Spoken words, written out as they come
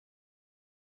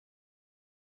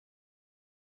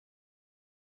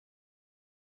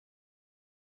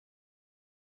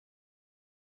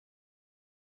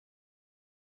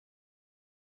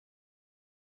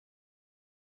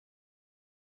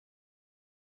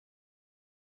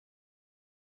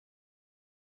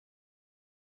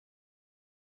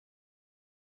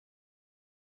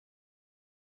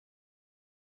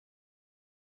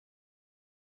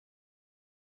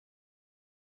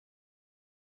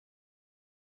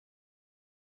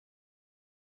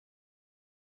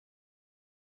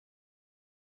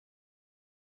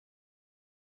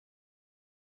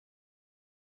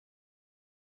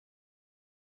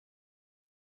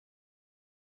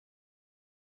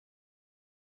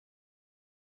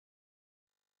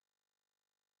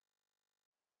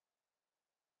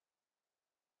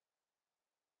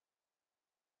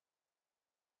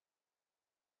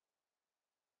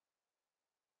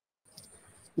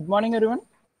Good morning, everyone.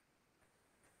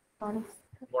 Good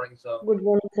morning, sir. Good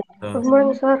morning, sir. Good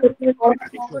morning, sir. Good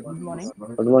morning.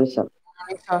 Good morning, sir.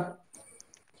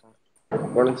 Good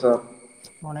morning, sir.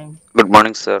 Morning. Good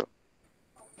morning, sir.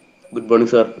 Good morning,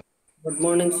 sir. Good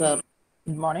morning, sir.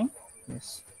 Good morning. Yes.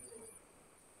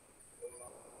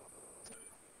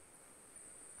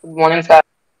 Good morning, sir.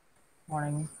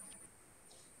 Morning.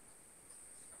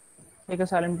 Take a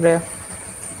silent prayer.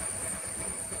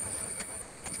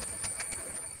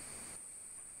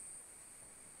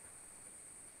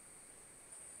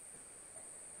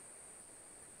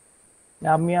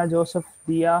 ലാമിയ Joseph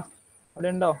Diya അവിടെ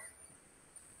ഉണ്ടോ?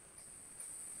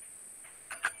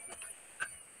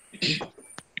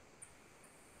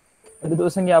 ഒരു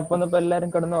ദിവസം gap വന്നപ്പോ എല്ലാരും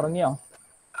കിടന്ന് ഉറങ്ങിയോ?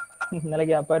 ഇന്നലെ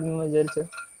ഗ്യാപ്പായിരുന്നു വിചാരിച്ച്.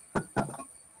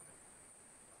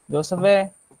 ജോസഫേ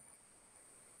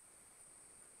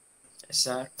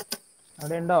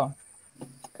അവിടെ ഉണ്ടോ?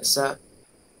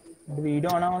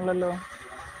 വീഡിയോ ഓണാണല്ലോ.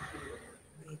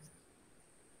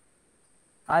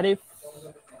 ആരിഫ്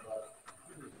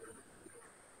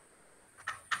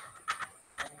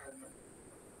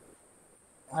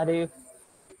ആരിഫ്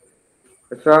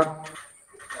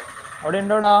അവിടെ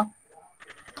ഉണ്ടോടാ?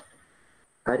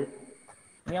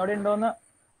 നീ അവിടെ ഉണ്ടോന്ന്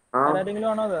ആരെങ്കിലും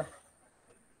ആണോ? അത്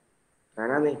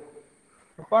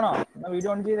ഉറപ്പാണോ? എന്നാ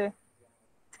വീഡിയോ ഓൺ ചെയ്തേ.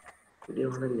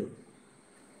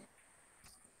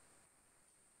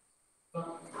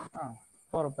 ആ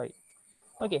ഉറപ്പായി.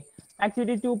 ഓക്കെ,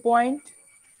 ആക്ടിവിറ്റി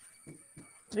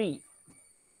 2.3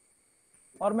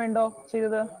 ഓർമ്മയുണ്ടോ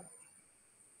ചെയ്തത്?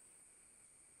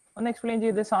 ഒന്ന് എക്സ്പ്ലെയിൻ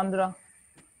ചെയ്തേ സാന്ദ്ര.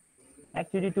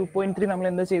 ആക്ടിവിറ്റി 2.3 നമ്മൾ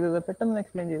എന്താ ചെയ്തത്? പെട്ടെന്ന്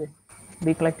എക്സ്പ്ലെയിൻ ചെയ്തേ.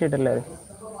 റീകളക്ട് ചെയ്തിട്ടല്ലേ?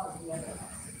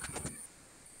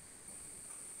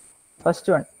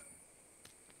 First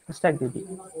activity.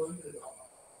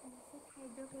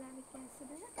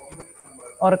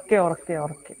 ഉറക്കെ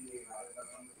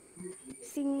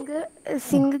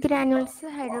സിങ്ക് ഗ്രാനുൾസ്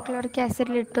ഹൈഡ്രോക്ലോറിക്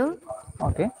ആസിഡിലിട്ടു.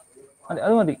 ഓക്കെ,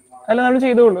 അത് മതി. അല്ല, നമ്മൾ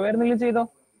ചെയ്തോളൂ. വേറെ എന്തെങ്കിലും ചെയ്തോ?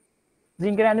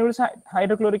 സിങ്ക് ഗ്രാനുൾസ്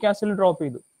ഹൈഡ്രോക്ലോറിക് ആസിഡിൽ ഡ്രോപ്പ്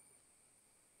ചെയ്തു.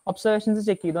 ഒബ്സർവേഷൻസ്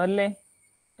ചെക്ക് ചെയ്തു അല്ലേ?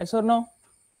 Yes or no?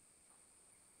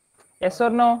 Yes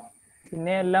or no?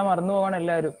 പിന്നെ എല്ലാം മറന്നു പോവാണ്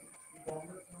എല്ലാവരും.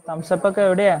 തംസപ്പ് ഒക്കെ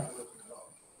എവിടെയാ?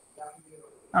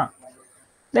 ആ,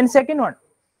 then second one.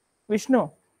 Vishnu,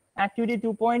 activity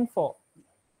 2.4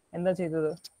 എന്താ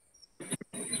ചെയ്തത്?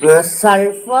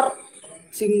 Sulphur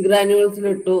zinc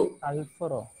ഗ്രാനുവൽസിലിട്ടു.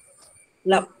 സൾഫറോ?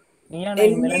 അല്ല, നീയാണ്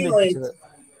ഇന്നലെ തെറ്റിച്ചത്.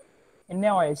 എന്നെ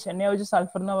ഒഴിച്ച്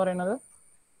സൾഫർ എന്നാ പറയുന്നത്?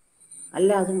 അല്ല,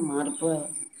 അത് മാറിപ്പോയ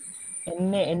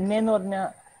എന്ന് പറഞ്ഞ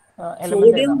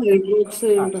സോഡിയം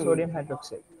ഹൈഡ്രോക്സൈഡ്. Sodium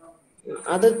hydroxide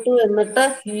അതിട്ടു. എന്നിട്ട്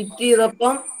ഹീറ്റ്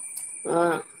ചെയ്തപ്പം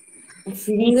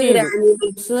സിങ്ക്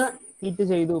ഗ്രാനുവൽസ് ഹീറ്റ്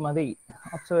ചെയ്തു. മതി,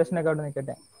 ഒബ്സർവേഷൻ ഒക്കെ അവിടെ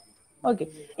നിൽക്കട്ടെ. ഓക്കെ,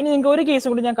 ഇനി നിങ്ങൾക്ക് ഒരു കേസ്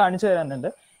കൂടി ഞാൻ കാണിച്ചു തരാനുണ്ട്.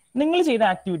 നിങ്ങൾ ചെയ്ത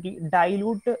ആക്ടിവിറ്റി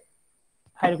ഡൈലൂട്ട്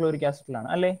ഹൈഡ്രോക്ലോറിക് ആസിഡിലാണ്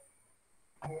അല്ലേ?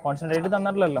 കോൺസെൻട്രേറ്റ്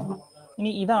തന്നിട്ടില്ലല്ലോ.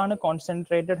 ഇനി ഇതാണ്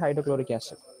കോൺസെൻട്രേറ്റഡ് ഹൈഡ്രോക്ലോറിക്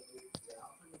ആസിഡ്.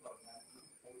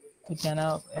 ഞാൻ ആ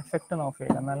എഫക്റ്റ് ഒന്ന് ഓഫ്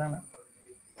ചെയ്യാം, എന്നാലാണ്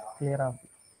ക്ലിയർ ആവും.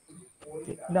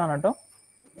 ഇതാണ് കേട്ടോ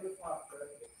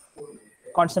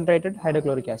കോൺസെൻട്രേറ്റഡ്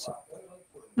ഹൈഡ്രോക്ലോറിക് ആസിഡ്.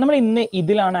 നമ്മൾ ഇന്ന്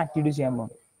ഇതിലാണ് ആക്ടിവിറ്റി ചെയ്യാൻ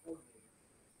പോകുന്നത്.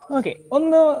 ഓക്കെ,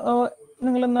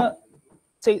 നിങ്ങളൊന്ന്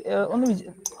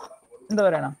എന്താ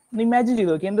പറയണ, ഒന്ന് ഇമാജിൻ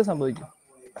ചെയ്ത് നോക്കി എന്ത് സംഭവിക്കും.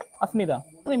 അഫ്നിത,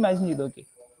 ഒന്ന് ഇമാജിൻ ചെയ്ത് നോക്കി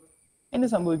എന്ത്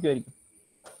സംഭവിക്കുമായിരിക്കും.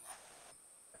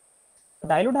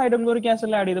 ഡൈലൂട്ട് ഹൈഡ്രോക്ലോറിക്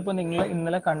ആസിഡ് ആഡ് ചെയ്തപ്പോൾ നിങ്ങൾ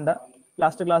ഇന്നലെ കണ്ട,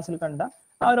 ലാസ്റ്റ് ക്ലാസ്സിൽ കണ്ട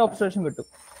ആ ഒരു ഒബ്സർവേഷൻ കിട്ടും.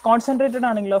 കോൺസെൻട്രേറ്റഡ്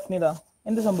ആണെങ്കിലോ അഫ്നിത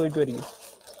എന്ത് സംഭവിക്കുമായിരിക്കും?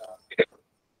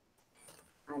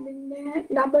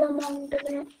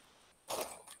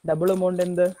 ഡബിൾ എമൗണ്ട്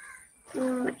എന്ത്?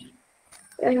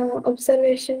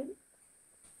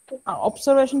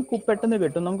 ഒബ്സർവേഷൻ പെട്ടെന്ന്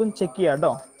കിട്ടും. നമുക്കൊന്ന് ചെക്ക് ചെയ്യാം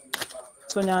കേട്ടോ.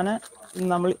 സോ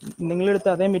നിങ്ങളെടുത്ത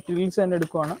അതേ മെറ്റീരിയൽസ് തന്നെ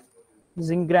എടുക്കുവാണ്.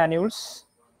 സിങ്ക് ഗ്രാനുൾസ്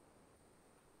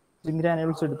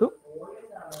എടുത്തു.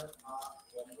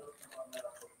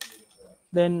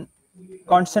 Then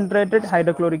concentrated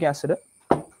hydrochloric acid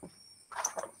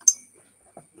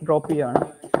drop ചെയ്യുകയാണ്.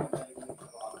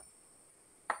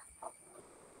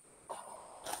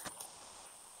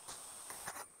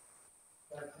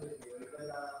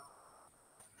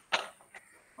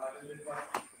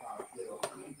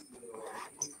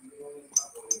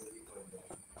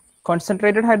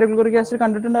 കോൺസെൻട്രേറ്റഡ് ഹൈഡ്രോക്ലോറിക് ആസിഡ്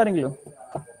കണ്ടിട്ടുണ്ടായിരുന്നെങ്കിലും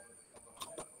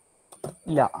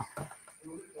ഇല്ല,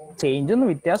 ചേഞ്ച് ഒന്നും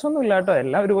വ്യത്യാസമൊന്നും ഇല്ല കേട്ടോ.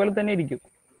 എല്ലാം ഒരുപോലെ തന്നെ ഇരിക്കും.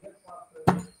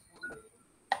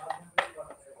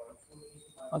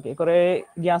 ഓക്കെ, കുറെ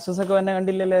ഗ്യാസസ് ഒക്കെ വന്നെ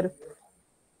കണ്ടില്ല എല്ലാവരും?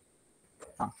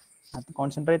 അത്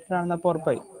കോൺസെൻട്രേറ്റഡ് ആണെന്ന് അപ്പോൾ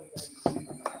ഉറപ്പായി.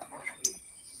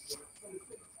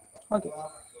 ഓക്കെ,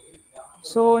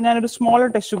 സോ ഞാനൊരു സ്മോൾ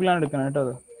ടെസ്റ്റ് ട്യൂബിലാണ് എടുക്കുന്നത് കേട്ടോ.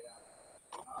 അത്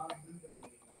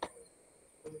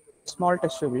സ്മോൾ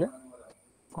ടെസ്റ്റ് ട്യൂബിൽ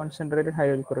Concentrated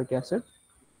hydrochloric acid.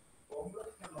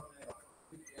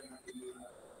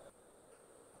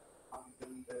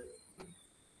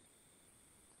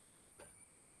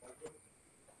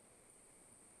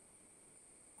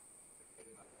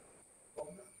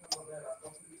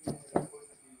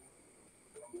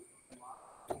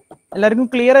 എല്ലാവർക്കും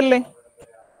ക്ലിയർ അല്ലേ?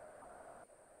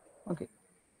 ഓക്കെ.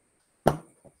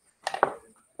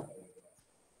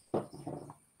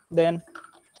 Then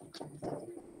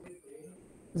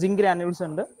zinc granules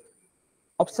ഉണ്ട്.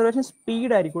 ഒബ്സർവേഷൻ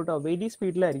സ്പീഡ് ആയിരിക്കും കേട്ടോ, വെരി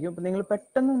സ്പീഡിലായിരിക്കും. അപ്പം നിങ്ങൾ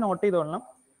പെട്ടെന്ന് നോട്ട് ചെയ്തോളണം.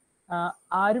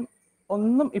 ആരും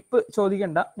ഒന്നും ഇപ്പൊ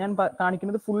ചോദിക്കണ്ട, ഞാൻ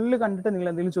കാണിക്കുന്നത് ഫുള്ള് കണ്ടിട്ട് നിങ്ങൾ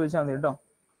എന്തെങ്കിലും ചോദിച്ചാൽ മതി കേട്ടോ.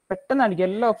 പെട്ടെന്നായിരിക്കും,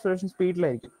 എല്ലാ ഒബ്സർവേഷൻ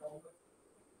സ്പീഡിലായിരിക്കും.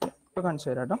 ഇപ്പൊ കാണിച്ചു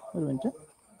തരാം കേട്ടോ, ഒരു മിനിറ്റ്.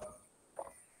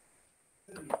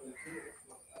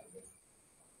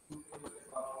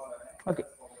 ഓക്കെ,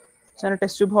 ഞാൻ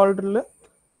ടെസ്റ്റ് ട്യൂബ് ഹോൾഡറിൽ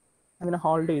അതിനെ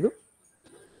ഹോൾഡ് ചെയ്തു.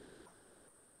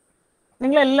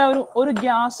 നിങ്ങൾ എല്ലാവരും ഒരു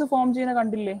ഗ്യാസ് ഫോം ചെയ്യുന്ന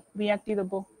കണ്ടില്ലേ റിയാക്ട്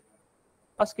ചെയ്തപ്പോ?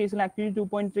 ഫസ്റ്റ് കേസിൽ ആക്ടിവിറ്റി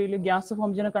 2.3 ഗ്യാസ് ഫോം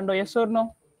ചെയ്യുന്ന കണ്ടോ? Yes or no?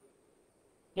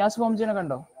 Gas form ചെയ്യുന്ന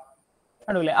കണ്ടോ?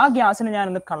 കണ്ടല്ലേ? ആ ഗ്യാസിനെ ഞാൻ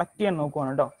ഒന്ന് കളക്ട് ചെയ്യാൻ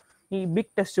നോക്കുവാണ് കേട്ടോ. ഈ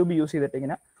ബിഗ് ടെസ്റ്റ് ട്യൂബ് യൂസ് ചെയ്തിട്ട്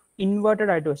ഇങ്ങനെ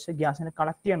ഇൻവേർട്ടഡ് ആയിട്ട് വെച്ച് ഗ്യാസിനെ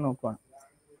കളക്ട് ചെയ്യാൻ നോക്കുവാണ്.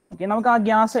 ഓക്കെ, നമുക്ക് ആ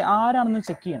ഗ്യാസ് ആരാണെന്ന്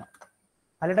ചെക്ക് ചെയ്യണം.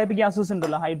 പല ടൈപ്പ് ഗ്യാസസ്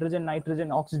ഉണ്ടല്ലോ, ഹൈഡ്രജൻ, നൈട്രജൻ,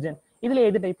 ഓക്സിജൻ. ഇതിൽ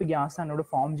ഏത് ടൈപ്പ് ഗ്യാസ് ആണ് ഇവിടെ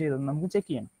ഫോം ചെയ്തതെന്ന് നമുക്ക് ചെക്ക്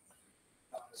ചെയ്യണം.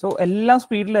 സോ എല്ലാം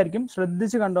സ്പീഡിലായിരിക്കും,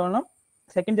 ശ്രദ്ധിച്ച് കണ്ടോളണം.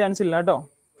 സെക്കൻഡ് ചാൻസ് ഇല്ല കേട്ടോ.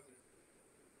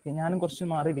 ഞാനും കുറച്ച്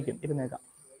മാറിയിരിക്കും, ഇരുന്നേക്കാം.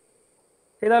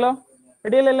 ചെയ്താലോ?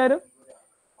 റെഡിയല്ലേ എല്ലാവരും?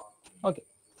 ഓക്കെ,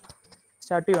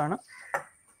 സ്റ്റാർട്ട് ചെയ്യുവാണ്.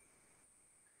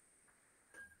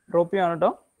 ഡ്രോപ്പ് ചെയ്യുവാണ്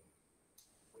കേട്ടോ.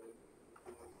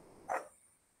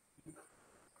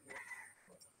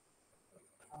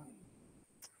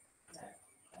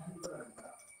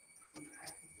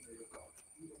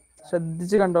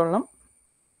 ശ്രദ്ധിച്ച് കണ്ടോളണം.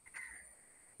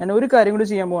 ഞാൻ ഒരു കാര്യം കൂടി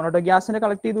ചെയ്യാൻ പോവാണ് കേട്ടോ. ഗ്യാസിനെ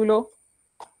കളക്ട് ചെയ്തുല്ലോ,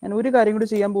 ഞാൻ ഒരു കാര്യം കൂടി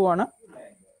ചെയ്യാൻ പോവാണ്.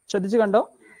 ശ്രദ്ധിച്ച് കണ്ടോ.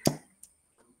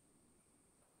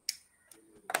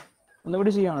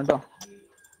 ഒന്നുകൂടി ചെയ്യാണ് കേട്ടോ.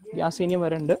 ഗ്യാസ് ഇനിയും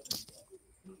വരുന്നുണ്ട്.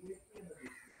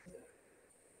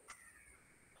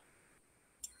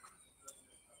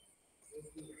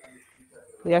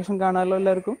 റിയാക്ഷൻ കാണാമല്ലോ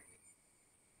എല്ലാവർക്കും?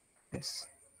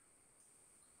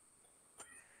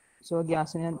 സോ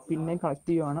ഗ്യാസ് ഞാൻ പിന്നെ കളക്ട്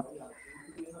ചെയ്യുവാണ്.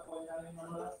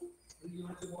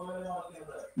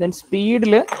 ദെൻ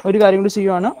സ്പീഡിൽ ഒരു കാര്യം കൂടി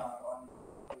ചെയ്യുവാണ്.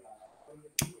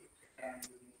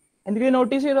 എന്തെങ്കിലും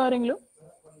നോട്ടീസ് ചെയ്തോ ആരെങ്കിലും?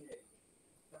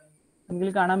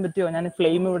 എന്തെങ്കിലും കാണാൻ പറ്റുമോ? ഞാൻ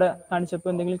ഫ്ലെയിം ഇവിടെ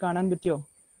കാണിച്ചപ്പോൾ എന്തെങ്കിലും കാണാൻ പറ്റുമോ?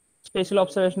 സ്പെഷ്യൽ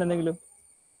ഒബ്സർവേഷൻ എന്തെങ്കിലും?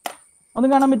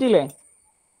 ഒന്നും കാണാൻ പറ്റിയില്ലേ?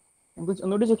 നമുക്ക്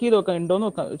ഒന്നുകൂടി ചെക്ക് ചെയ്ത് നോക്കാം, ഉണ്ടോ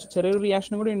നോക്കാം. ചെറിയൊരു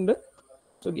റിയാക്ഷൻ കൂടി ഉണ്ട്.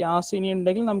 സോ ഗ്യാസ് ഇനി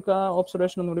ഉണ്ടെങ്കിൽ നമുക്ക് ആ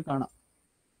ഒബ്സർവേഷൻ ഒന്നുകൂടി കാണാം.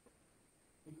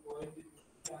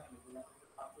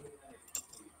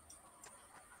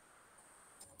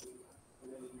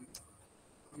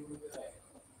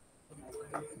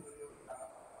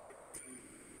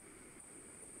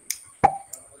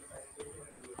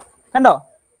 കണ്ടോ?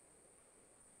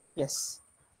 യെസ്,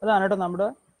 അതാണ് കേട്ടോ നമ്മുടെ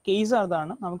കേസ്.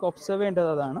 അതാണ് നമുക്ക് ഒബ്സർവ് ചെയ്യേണ്ടത്,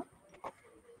 അതാണ്.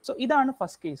 സോ ഇതാണ്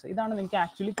ഫസ്റ്റ് കേസ്. ഇതാണ് നിങ്ങൾക്ക്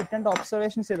ആക്ച്വലി കിട്ടേണ്ട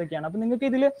ഒബ്സർവേഷൻസ് ഏതൊക്കെയാണ്. അപ്പൊ നിങ്ങൾക്ക്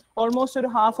ഇതിൽ ഓൾമോസ്റ്റ് ഒരു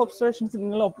ഹാഫ് ഒബ്സർവേഷൻസ്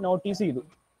നിങ്ങൾ നോട്ടീസ് ചെയ്തു.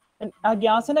 ആ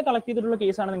ഗ്യാസിനെ കളക്ട് ചെയ്തിട്ടുള്ള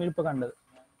കേസാണ് നിങ്ങൾ ഇപ്പോൾ കണ്ടത്.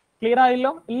 ക്ലിയർ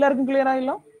ആയല്ലോ? എല്ലാവർക്കും ക്ലിയർ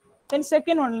ആയല്ലോ? ദെൻ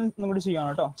സെക്കൻഡ് വണ്ണിൽ നിങ്ങോട്ട് ചെയ്യണം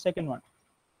കേട്ടോ.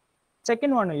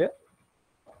 സെക്കൻഡ് വണ്ണിൽ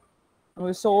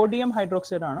നമുക്ക് സോഡിയം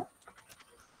ഹൈഡ്രോക്സൈഡ് ആണ്.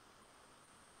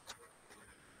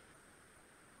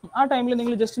 ആ ടൈമിൽ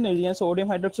നിങ്ങൾ ജസ്റ്റ് ഒന്ന് എഴുതി, ഞാൻ സോഡിയം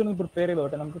ഹൈഡ്രോക്സൈഡ് ഒന്ന് പ്രിപ്പയർ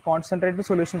ചെയ്തോട്ടെ. നമുക്ക് കോൺസെൻട്രേറ്റഡ്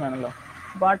സൊല്യൂഷൻ വേണമല്ലോ.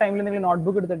 അപ്പോൾ ആ ടൈമിൽ നിങ്ങൾ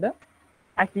നോട്ട്ബുക്ക് എടുത്തിട്ട്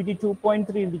ആക്ടിവിറ്റി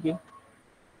 2.3 ഇരിക്കും.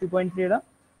 2.3യുടെ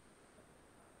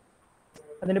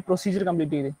അതിന്റെ പ്രൊസീജിയർ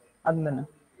കംപ്ലീറ്റ് ചെയ്ത് അതും തന്നെ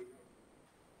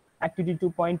ആക്ടിവിറ്റി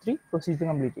 2.3 പ്രൊസീജിയർ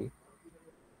കംപ്ലീറ്റ് ചെയ്യും.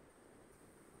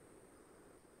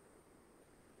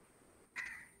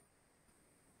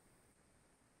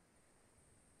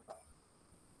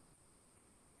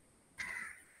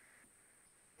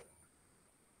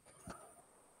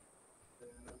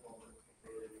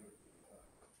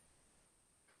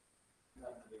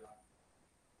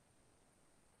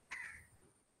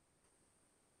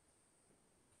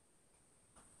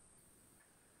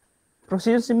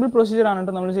 പ്രൊസീജിയർ സിമ്പിൾ പ്രൊസീജിയർ ആണ്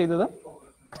കേട്ടോ നമ്മൾ ചെയ്തത്.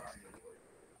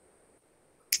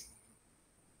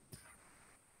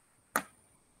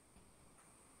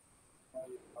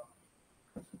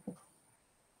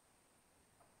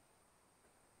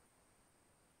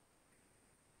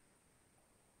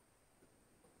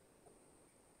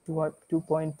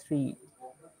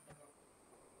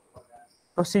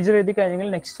 പ്രൊസീജിയർ എഴുതി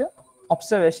കഴിഞ്ഞെങ്കിൽ നെക്സ്റ്റ്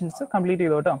ഒബ്സർവേഷൻസ് കംപ്ലീറ്റ്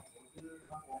ചെയ്തു കേട്ടോ.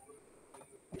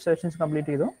 ഒബ്സർവേഷൻസ്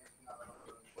കംപ്ലീറ്റ് ചെയ്തു.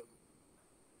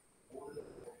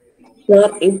 സാർ,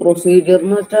 ഈ പ്രൊസീജിയർ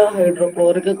എന്ന് വെച്ചാൽ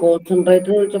ഹൈഡ്രോക്ലോറിക്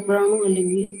കോൺസെൻട്രേറ്റർ വെച്ചപ്പോഴാണോ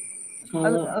അല്ലെങ്കിൽ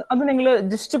അത് നിങ്ങൾ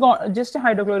ജസ്റ്റ്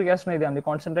ഹൈഡ്രോക്ലോറിക് ആസിഡ് എഴുതിയാൽ മതി.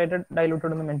 കോൺസെൻട്രേറ്റഡ്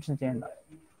ഡൈലൂട്ടഡ് ഒന്നും മെൻഷൻ ചെയ്യേണ്ട.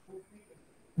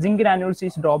 Zinc granules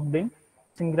is dropped in.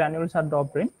 Zinc granules are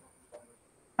dropped in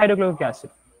hydrochloric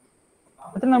acid.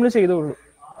 അത്ര നമ്മൾ ചെയ്തോളൂ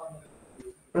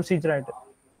പ്രൊസീജിയറായിട്ട്.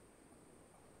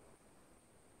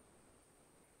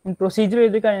 പ്രൊസീജിയർ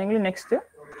ചെയ്ത് കഴിഞ്ഞെങ്കിൽ നെക്സ്റ്റ്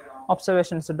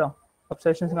ഒബ്സർവേഷൻസ് കേട്ടോ.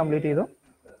 ഒബ്സർവേഷൻസ് കംപ്ലീറ്റ് ചെയ്തു.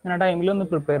 ഞാൻ ആ ടൈമിൽ ഒന്ന്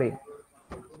പ്രിപ്പയർ ചെയ്യും.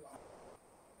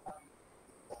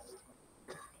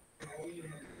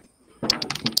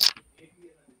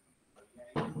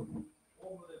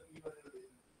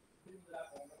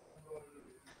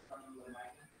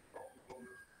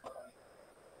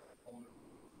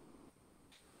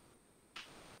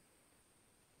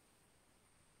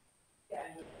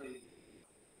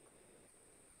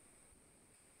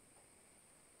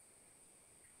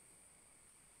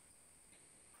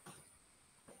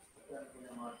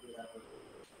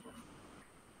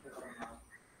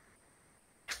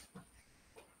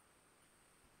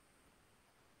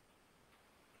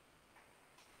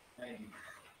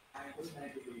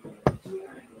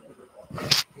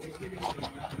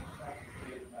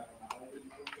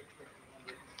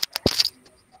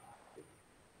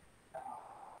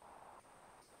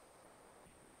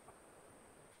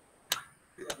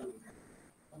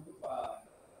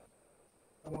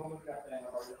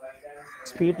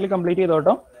 സ്പീഡിൽ കംപ്ലീറ്റ്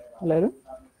ചെയ്തോട്ടോ എല്ലാവരും.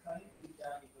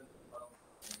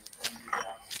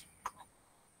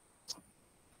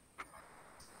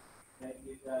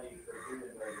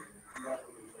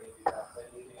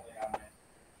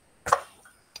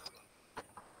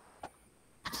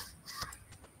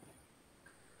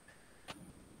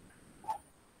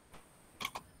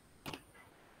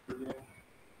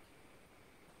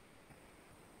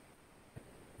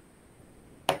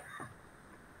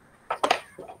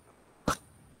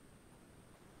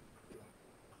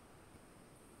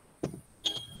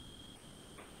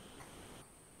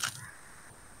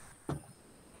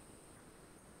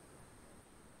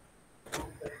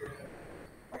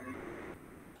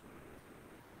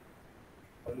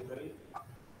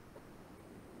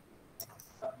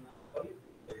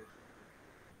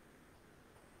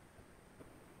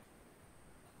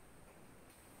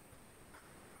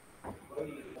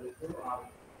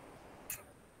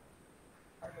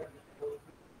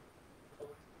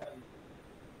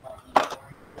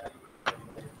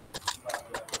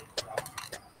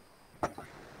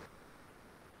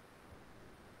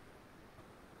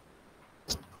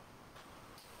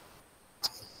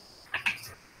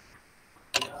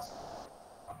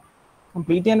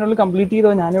 കംപ്ലീറ്റ് ചെയ്യാനുള്ള കംപ്ലീറ്റ് ചെയ്തോ.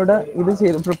 ഞാനിവിടെ ഇത്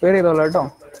ചെയ്ത് പ്രിപ്പയർ ചെയ്തോളാം കേട്ടോ.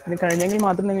 ഇത് കഴിഞ്ഞെങ്കിൽ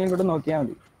മാത്രം നിങ്ങൾ ഇവിടെ നോക്കിയാൽ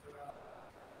മതി.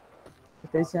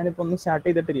 പ്രത്യേകിച്ച് ഞാനിപ്പോൾ ഒന്നും സ്റ്റാർട്ട്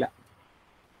ചെയ്തിട്ടില്ല.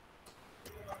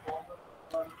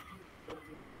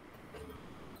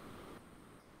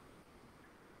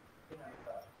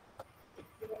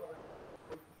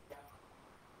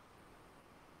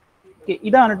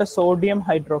 ഇതാണ് കേട്ടോ sodium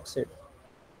hydroxide.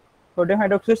 Sodium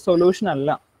hydroxide solution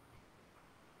അല്ല.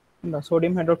 എന്താ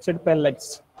സോഡിയം ഹൈഡ്രോക്സൈഡ്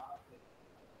പെല്ലറ്റ്സ്,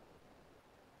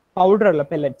 പൗഡർ അല്ല,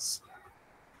 പെല്ലറ്റ്സ്.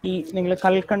 ഈ നിങ്ങൾ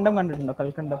കൽക്കണ്ടം കണ്ടിട്ടുണ്ടോ?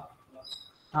 കൽക്കണ്ടം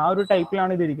ആ ഒരു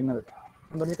ടൈപ്പിലാണ് ഇത് ഇരിക്കുന്നത്.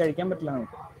 പറഞ്ഞ് കഴിക്കാൻ പറ്റില്ല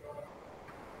നമുക്ക്.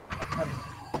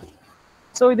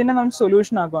 സോ ഇതിനെ നമ്മൾ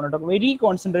സൊല്യൂഷൻ ആക്കുകയാണ് കേട്ടോ. വെരി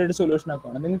കോൺസെൻട്രേറ്റഡ് സൊല്യൂഷൻ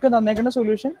ആക്കുകയാണ്. നിങ്ങൾക്ക് തന്നേക്കേണ്ട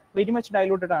സൊല്യൂഷൻ വെരി മച്ച്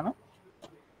ഡൈലൂട്ടഡ് ആണ്.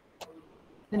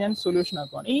 ഇത് ഞാൻ സൊല്യൂഷൻ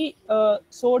ആക്കുകയാണ്. ഈ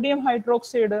സോഡിയം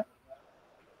ഹൈഡ്രോക്സൈഡ്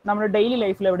നമ്മുടെ ഡെയിലി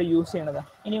ലൈഫിൽ എവിടെ യൂസ് ചെയ്യണത്?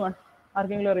 ഇനി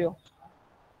ആർക്കെങ്കിലും അറിയോ?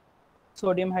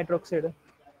 സോഡിയം ഹൈഡ്രോക്സൈഡ്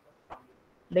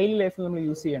ഡെയിലി ലൈഫിൽ നമ്മൾ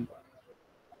യൂസ് ചെയ്യേണ്ടത്.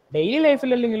 ഡെയിലി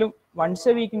ലൈഫിൽ അല്ലെങ്കിലും വൺസ്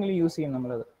എ വീക്കെങ്കിലും യൂസ് ചെയ്യും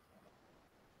നമ്മളത്.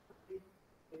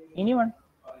 ഇനി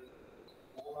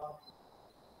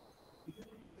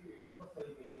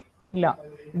ഇല്ല.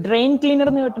 ഡ്രെയിൻ ക്ലീനർ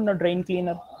എന്ന് കേട്ടിട്ടുണ്ടോ? ഡ്രെയിൻ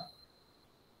ക്ലീനർ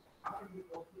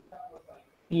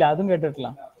ഇല്ല, അതും കേട്ടിട്ടില്ല.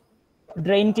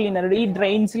 ഡ്രെയിൻ ക്ലീനർ ഈ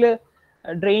ഡ്രെയിൻസിൽ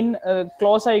ഡ്രെയിൻ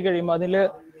ക്ലോസ് ആയി കഴിയുമ്പോൾ, അതിൽ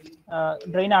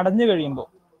ഡ്രെയിൻ അടഞ്ഞു കഴിയുമ്പോൾ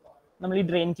നമ്മൾ ഈ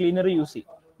ഡ്രെയിൻ ക്ലീനർ യൂസ്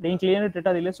ചെയ്യും. ഡ്രെയിൻ ക്ലീനർ ഇട്ടിട്ട്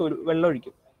അതിൽ വെള്ളം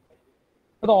ഒഴിക്കും.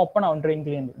 അത് ഓപ്പൺ ആവും.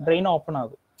 ഡ്രെയിൻ ഓപ്പൺ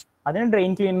ആകും. അതിന്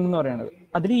ഡ്രെയിൻ ക്ലീനർ എന്ന് പറയുന്നത്.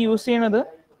 അതിൽ യൂസ് ചെയ്യുന്നത്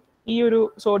ഈ ഒരു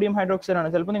സോഡിയം ഹൈഡ്രോക്സൈഡ് ആണ്.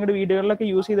 ചിലപ്പോൾ നിങ്ങളുടെ വീടുകളിലൊക്കെ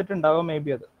യൂസ് ചെയ്തിട്ടുണ്ടാവും മേ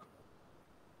ബി അത്.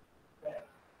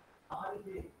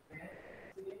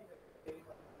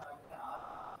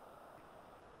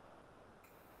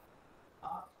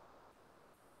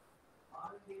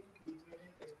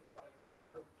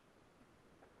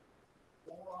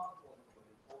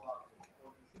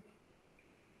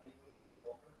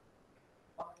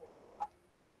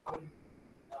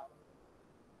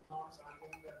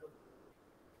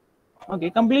 ഓക്കെ,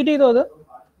 കംപ്ലീറ്റ് ചെയ്തോ? അത്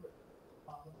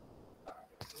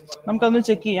നമുക്കതൊന്ന്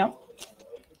ചെക്ക് ചെയ്യാം.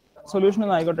 സൊല്യൂഷൻ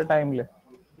ഒന്നും ആയിക്കോട്ടെ ടൈമിൽ.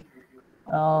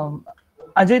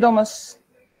 Ajay Thomas,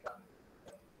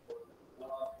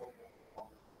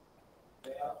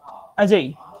 Ajay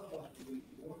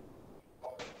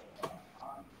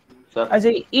Sir.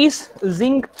 Ajay, is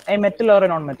zinc a metal or a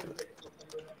non-metal?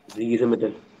 Zinc is a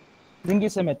metal. Zinc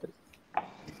is a metal.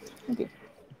 Okay.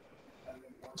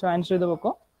 So answer the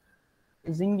book.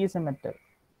 Zinc is a metal.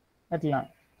 Metal.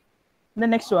 The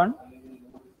next one.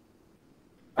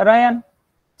 Ryan,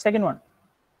 second one.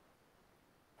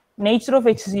 Nature of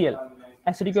HCl.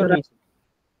 Acidic or basic?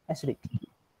 Acidic.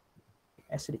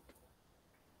 Acidic.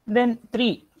 Then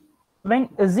 3. When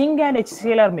zinc and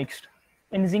HCl are mixed,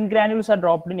 when zinc granules are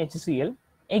dropped in HCl,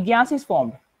 a gas is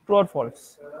formed. True or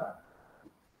false?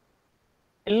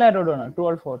 True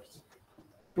or false?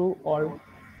 True or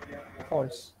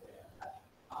false?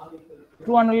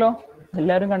 True ആണല്ലോ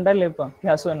എല്ലാവരും കണ്ടല്ലേ ഇപ്പൊ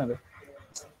gas വന്നത്.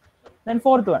 Then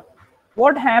fourth one.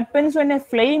 What happens when a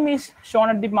flame is shown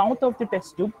at the mouth of the test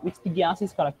tube which the gas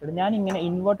is collected? ഞാൻ ഇങ്ങനെ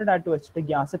inverted ആയിട്ട് വെച്ചിട്ട്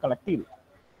gas collect ചെയ്തു,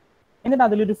 എന്നിട്ട്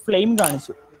അതിലൊരു ഫ്ലെയിം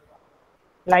കാണിച്ചു,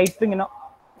 ലൈറ്റ് ഇങ്ങനെ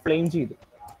ഫ്ലെയിം ചെയ്തു.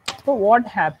 അപ്പോൾ വാട്ട്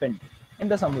ഹാപ്പൻ?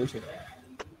 എന്താ സംഭവിച്ചത്?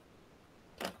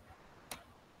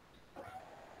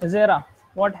 Zera,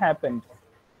 what happened?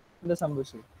 എന്താ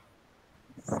സംഭവിച്ചത്?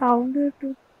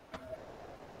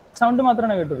 സൗണ്ട്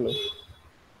മാത്രമേ കേട്ടുള്ളൂ.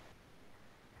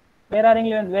 വേറെ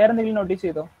എന്തെങ്കിലും നോട്ടീസ്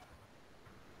ചെയ്തോ?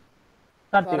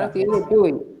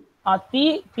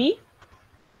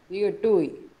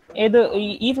 ഏത്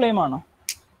ഈ ഫ്ലെയിം ആണോ?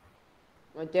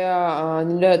 മറ്റേ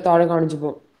അതിന്റെ താഴെ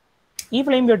കാണിച്ചപ്പോ ഈ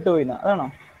ഫ്ലെയിം കെട്ടുപോയിന്ന അതാണോ?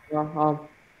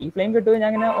 ഈ ഫ്ലെയിം കെട്ടുപോയി ഞാൻ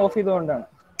ഇങ്ങനെ ഓഫ് ചെയ്തുകൊണ്ടാണ്.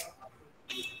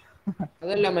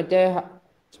 അതല്ല, മറ്റേ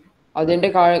അതിന്റെ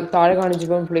താഴെ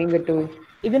കാണിച്ചപ്പോ ഫ്ലെയിം കെട്ടുപോയി.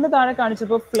 ഇതിന്റെ താഴെ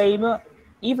കാണിച്ചപ്പോ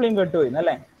ഈ ഫ്ലെയിം കെട്ടുപോയി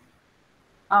അല്ലേ?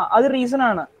 അത് റീസൺ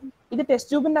ആണ്. ഇത് ടെസ്റ്റ്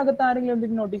ട്യൂബിന്റെ അകത്ത് ആരെങ്കിലും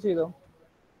എന്തെങ്കിലും നോട്ടീസ് ചെയ്തോ?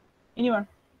 ഇനി വേണം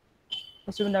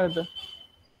ടെസ്റ്റ് ട്യൂബിന്റെ അകത്ത്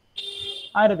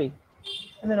ആരതി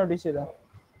എന്ത് നോട്ടീസ് ചെയ്തോ?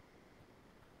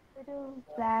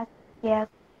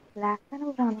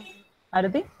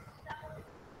 ആരതി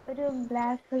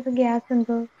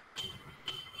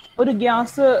ഒരു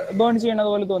ഗ്യാസ് ബേൺ ചെയ്യണത്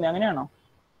പോലെ തോന്നി, അങ്ങനെയാണോ?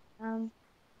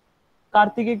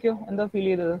 കാർത്തികയ്ക്കോ എന്താ ഫീൽ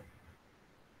ചെയ്തത്?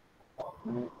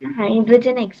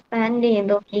 ഹൈഡ്രജൻ എക്സ്പാൻഡ്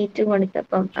ചെയ്തോ ഹീറ്റ്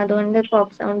കൊടുത്തപ്പം, അതുകൊണ്ട്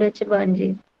പോപ്പ് സൗണ്ട് വെച്ച് ബേൺ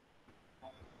ചെയ്തു.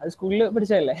 അത് സ്കൂളിൽ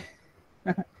പഠിച്ചതല്ലേ?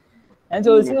 ഞാൻ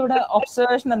ചോദിച്ചത് ഇവിടെ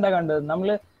ഒബ്സർവേഷൻ എന്താ കണ്ടത്?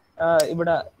 നമ്മള്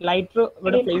ഇവിടെ ലൈറ്റർ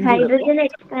ഇവിടെ ഹൈഡ്രജൻ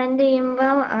എക്സ്പാൻഡ് ചെയ്യുമ്പോ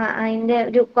അതിന്റെ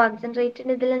ഒരു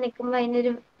കോൺസെൻട്രേറ്റഡ് ഇതിൽ നിൽക്കുമ്പോ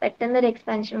അതിനൊരു പെട്ടെന്നൊരു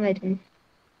എക്സ്പാൻഷൻ വരുന്നു.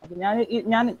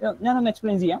 ഞാനൊന്ന്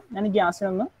എക്സ്പ്ലെയിൻ ചെയ്യാം. ഞാൻ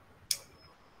ഗ്യാസിനൊന്ന്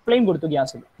ഫ്ലെയിം കൊടുത്തു.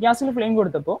 ഗ്യാസിൽ ഫ്ലെയിം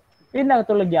കൊടുത്തപ്പോൾ ഇതിൻ്റെ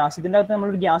അകത്തുള്ള ഗ്യാസ്, ഇതിൻ്റെ അകത്ത്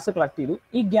നമ്മളൊരു ഗ്യാസ് കളക്ട് ചെയ്തു.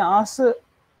 ഈ ഗ്യാസ്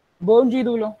ബേൺ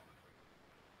ചെയ്തുല്ലോ,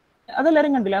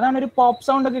 അതെല്ലാവരും കണ്ടില്ല? അതാണ് ഒരു പോപ്പ്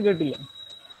സൗണ്ട് ഒക്കെ കേട്ടില്ലേ?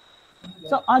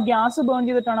 സോ ആ ഗ്യാസ് ബേൺ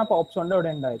ചെയ്തിട്ടാണ് ആ പോപ്പ് സൗണ്ട്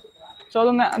അവിടെ ഉണ്ടായത്. സോ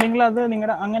അതൊന്ന് നിങ്ങളത്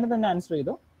നിങ്ങളുടെ അങ്ങനെ തന്നെ ആൻസർ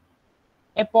ചെയ്തു.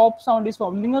 A pop sound is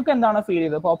form. നിങ്ങൾക്ക് എന്താണ് ഫീൽ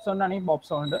ചെയ്തത്? പോപ്പ് സൗണ്ട് ആണെങ്കിൽ പോപ്പ്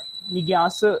സൗണ്ട്, ഈ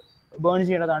ഗ്യാസ് ബേൺ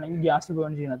ചെയ്യണതാണെങ്കിൽ ഗ്യാസ്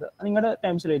ബേൺ ചെയ്യണത്. നിങ്ങളുടെ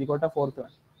ടൈംസിൽ എഴുതിക്കോട്ടെ. ഫോർത്ത്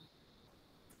വൺ,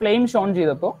 ഫ്ലെയിം ഷോൺ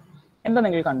ചെയ്തപ്പോൾ എന്താ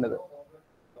നിങ്ങൾ കണ്ടത്?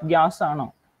 ഗ്യാസ് ആണോ,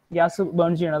 ഗ്യാസ്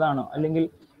ബേൺ ചെയ്യണതാണോ, അല്ലെങ്കിൽ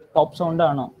പോപ്പ് സൗണ്ട്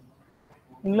ആണോ?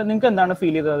 നിങ്ങൾക്ക് എന്താണ്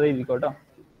ഫീൽ ചെയ്തത്? അത് എഴുതിക്കോട്ടോ.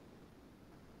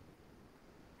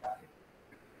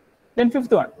 Then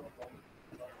fifth one,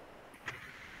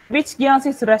 which gas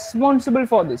is responsible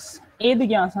for this? ഏത്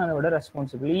ഗ്യാസ് ആണ് ഇവിടെ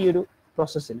റെസ്പോൺസിബിൾ? ഈ ഒരു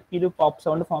പ്രോസസ്സിൽ, ഈ ഒരു പോപ്പ്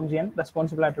സൗണ്ട് ഫോം ചെയ്യാൻ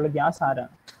റെസ്പോൺസിബിൾ ആയിട്ടുള്ള ഗ്യാസ്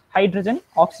ആരാണ്? Hydrogen,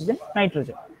 oxygen,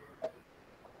 nitrogen.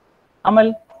 Amal,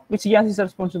 which gas is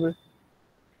responsible?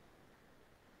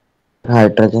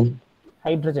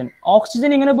 Hydrogen. Oxygen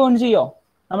ഇങ്ങനെ ബേൺ ചെയ്യോ?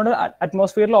 നമ്മുടെ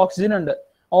അറ്റ്മോസ്ഫിയറിൽ ഓക്സിജൻ ഉണ്ട്,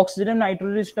 ഓക്സിജനും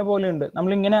നൈട്രജൻ ഇഷ്ടം പോലെ ഉണ്ട്.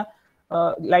 നമ്മളിങ്ങനെ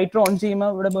ലൈറ്റർ ഓൺ ചെയ്യുമ്പോൾ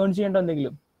ഇവിടെ ബേൺ ചെയ്യേണ്ട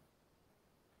എന്തെങ്കിലും?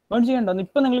 ബേൺ ചെയ്യണ്ടോ?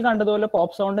 ഇപ്പൊ നിങ്ങൾ കണ്ടതുപോലെ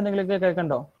പോപ്പ് സൗണ്ട് എന്തെങ്കിലുമൊക്കെ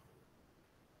കേൾക്കണ്ടോ?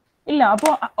 ഇല്ല.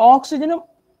 അപ്പോൾ ഓക്സിജനും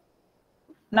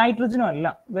നൈട്രജനും അല്ല,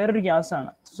 വേറൊരു ഗ്യാസ്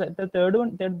ആണ്.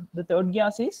 തേർഡ്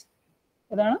ഗ്യാസ് ഈസ്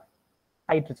ഏതാണ്?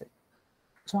 ഹൈഡ്രജൻ.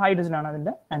 സോ ഹൈഡ്രജൻ ആണ്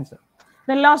അതിന്റെ answer.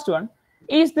 Then last one,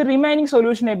 is the remaining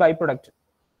solution A by product?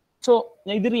 So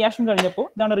ഇത് റിയാക്ഷൻ കഴിഞ്ഞപ്പോൾ,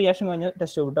 ഇതാണ് റിയാക്ഷൻ കഴിഞ്ഞ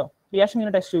ടെസ്റ്റ് ട്യൂബ് കേട്ടോ. റിയാക്ഷൻ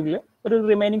കഴിഞ്ഞ ടെസ്റ്റ് ട്യൂബിൽ ഒരു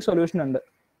റിമൈനിങ് സൊല്യൂഷൻ ഉണ്ട്.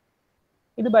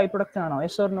 ഇത് ബൈ പ്രൊഡക്റ്റ് ആണോ?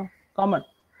 Yes or no? കോമൺ.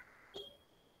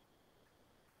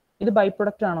 ഇത് ബൈ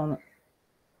പ്രൊഡക്റ്റ് ആണോ എന്ന്?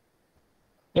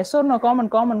 Yes or no?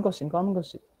 Common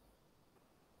question.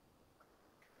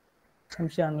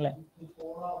 സംശയമാണല്ലേ?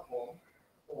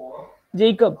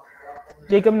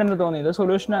 ജേക്കബിന് എന്താ തോന്നിയത്?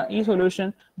 ഈ സൊല്യൂഷൻ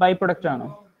ബൈ പ്രൊഡക്റ്റ് ആണോ?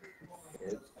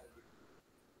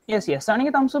 യെസ്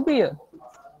ആണെങ്കിൽ തംസ് അപ്പ് ചെയ്യുക.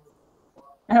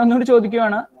 ഞാൻ ഒന്നുകൂടി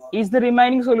ചോദിക്കുവാണ്, is the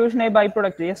remaining solution A by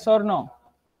product? Yes or no?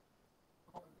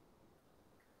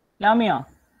 ലാമിയ,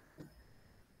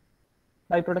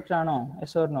 by product ആണോ?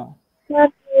 Yes or no?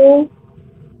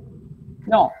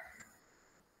 No.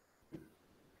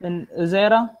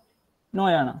 Sera no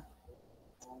ആണ്.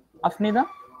 അഫ്നിത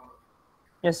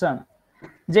യെസ് ആണ്.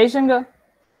 Jaishankar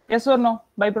yes or no?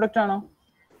 By product ആണോ?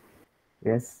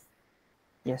 യെസ്.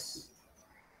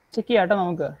 ചെക്ക് ചെയ്യാട്ടോ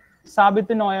നമുക്ക്.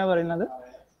 സാബിത്ത് നോയ പറയുന്നത്.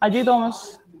 Ajay Thomas,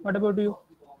 what about you?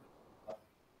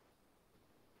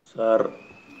 Sir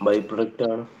by product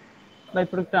ആണ്. By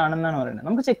product ആണെന്നാണ് പറയുന്നത്.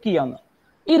 നമുക്ക് ചെക്ക് ചെയ്യാവുന്ന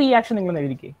ഈ റിയാക്ഷൻ നിങ്ങൾ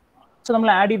എഴുതിക്കേ. സോ നമ്മൾ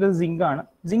ആഡ് ചെയ്തത് സിങ്ക് ആണ്.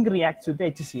 സിങ്ക് റിയാക്ട്സ് വിത്ത്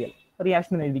HCl.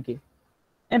 റിയാക്ഷൻ എഴുതിക്കേ.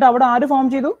 എന്നിട്ട് അവിടെ ആര് ഫോം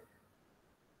ചെയ്തു?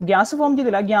 ഗ്യാസ് ഫോം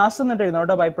ചെയ്തില്ല. ഗ്യാസ് എന്നിട്ട് എഴുതണം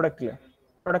കേട്ടോ. ബൈ പ്രൊഡക്റ്റിൽ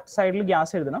പ്രൊഡക്റ്റ് സൈഡിൽ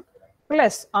ഗ്യാസ് എഴുതണം.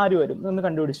 പ്ലസ് ആര് വരും എന്ന്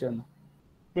കണ്ടുപിടിച്ചു തന്നു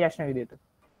റിയാക്ഷൻ എഴുതിയിട്ട്.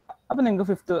 അപ്പൊ നിങ്ങൾക്ക്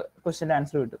 5th ക്വസ്റ്റ്യൻ്റെ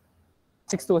ആൻസർ കിട്ടും.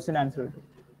 6th ക്വസ്റ്റ്യൻ്റെ ആൻസർ കിട്ടും.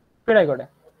 ക്ലിയർ ആയിക്കോട്ടെ.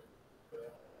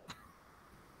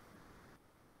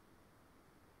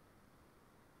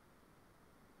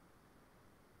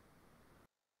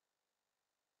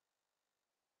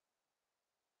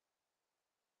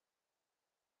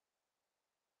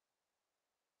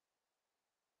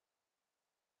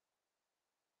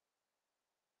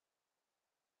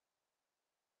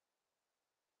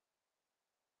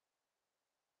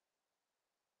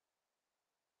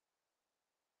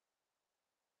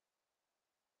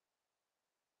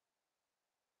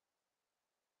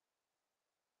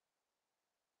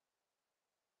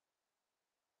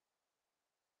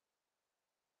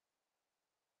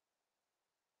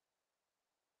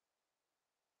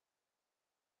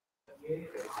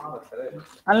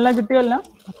 അല്ല കിട്ടിയല്ല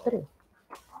അത്രയോ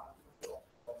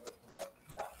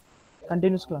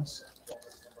കണ്ടിന്യൂസ് ക്ലാസ്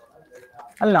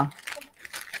അല്ല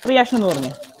റിയാക്ഷൻ എന്ന്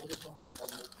പറഞ്ഞു.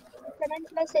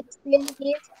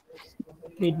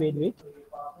 Wait.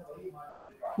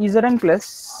 Zn plus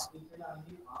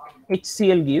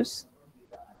HCl gives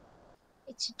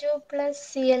H2 plus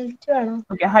Cl2 ആണോ?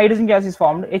 Okay, hydrogen gas is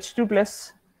formed. H2 plus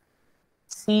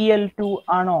Cl2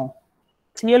 ആണോ?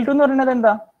 Cl2 എന്ന് പറയുന്നത്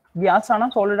എന്താ? ഗ്യാസ് ആണോ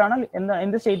സോളിഡ് ആണോ എന്താ?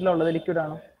 എന്ത് സ്റ്റേറ്റിലുള്ളത്? ലിക്വിഡ്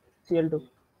ആണോ? Cl2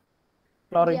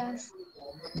 chlorine.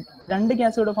 രണ്ട്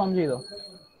ഗ്യാസ് ഇവിടെ ഫോം ചെയ്തോ?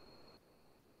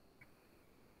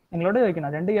 നിങ്ങളോട്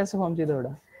ചോദിക്കണം. രണ്ട് ഗ്യാസ് ഫോം ചെയ്തോ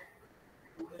ഇവിടെ?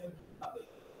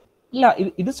 ഇല്ല,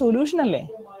 ഇത് സൊല്യൂഷൻ അല്ലേ?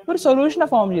 ഒരു സൊല്യൂഷനാ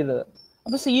ഫോം ചെയ്തത്.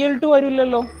 അപ്പൊ Cl2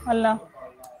 വരില്ലല്ലോ. അല്ല,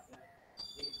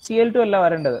 Cl2 അല്ല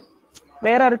വരേണ്ടത്.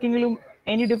 വേറെ ആർക്കെങ്കിലും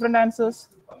any different answers?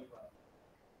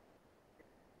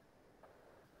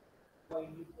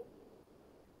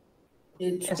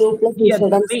 H2 plus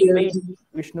Wait,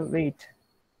 Vishnu, wait.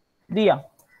 Diya.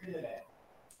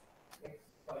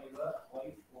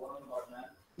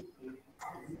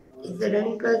 Zn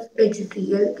plus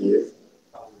HCl gives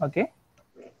Okay.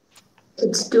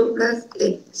 H2 plus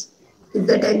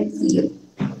ZnCl.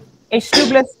 H2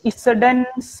 plus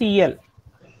ZnCl.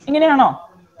 ഇങ്ങനെയാണോ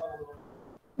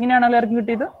എല്ലാവർക്കും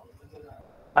കിട്ടിയത്?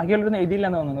 ബാക്കിയുള്ളവരൊന്നും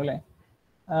എഴുതിയില്ലെന്ന് തോന്നുന്നു അല്ലേ?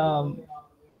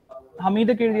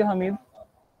 ഹമീദ് ഒക്കെ എഴുതിയോ? ഹമീദ്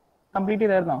കംപ്ലീറ്റ്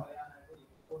ചെയ്തായിരുന്നോ?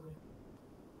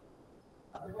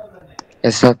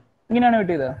 ഇങ്ങനെയാണോ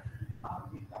കിട്ടിയത്?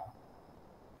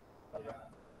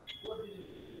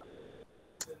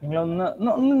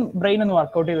 നിങ്ങളൊന്ന് ബ്രെയിൻ ഒന്ന്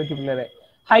വർക്ക്ഔട്ട് ചെയ്ത് വെക്കില്ലേ?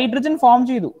 ഹൈഡ്രജൻ ഫോം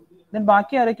ചെയ്തു. ദെൻ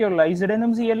ബാക്കി ആരൊക്കെയുള്ള?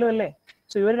 ഇസഡനും Cl അല്ലേ?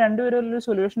 സോ ഇവർ രണ്ടുപേരും ഒരു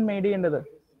സൊല്യൂഷൻ മെയ്ഡ് ചെയ്യേണ്ടത്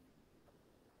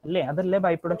അല്ലേ? അതല്ലേ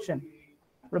ബൈ പ്രൊഡക്ഷൻ?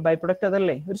 ഇവിടെ ബൈ പ്രൊഡക്റ്റ്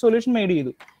അതല്ലേ? ഒരു സൊല്യൂഷൻ മെയ്ഡ്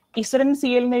ചെയ്തു. ഇസഡൻ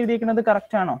Cl എന്ന് എഴുതിയിരിക്കുന്നത്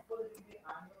കറക്റ്റ് ആണോ?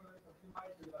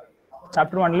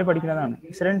 ചാപ്റ്റർ 1 പഠിക്കുന്നതാണ്.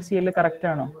 ഇസഡൻ Cl കറക്റ്റ്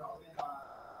ആണോ?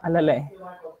 അല്ലല്ലേ?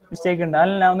 മിസ്റ്റേക്ക് ഉണ്ട്.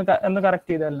 അല്ല, ഒന്ന്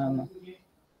കറക്റ്റ് ചെയ്തല്ല. ഒന്ന്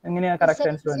എങ്ങനെയാ കറക്റ്റ്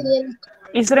ആൻസർ?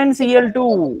 ഇസഡൻ Cl2.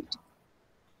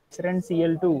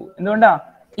 എന്തുകൊണ്ടാ?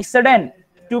 ഇസഡൻ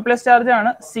 2+ ചാർജ് ആണ്,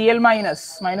 Cl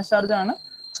മൈനസ് ചാർജ് ആണ്.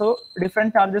 സോ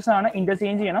ഡിഫറെന്റ് ചാർജസ് ആണ്,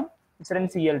 ഇന്റർചേഞ്ച് ചെയ്യണം. ഇസഡൻ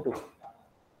Cl2.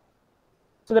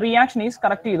 So the reaction is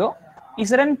correct ചെയ്തോ.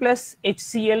 Zn plus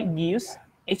HCl gives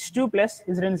H2 plus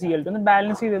ZnCl2. ഒന്ന്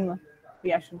ബാലൻസ് ചെയ്തെന്ന്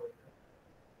റിയാക്ഷൻ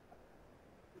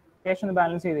ഒന്ന്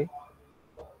ബാലൻസ് ചെയ്തേ.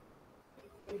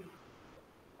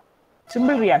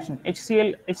 Simple reaction.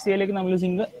 HCl നമ്മൾ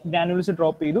സിങ്ക് ഗ്രാനുൾസ്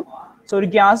ഡ്രോപ്പ് ചെയ്തു. സോ ഒരു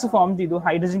ഗ്യാസ് ഫോം ചെയ്തു,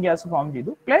 ഹൈഡ്രജൻ ഗ്യാസ് ഫോം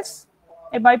ചെയ്തു, plus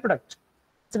A by product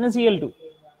Cl2.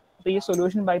 അപ്പൊ ഈ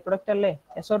സൊല്യൂഷൻ ബൈ പ്രൊഡക്റ്റ് അല്ലേ?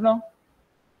 Yes or no?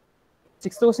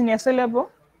 6th question yes അല്ലേ? അപ്പോ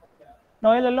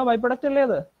നോയലല്ലോ, ബൈ പ്രൊഡക്റ്റ് അല്ലേ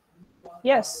അത്?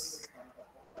 യെസ്.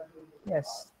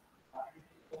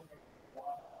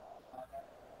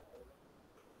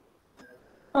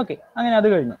 ഓക്കെ, അങ്ങനെ അത്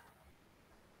കഴിഞ്ഞു.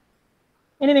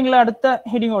 ഇനി നിങ്ങൾ അടുത്ത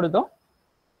ഹെഡിങ് കൊടുത്തോ.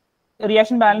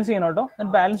 റിയാക്ഷൻ ബാലൻസ് ചെയ്യണം കേട്ടോ.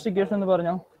 ബാലൻസ് ഇക്വേഷൻ എന്ന്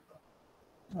പറഞ്ഞോ.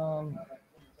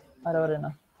 ആരാ പറയണ?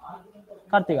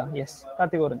 കാർത്തിക. യെസ്,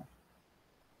 കാർത്തിക പറഞ്ഞു.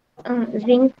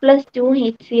 Zinc plus 2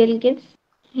 HCl gives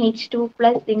H2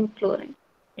 plus zinc chloride.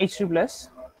 H2 plus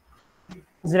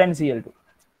ZnCl2.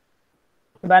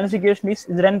 The balance equation is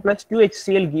Zn plus 2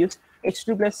 HCl gives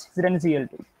H2 plus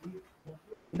ZnCl2.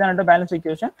 ഇതാണ് കേട്ടോ balance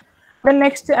equation. Then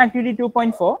next activity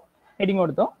 2.4 heading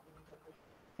കൊടുത്തോ.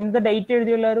 ഇന്നത്തെ date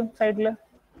എഴുതിയോ എല്ലാവരും? സൈഡിൽ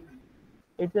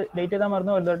ഡേറ്റ് എഴുതാൻ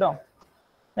മറന്നു വരുന്നത് കേട്ടോ.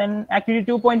 Then activity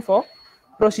 2.4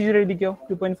 പ്രൊസീജിയർ എഴുതിക്കോ.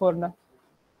 2.4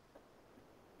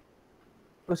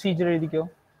 പ്രൊസീജിയർ എഴുതിക്കോ.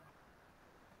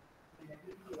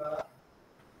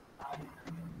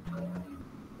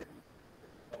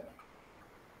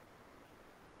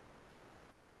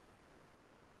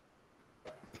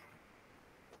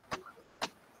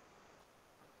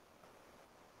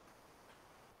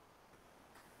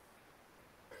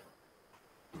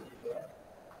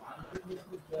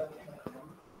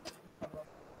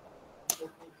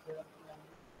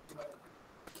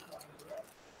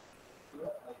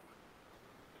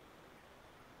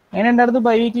 എങ്ങനെ ഉണ്ടായിരുന്നു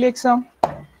ബൈ വീക്ക്ലി എക്സാം?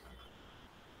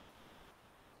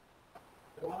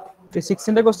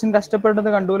 ഫിസിക്സിന്റെ ക്വസ്റ്റ്യൻ കഷ്ടപ്പെട്ടത്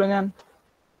കണ്ടുല്ലോ ഞാൻ.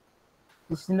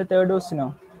 ഫിസിക്സിന്റെ തേർഡ് ക്വസ്റ്റ്യനോ?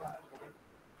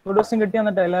 തേർഡ് ക്വസ്റ്റ്യൻ കിട്ടി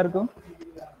എന്നിട്ടോ എല്ലാവർക്കും?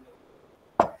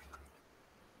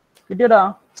 കിട്ടിയടാ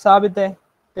സാബിത്തെ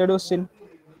തേർഡ് ക്വസ്റ്റ്യൻ?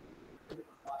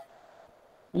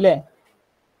 ഇല്ലേ?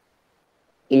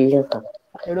 ഇല്ല.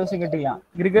 തേർഡ് ക്വസ്റ്റ്യൻ കിട്ടില്ല.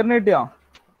 ഗ്രിഗറിന് കിട്ടിയോ?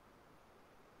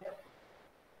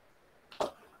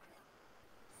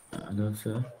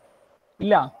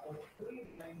 ഇല്ല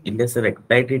ഇല്ല സർ,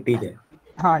 വ്യക്തമായിട്ട് കിട്ടിയില്ല.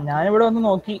 ഞാനിവിടെ വന്ന്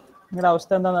നോക്കി നിങ്ങളുടെ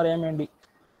അവസ്ഥ എന്താണെന്ന് അറിയാൻ വേണ്ടി.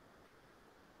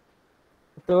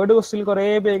 തേർഡ് ക്വസ്റ്റ്യൻ കുറെ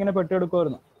പേര് ഇങ്ങനെ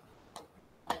പെട്ടെടുക്കുമായിരുന്നു.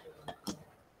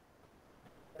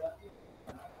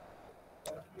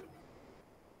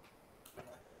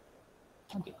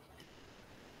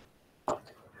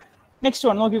 Next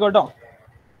one നോക്കിക്കോട്ടോ.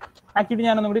 ആക്ടിവിറ്റി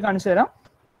ഞാനൊന്നും കൂടി കാണിച്ചു തരാം.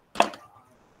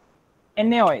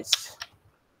 NaOH.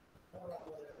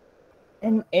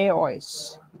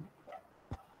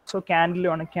 സോ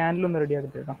ക്യാൻഡിലാണ്. ക്യാൻഡിൽ ഒന്ന് റെഡി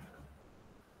ആക്കിട്ട് കേട്ടോ.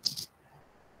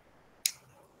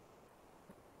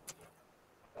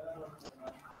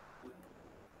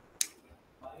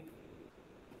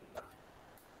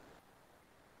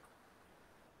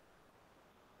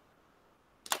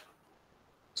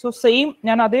 സോ സെയിം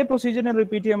ഞാൻ അതേ പ്രൊസീജിയറിനെ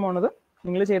റിപ്പീറ്റ് ചെയ്യാൻ പോകുന്നത്.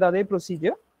 നിങ്ങൾ ചെയ്ത അതേ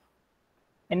procedure.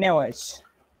 NaOH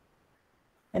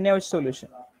solution.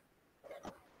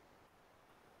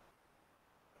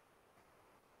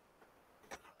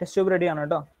 Test tube ready ആണ്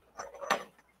കേട്ടോ.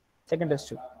 Second test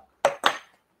tube.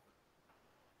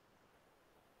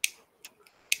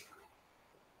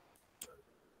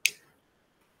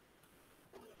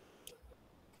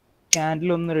 ക്യാൻഡിൽ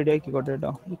ഒന്ന് റെഡി ആക്കിക്കോട്ടെ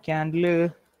കേട്ടോ. ഈ candle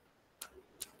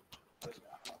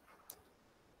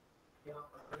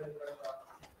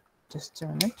just a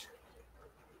minute.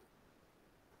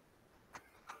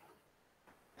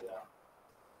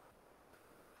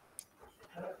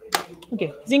 Okay,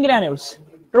 zinc granules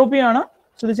drop ചെയ്യാണ്.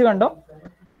 ശ്രദ്ധിച്ച് കണ്ടോ.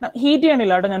 ഹീറ്റ്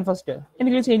ചെയ്യണില്ല കേട്ടോ ഞാൻ ഫസ്റ്റ്.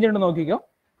 എന്തെങ്കിലും ചേഞ്ച് ഉണ്ടോ നോക്കിക്കോ.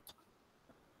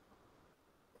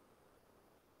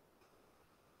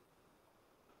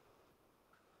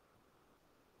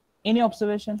 ഇനി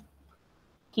ഒബ്സർവേഷൻ.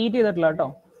 ഹീറ്റ് ചെയ്തിട്ടില്ല കേട്ടോ.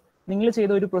 നിങ്ങൾ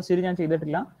ചെയ്ത ഒരു പ്രൊസീജിയർ ഞാൻ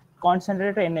ചെയ്തിട്ടില്ല.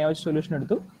 കോൺസെൻട്രേറ്റഡ് NaOH സൊല്യൂഷൻ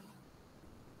എടുത്തു,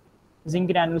 സിങ്ക്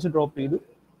ഗ്രാനുൾസ് ഡ്രോപ്പ് ചെയ്തു.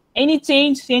 എനി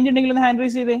ചേഞ്ച് ഉണ്ടെങ്കിൽ ഒന്ന് ഹാൻഡ്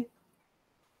റൈസ് ചെയ്തേ.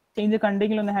 ചേഞ്ച്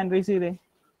കണ്ടെങ്കിൽ ഒന്ന് ഹാൻഡ് റൈസ് ചെയ്തേ.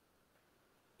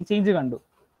 ചേഞ്ച് കണ്ടു,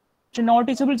 പക്ഷെ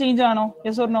നോട്ടീസബിൾ ചേഞ്ച് ആണോ?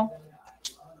 Yes or no?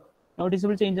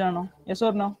 Noticeable change ആണോ? Yes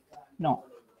or no? No.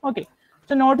 Okay,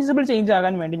 so noticeable change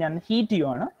ആകാൻ വേണ്ടി ഞാൻ ഹീറ്റ്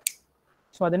ചെയ്യുവാണ്.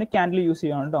 സോ അതിന് ക്യാൻഡിൽ യൂസ്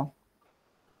ചെയ്യുവാണ് കേട്ടോ.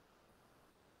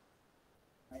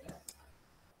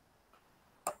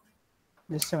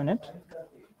 Just A minute.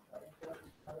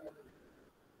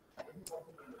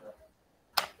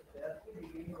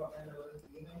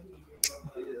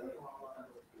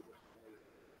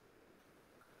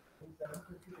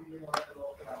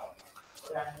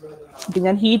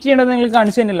 ഞാൻ ഹീറ്റ് ചെയ്യേണ്ടത് നിങ്ങൾക്ക്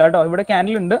കാണിച്ചു തന്നില്ല കേട്ടോ. ഇവിടെ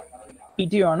ക്യാൻഡിൽ ഉണ്ട്,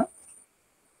 ഹീറ്റ് ചെയ്യുവാണ്.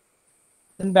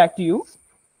 Back to you.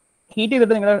 ഹീറ്റ്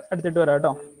ചെയ്തിട്ട് നിങ്ങൾ എടുത്തിട്ട് വരാം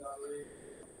കേട്ടോ.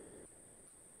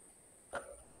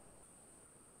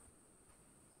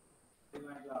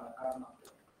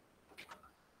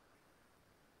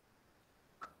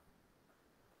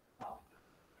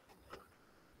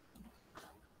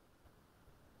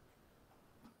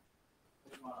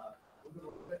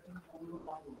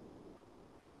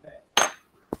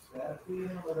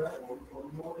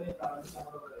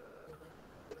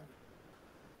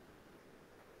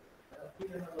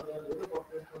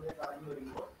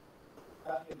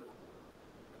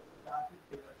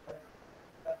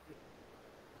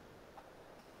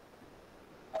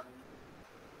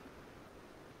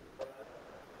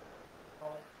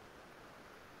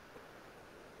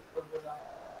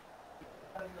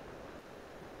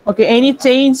 ഓക്കെ, എനി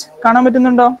ചേഞ്ച് കാണാൻ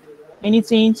പറ്റുന്നുണ്ടോ? Any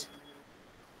change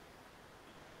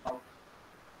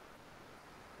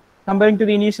comparing to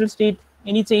the initial state?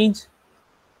 Any change?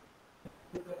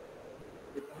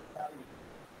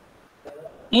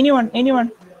 Anyone?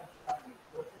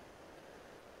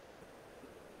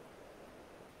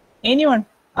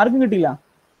 ആർക്കും കിട്ടില്ല?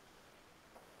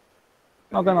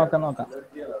 നോക്കാം.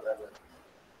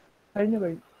 കഴിഞ്ഞു.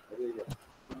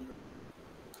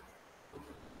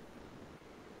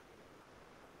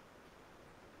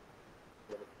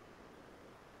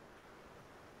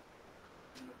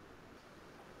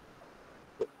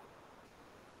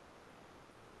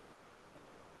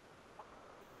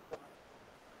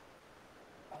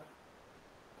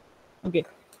 ഓക്കെ,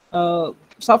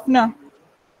 സഫ്ന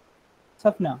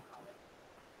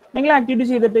നിങ്ങൾ ആക്ടിവിറ്റി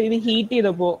ചെയ്തിട്ട് ഇത് ഹീറ്റ്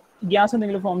ചെയ്തപ്പോൾ ഗ്യാസ്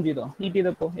എന്തെങ്കിലും ഫോം ചെയ്തോ ഹീറ്റ്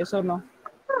ചെയ്തപ്പോ? Yes or no?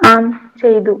 ആ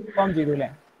ചെയ്തു. ഫോം ചെയ്തു അല്ലേ?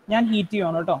 ഞാൻ ഹീറ്റ്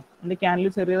ചെയ്യണം കേട്ടോ. എൻ്റെ ക്യാൻഡിൽ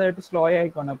ചെറിയതായിട്ട് സ്ലോ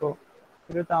ആയിക്കോണം, അപ്പോൾ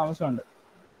ഒരു താമസമുണ്ട്.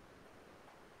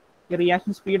 ഈ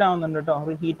റിയാക്ഷൻ സ്പീഡ് ആവുന്നുണ്ട് കേട്ടോ,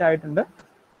 ഹീറ്റ് ആയിട്ടുണ്ട്.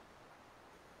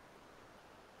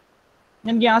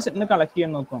 ഞാൻ ഗ്യാസ് ഇന്ന് കളക്ട്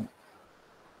ചെയ്യാൻ നോക്കുകയാണ്.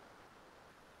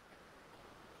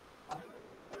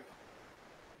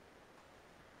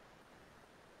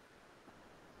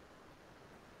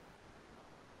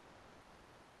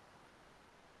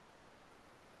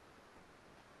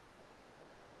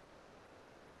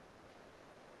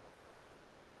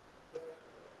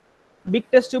 ബിഗ്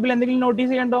ടെസ്റ്റ് ട്യൂബിൽ എന്തെങ്കിലും നോട്ടീസ്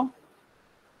ചെയ്യണ്ടോ?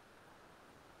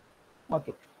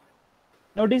 ഓക്കെ,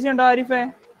 നോട്ടീസ് ചെയ്യണ്ടോ ആരിഫേ?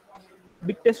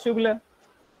 Big test ട്യൂബില്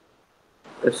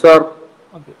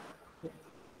okay.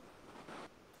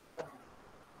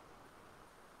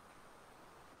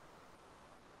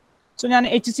 സോ ഞാൻ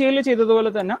HCl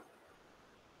ചെയ്തതുപോലെ തന്നെ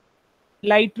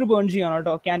ലൈറ്റർ ബേൺ ചെയ്യണം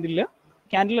കേട്ടോ.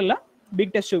 ക്യാൻഡിലല്ല,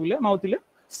 ബിഗ് ടെസ്റ്റ് ട്യൂബിൽ മൗത്തിൽ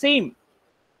സെയിം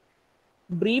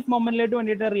ബ്രീഫ് മൊമെന്റിലേക്ക്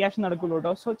വേണ്ടിയിട്ട് റിയാക്ഷൻ നടക്കുള്ളൂ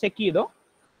കേട്ടോ. സോ ചെക്ക് ചെയ്തോ.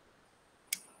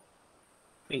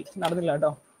 വെയിറ്റ്, നടന്നില്ല കേട്ടോ,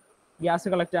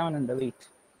 ഗ്യാസ് കളക്ട് ആവാനുണ്ട്. വെയിറ്റ്,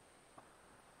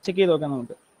 ചെക്ക് ചെയ്ത് നോക്കാം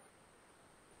നമുക്ക്.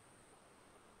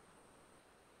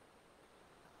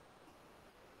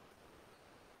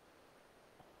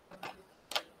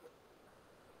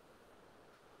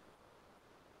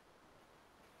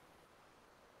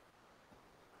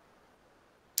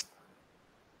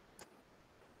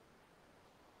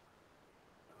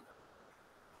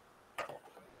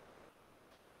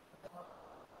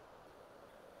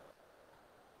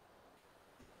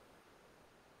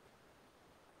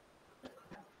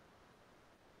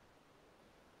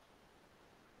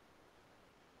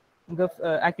 നമുക്ക്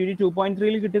ആക്ടിവിറ്റി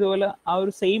 2.3 കിട്ടിയതുപോലെ ആ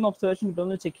ഒരു സെയിം ഒബ്സർവേഷൻ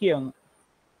കിട്ടുമെന്ന് ചെക്ക് ചെയ്യാവുന്നു.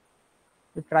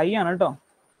 ട്രൈ ആണ് കേട്ടോ.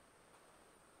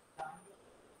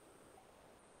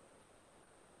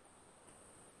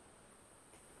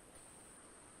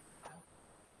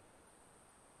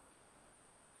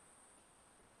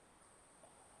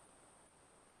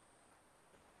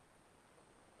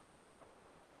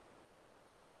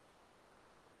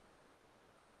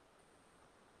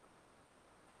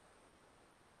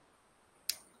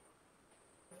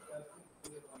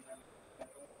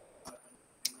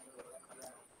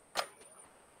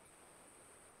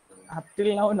 Until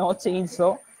now no change. So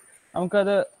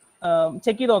നമുക്കത്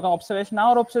ചെക്ക് ചെയ്ത് നോക്കാം. ഒബ്സർവേഷൻ, ആ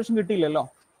ഒരു ഒബ്സർവേഷൻ കിട്ടിയില്ലല്ലോ.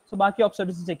 സോ ബാക്കി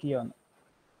ഒബ്സർവേഷൻ ചെക്ക് ചെയ്യാവുന്നു.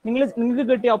 നിങ്ങൾക്ക്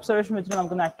കിട്ടിയ ഒബ്സർവേഷൻ വെച്ചിട്ട്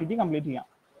നമുക്കൊന്ന് ആക്ടിവിറ്റി കംപ്ലീറ്റ് ചെയ്യാം.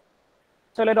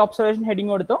 സോ ഒരു ഒബ്സർവേഷൻ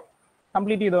ഹെഡിങ് കൊടുത്തോ,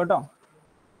 കംപ്ലീറ്റ് ചെയ്തോ കേട്ടോ.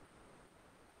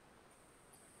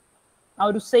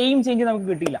 ആ ഒരു സെയിം ചേഞ്ച് നമുക്ക്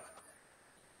കിട്ടിയില്ല.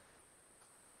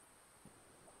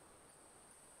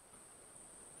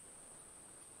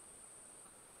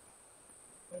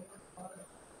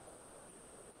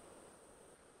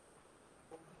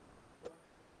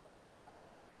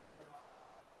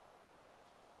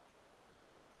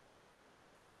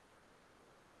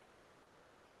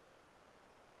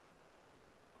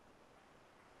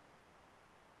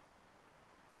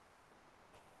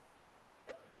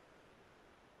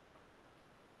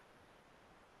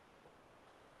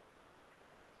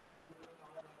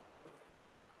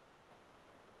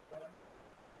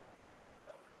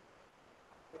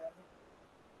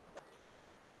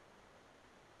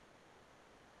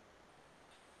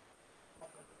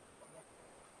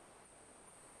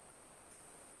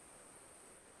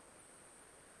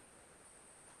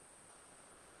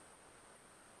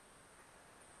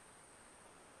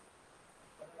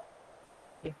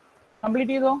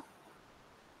 കംപ്ലീറ്റ് ചെയ്തോ?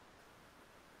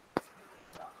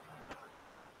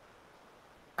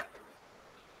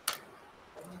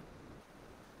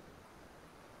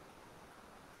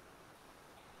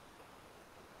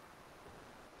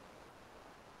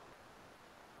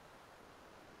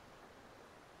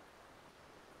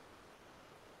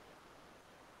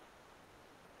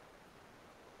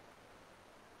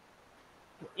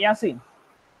 Yasin,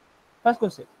 first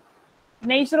question.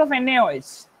 Nature of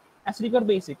NaOH, acidic or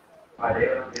basic?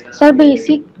 Sir,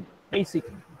 basic. Basic.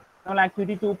 നമ്മൾ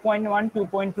ആക്ടിവിറ്റി 2.1,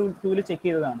 2.2 ചെക്ക്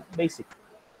ചെയ്തതാണ്. Basic.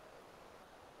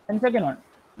 And second one,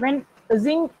 when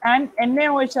zinc and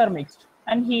NaOH are mixed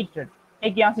and heated, a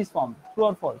gas is formed. True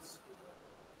or false?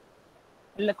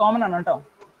 ഇല്ല, common ആണ് കേട്ടോ.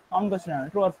 Common question ആണ്.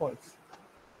 True or false?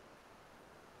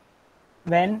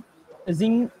 When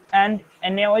zinc and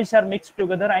NaOH are mixed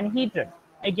together and heated,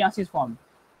 a gas is formed.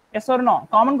 Yes or no?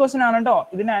 Common question ആണ് കേട്ടോ.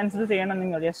 ഇതിന് answer ചെയ്യണം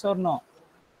നിങ്ങൾ. Yes or no?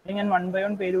 ഞാൻ 1 by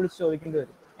 1 പേര് വിളിച്ച് ചോദിക്കേണ്ടി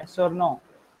വരും. Yes or no?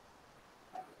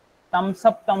 Thumbs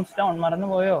up, thumbs down,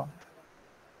 മറന്നുപോയോ?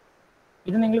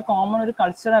 ഇത് നിങ്ങൾ കോമൺ ഒരു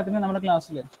കൾച്ചർ ആക്കുന്നത് നമ്മുടെ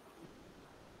ക്ലാസ്സിൽ.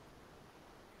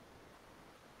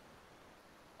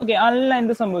 ഓക്കെ, അല്ല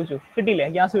എന്ത് സംഭവിച്ചു? കിട്ടിയില്ലേ?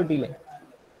 ഗ്യാസ് കിട്ടിയില്ലേ?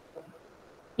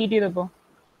 ഹീറ്റ് ചെയ്തപ്പോ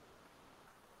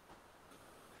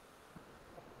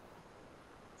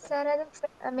സാർ അത്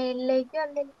മേളിലേക്ക്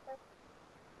വന്നില്ല.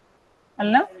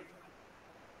 അല്ല,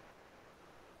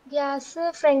 ഗ്യാസ്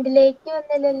ഫ്രണ്ടിലേക്ക്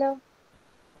വന്നില്ലല്ലോ.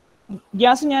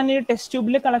 ഗ്യാസ് ഞാൻ ഈ ടെസ്റ്റ്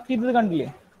ട്യൂബിൽ കളക്ട് ചെയ്തത് കണ്ടില്ലേ?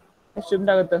 ടെസ്റ്റ്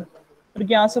ട്യൂബിന്റെ അകത്ത് ഒരു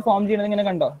ഗ്യാസ് ഫോം ചെയ്യുന്നത് ഇങ്ങനെ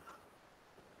കണ്ടോ?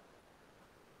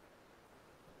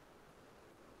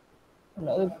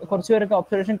 അത് കുറച്ച് പേരൊക്കെ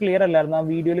ഒബ്സർവേഷൻ ക്ലിയർ അല്ലായിരുന്നു ആ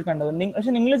വീഡിയോയിൽ കണ്ടത്.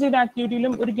 പക്ഷെ നിങ്ങൾ ചെയ്ത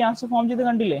ആക്ടിവിറ്റിയിലും ഒരു ഗ്യാസ് ഫോം ചെയ്ത്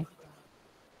കണ്ടില്ലേ?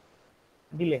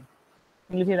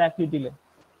 നിങ്ങൾ ചെയ്ത ആക്ടിവിറ്റിയിൽ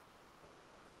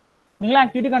നിങ്ങൾ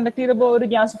ആക്ടിവിറ്റി കണ്ടക്ട് ചെയ്തപ്പോൾ ഒരു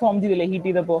ഗ്യാസ് ഫോം ചെയ്തില്ലേ ഹീറ്റ്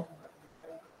ചെയ്തപ്പോൾ?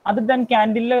 അത് തന്നെ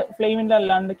ക്യാൻഡിലെ ഫ്ലെയിമിന്റെ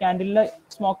അല്ലാണ്ട്, ക്യാൻഡിലെ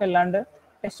സ്മോക്ക് അല്ലാണ്ട്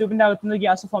ടെസ്റ്റ് ട്യൂബിന്റെ അകത്തുനിന്ന്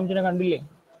ഗ്യാസ് ഫോം ചെയ്യുന്ന കണ്ടില്ലേ?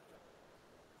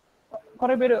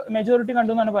 കുറെ പേര് മെജോറിറ്റി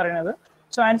കണ്ടു എന്നാണ് പറയുന്നത്.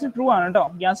 സോ ആൻസർ ട്രൂ ആണ് കേട്ടോ,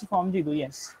 ഗ്യാസ് ഫോം ചെയ്തു.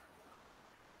 യെസ്.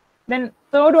 Then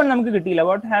third one നമുക്ക് കിട്ടിയില്ല.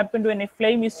 What happened when a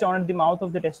flame is shown at the mouth of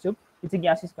the test tube which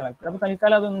gas is collected? അപ്പോൾ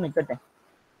തൽക്കാലം അതൊന്ന് നിൽക്കട്ടെ,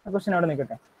 ആ ക്വസ്റ്റ്യൻ അവിടെ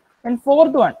നിൽക്കട്ടെ. Then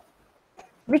fourth one,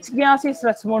 which gas is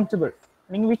responsible,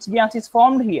 അല്ലെങ്കിൽ which gas is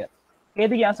formed here?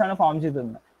 ഏത് gas ആണ് ഫോം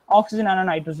ചെയ്തതെന്ന്? ഓക്സിജൻ ആണോ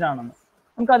നൈട്രജൻ ആണെന്ന്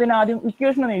നമുക്ക് അതിന് ആദ്യം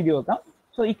ഇക്വേഷൻ ഒന്ന് എഴുതി വെക്കാം.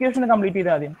 സോ ഇക്വേഷൻ കംപ്ലീറ്റ്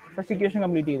ചെയ്ത് ആദ്യം ഫസ്റ്റ് ഇക്വേഷൻ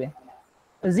കംപ്ലീറ്റ് ചെയ്തേ.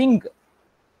 Zinc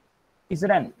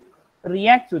ഇസറൻ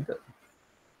react with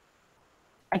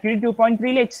actually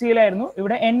 2.3 HCl ആയിരുന്നു,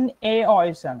 ഇവിടെ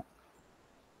NaOH ആണ്.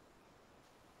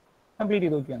 കംപ്ലീറ്റ്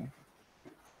ചെയ്ത് നോക്കിയാണ്.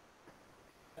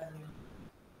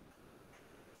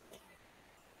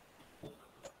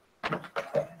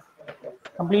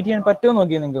 കംപ്ലീറ്റ് ചെയ്യാൻ പറ്റുമോ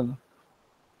നോക്കിയാൽ നിങ്ങൾക്കൊന്ന്.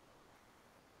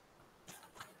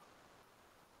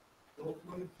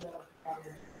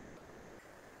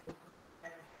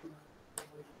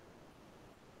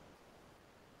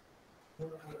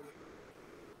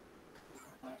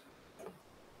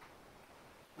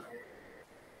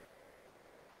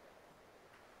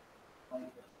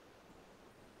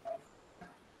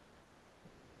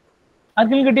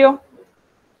 ആർക്കെങ്കിലും കിട്ടിയോ?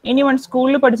 ഇനി വൺ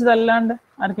സ്കൂളിൽ പഠിച്ചതല്ലാണ്ട്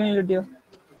ആർക്കെങ്കിലും കിട്ടിയോ?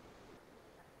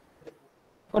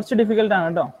 കുറച്ച് ഡിഫിക്കൽട്ട് ആണ്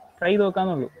കേട്ടോ, ട്രൈ ചെയ്ത്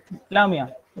നോക്കാന്നുള്ളൂ. ലാമിയ,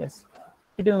 യെസ്,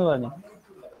 കിട്ടിയെന്ന് പറഞ്ഞു.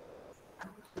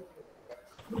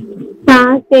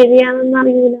 ശരിയാണെന്ന്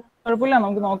അറിയില്ല. കുഴപ്പമില്ല,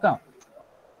 നമുക്ക് നോക്കാം.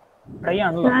 ട്രൈ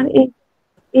ആണല്ലോ.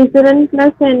 Isoren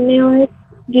plus NaOH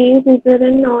gives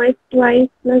Isoren OH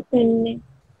twice plus Na.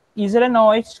 Isoren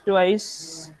OH twice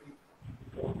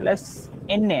plus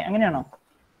Na, അങ്ങനെയാണോ?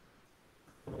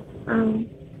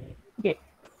 ഓക്കെ,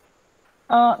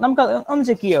 നമുക്ക് ഒന്ന്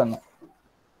ചെക്ക് ചെയ്യാമെന്ന്.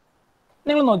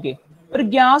 നിങ്ങൾ നോക്കിയേ, ഒരു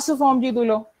ഗ്യാസ് ഫോം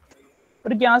ചെയ്തല്ലോ.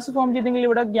 ഒരു ഗ്യാസ് ഫോം ചെയ്തെങ്കിൽ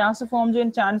ഇവിടെ ഗ്യാസ് ഫോം ചെയ്യാൻ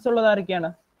ചാൻസ് ഉള്ളത് ആരൊക്കെയാണ്?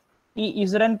 ഈ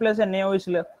ഇസറൻ പ്ലസ്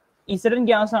NaOH. ഇസറൻ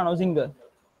ഗ്യാസ് ആണോ? Zinc?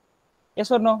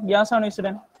 Yes or no? Gas ആണോ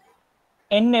ഇസറൻ?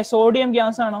 സോഡിയം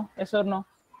ഗ്യാസ് ആണോ? Yes or no?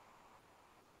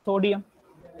 Sodium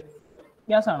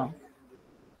gas ആണോ?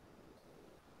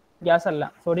 ഗ്യാസ് അല്ല,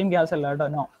 സോഡിയം ഗ്യാസ് അല്ല കേട്ടോ,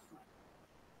 no.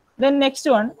 Then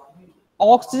next one,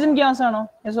 oxygen gas ആണോ?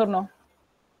 Yes or no?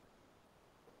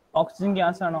 Oxygen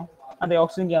gas ആണോ? അതെ,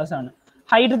 ഓക്സിജൻ ഗ്യാസ് ആണ്.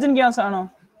 ഹൈഡ്രജൻ ഗ്യാസ് ആണോ?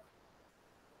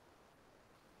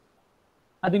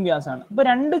 അതും ഗ്യാസ് ആണ്. ഇപ്പൊ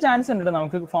രണ്ട് ചാൻസ് ഉണ്ട്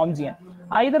നമുക്ക് ഫോം ചെയ്യാൻ,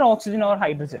 ഐദർ ഓക്സിജൻ ഓർ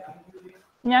ഹൈഡ്രജൻ.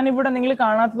 ഞാൻ ഇവിടെ നിങ്ങൾ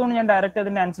കാണാത്തതുകൊണ്ട് ഞാൻ ഡയറക്റ്റ്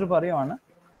അതിന്റെ ആൻസർ പറയുവാണ്.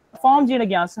 ഫോം ചെയ്യുന്ന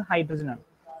ഗ്യാസ് ഹൈഡ്രജൻ ആണ്,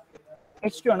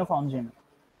 H2 ആണ് ഫോം ചെയ്യുന്നത്.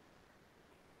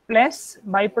 പ്ലസ്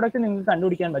ബൈ പ്രൊഡക്റ്റ് നിങ്ങൾക്ക്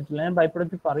കണ്ടുപിടിക്കാൻ പറ്റില്ല, ഞാൻ ബൈ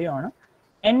പ്രൊഡക്റ്റ് പറയുവാണ്.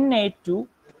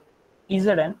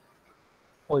 Na2Zn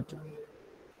O2.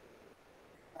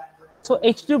 So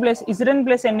H2 plus Zn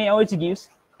plus NaOH gives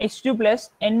H2 plus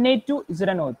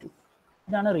Na2ZnO2.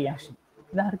 ഇതാണ് റിയാക്ഷൻ.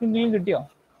 ഇത് ആർക്കെങ്കിലും കിട്ടിയോ?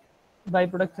 ബൈ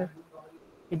പ്രൊഡക്റ്റ്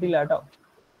കിട്ടില്ല കേട്ടോ,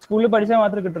 സ്കൂളിൽ പഠിച്ചാൽ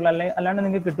മാത്രമേ കിട്ടുള്ളൂ, അല്ലാണ്ട്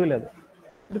നിങ്ങൾക്ക് കിട്ടൂല. അത്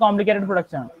ഒരു കോംപ്ലിക്കേറ്റഡ്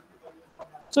പ്രൊഡക്റ്റ് ആണ്.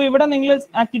 സോ ഇവിടെ നിങ്ങൾ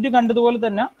ആക്ടിവിറ്റി കണ്ടതുപോലെ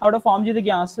തന്നെ അവിടെ ഫോം ചെയ്ത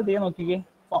ഗ്യാസ് ഇതേ നോക്കിക്കേ,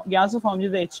 ഗ്യാസ് ഫോം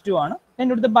ചെയ്ത H2 ആണ്. എൻ്റെ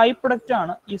ഇവിടുത്തെ ബൈ പ്രൊഡക്റ്റ്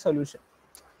ആണ് ഈ സൊല്യൂഷൻ.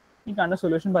 ഈ കാണുന്ന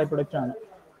സൊല്യൂഷൻ ബൈ പ്രൊഡക്റ്റ് ആണ്,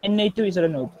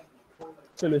 Na2ZnO2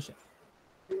 solution.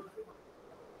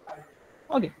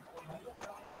 Okay,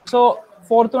 so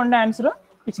fourth വണ്ണിന്റെ answer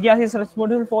which gas is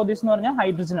responsible for this എന്ന് പറഞ്ഞാൽ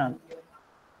ഹൈഡ്രജൻ ആണ്.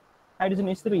 Hydrogen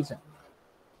is the reason.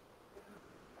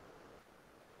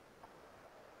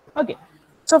 Okay,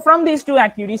 so from these two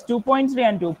activities 2.3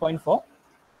 and 2.4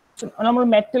 നമ്മൾ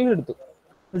മെറ്റൽ എടുത്തു,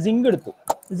 സിങ്ക് എടുത്തു.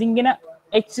 സിങ്കിനെ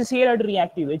HCl ആയിട്ട്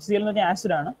റിയാക്ട് ചെയ്തു. HCl എന്ന് പറഞ്ഞാൽ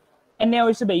ആസിഡ് ആണ്,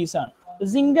 NaOH ബേസ് ആണ്.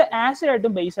 സിങ്ക് ആസിഡ്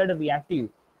ആയിട്ടും ബേസ് ആയിട്ട് റിയാക്ട് ചെയ്തു.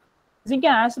 സിങ്ക്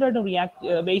ആസിഡ് ആയിട്ടും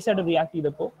ബേസ് ആയിട്ട് റിയാക്ട്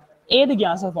ചെയ്തപ്പോൾ ഏത്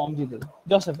ഗ്യാസാണ് ഫോം ചെയ്തത്?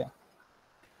 ജോസഫ്,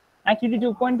 ആക്ടിവിറ്റി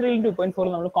 2.3 2.4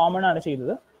 നമ്മൾ കോമൺ ആണ്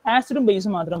ചെയ്തത്, ആസിഡും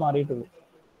ബേസും മാത്രമേ മാറിയിട്ടുള്ളൂ.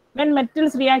 When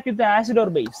metals react with acid or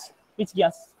base, which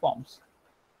gas forms?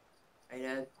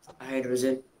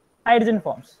 Hydrogen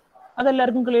forms.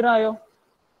 അതെല്ലാവർക്കും ക്ലിയർ ആയോ?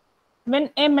 When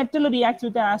a metal reacts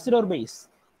with acid or base,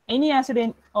 any acid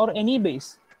or any base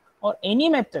or any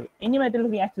metal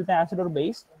reacts with acid or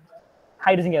base,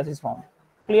 hydrogen gas is formed.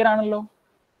 Clear ആണല്ലോ?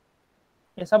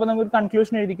 Yes. അപ്പോൾ നമുക്ക്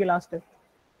conclusion എഴുതിക്കോ. Last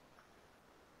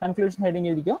conclusion heading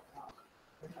എഴുതിക്കോ.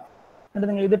 എന്നിട്ട്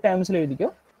നിങ്ങൾ ഇത് ടേംസിൽ എഴുതിക്കോ.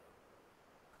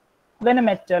 when a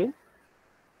metal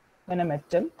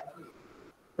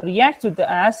reacts with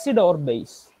acid or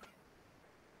base,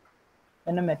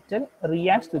 when a metal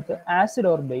reacts with acid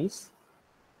or base,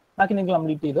 ബാക്കി നിങ്ങൾ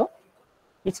കംപ്ലീറ്റ് ചെയ്തോ.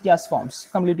 വിച്ച് ഗ്യാസ് ഫോംസ്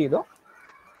കംപ്ലീറ്റ് ചെയ്തോ.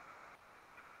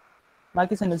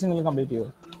 ബാക്കി സെന്റൻസ് നിങ്ങൾ കംപ്ലീറ്റ് ചെയ്തോ.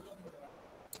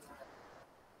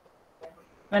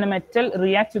 when a metal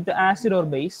reacts with acid or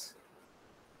base,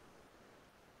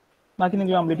 ബാക്കി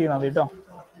നിങ്ങൾ complete ചെയ്താൽ മതി കേട്ടോ.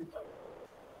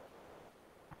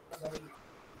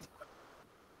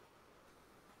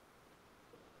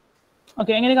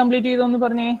 ഓക്കെ, എങ്ങനെ കംപ്ലീറ്റ് ചെയ്തോന്ന്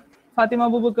പറഞ്ഞേ ഫാത്തിമ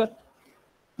അബൂബക്കർ.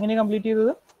 എങ്ങനെ കംപ്ലീറ്റ്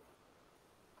ചെയ്തത്?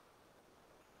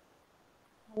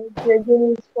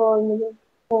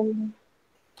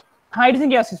 Hydrogen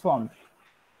gas is formed.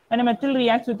 When a metal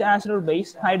reacts with acid or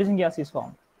base, hydrogen gas is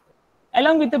formed.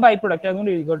 Along with a byproduct,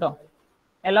 അതുകൊണ്ട് എഴുതിക്കോ കേട്ടോ.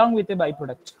 Along with a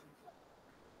byproduct.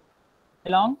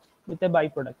 Along with a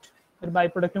byproduct. ഒരു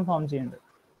ബൈപ്രൊഡക്റ്റും form ചെയ്യുന്നുണ്ട്.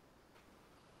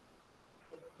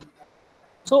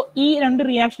 So ഈ രണ്ട്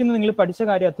റിയാക്ഷനും നിങ്ങൾ പഠിച്ച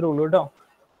കാര്യം അത്രേ ഉള്ളൂ കേട്ടോ.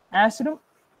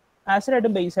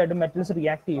 ആസിഡായിട്ടും ബേസ് ആയിട്ടും മെറ്റൽസ്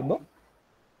റിയാക്ട് ചെയ്യുമ്പോൾ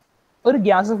ഒരു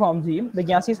ഗ്യാസ് ഫോം ചെയ്യും. The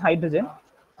gas is hydrogen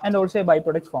and also A by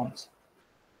product forms.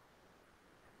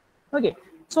 Okay,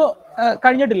 so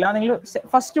കഴിഞ്ഞിട്ടില്ല. നിങ്ങൾ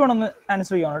ഫസ്റ്റ് വൺ ഒന്ന്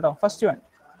ആൻസർ ചെയ്യണം കേട്ടോ.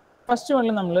 ഫസ്റ്റ്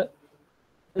വണ്ണിൽ നമ്മൾ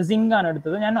സിങ്ക് ആണ്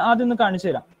എടുത്തത്. ഞാൻ ആദ്യം ഒന്ന് കാണിച്ചു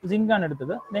തരാം. സിങ്ക് ആണ്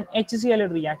എടുത്തത്. ദെൻ HCl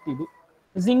റിയാക്ട് ചെയ്തു.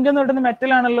 സിങ്ക് എന്ന് പറയുന്നത്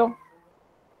മെറ്റൽ ആണല്ലോ.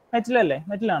 മെറ്റൽ അല്ലേ?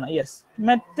 മെറ്റൽ ആണ്. Yes,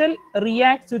 metal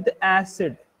reacts with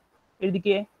acid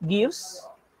എഴുതിക്കേ. Gives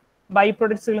by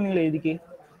പ്രൊഡക്ട്സുകൾ നിങ്ങൾ എഴുതിക്കേ.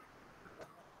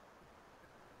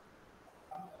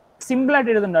 സിമ്പിൾ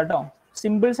ആയിട്ട് എഴുതണ്ട കേട്ടോ.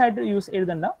 സിമ്പിൾസ് ആയിട്ട്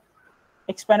എഴുതണ്ട.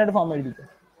 എക്സ്പാൻഡഡ് ഫോം എഴുതിക്കോ.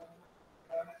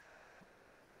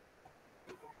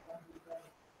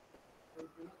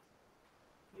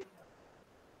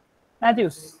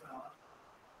 Mathews,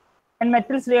 and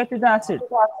metals react with acid.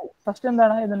 First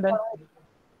എന്താണ് ഇതിന്റെ?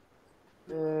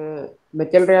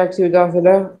 മെറ്റൽ റിയാക്ട്സ് വിത്ത്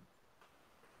ആസിഡ്,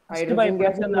 ഹൈഡ്രജൻ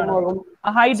ഗ്യാസ് എന്താണ്?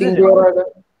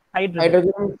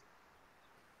 ഹൈഡ്രജൻ.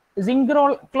 സിങ്ക്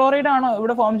ക്ലോറൈഡ് ആണോ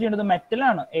ഇവിടെ ഫോം ചെയ്യുന്നത്? മെറ്റൽ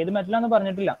ആണ്. ഏത് മെറ്റലാന്ന്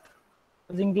പറഞ്ഞിട്ടില്ല.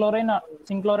 സിങ്ക്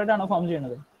ക്ലോറൈഡ് ആണോ ഫോം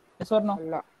ചെയ്യുന്നത്?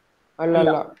 അല്ല.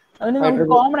 അതിന് നമുക്ക്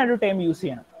കോമൺ ആയിട്ട് ടേം യൂസ്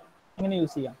ചെയ്യണം. എങ്ങനെ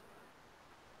യൂസ് ചെയ്യാം?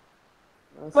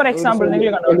 ഫോർ എക്സാമ്പിൾ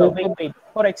നിങ്ങൾ കണ്ടോ.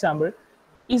 ഫോർ എക്സാമ്പിൾ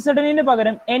ഇസഡിന്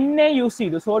പകരം Na യൂസ്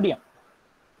ചെയ്തു. സോഡിയം.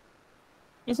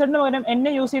 ഇസഡിന് പകരം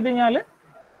Na യൂസ് ചെയ്ത് കഴിഞ്ഞാൽ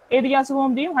ഏത് ഗ്യാസ്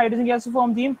ഫോം ചെയ്യും? ഹൈഡ്രജൻ ഗ്യാസ് ഫോം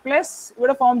ചെയ്യും. പ്ലസ്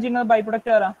ഇവിടെ ഫോം ചെയ്യുന്നത് ബൈ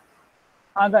പ്രൊഡക്റ്റ് ആരാ?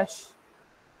 ആകാശ്,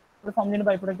 ഇവിടെ ഫോം ചെയ്യുന്ന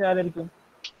ബൈ പ്രൊഡക്റ്റ് ആരായിരിക്കും?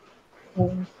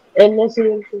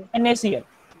 NaCl.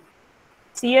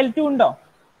 Cl2 ഉണ്ടോ?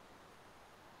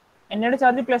 എന്നയുടെ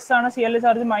ചാർജ് പ്ലസ് ആണ്, Cl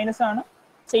ചാർജ് മൈനസ് ആണ്.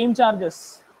 Same charges,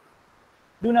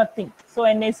 do nothing. So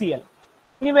NaCl.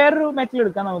 ഇനി വേറൊരു മെറ്റൽ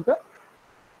എടുക്കാം നമുക്ക്.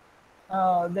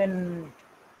 Then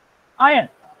iron,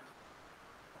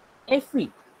 Fe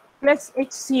plus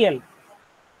HCl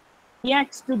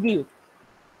reacts to give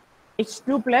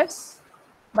H2 plus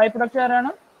byproduct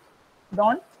ആരാണ്?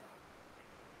 ഡോൺ.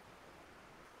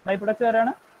 byproduct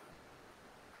ആരാണ്?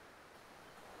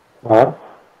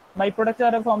 byproduct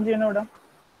ആരാ ഫോം ചെയ്യുന്നത് ഇവിടെ?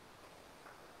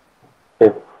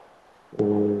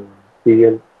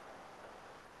 Cl.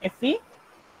 Fe.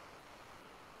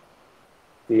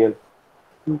 Cl.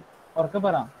 ഉറക്കെ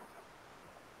പറ.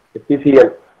 FeCl.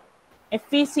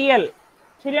 FeCl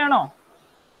ശരിയാണോ?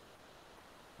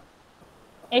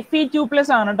 Fe2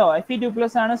 പ്ലസ് ആണ് കേട്ടോ. Fe2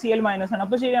 പ്ലസ് ആണ്, Cl മൈനസ് ആണ്.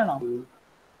 അപ്പൊ ശരിയാണോ?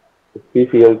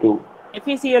 FeCl2.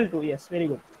 FeCl2, yes, very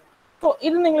good. So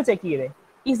ഇത് നിങ്ങൾ ചെക്ക് ചെയ്തേ.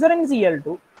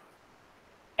 ZnCl2,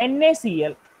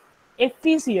 NaCl,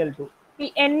 FeCl2. ഈ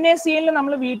NaCl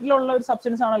നമ്മൾ വീട്ടിലുള്ള ഒരു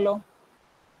സബ്സ്റ്റൻസ് ആണല്ലോ,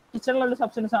 കിച്ചണിലുള്ള ഒരു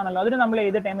സബ്സ്റ്റൻസ് ആണല്ലോ. അതിന് നമ്മൾ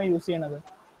ഏത് ടൈമാണ് യൂസ് ചെയ്യണത്?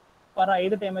 പറ,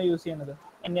 ഏത് ടൈമാണ് യൂസ് ചെയ്യുന്നത്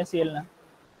NaCl-ന്?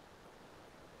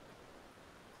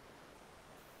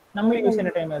 നമ്മൾ യൂസ്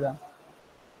ചെയ്യുന്ന ടൈം ഏതാ?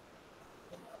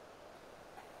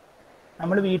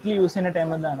 നമ്മൾ വീട്ടിൽ യൂസ് ചെയ്യുന്ന ടൈം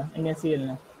എന്താണ്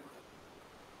NaCl-ന്?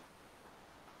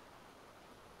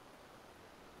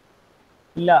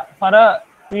 ഇല്ല, പറ.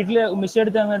 വീട്ടില് മിഷ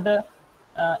എടുത്ത് തന്നിട്ട്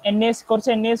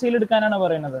കുറച്ച് NaCl എടുക്കാനാണ്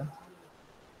പറയുന്നത്,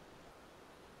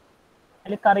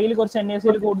 അല്ലെ കറിയിൽ കുറച്ച്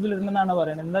NaCl കൂടുതൽ ഇടണമെന്നാണ്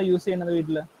പറയുന്നത്. എന്താ യൂസ് ചെയ്യുന്നത്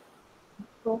വീട്ടില്?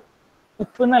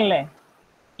 ഉപ്പെന്നല്ലേ?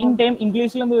 ഇൻ ടൈം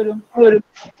ഇംഗ്ലീഷിൽ എന്ത് വരും?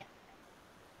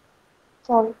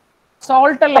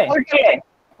 സോൾട്ട് അല്ലേ?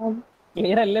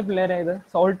 ക്ലിയർ അല്ലേ പിള്ളേരെ? ഇത്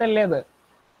സോൾട്ട് അല്ലേ ഇത്?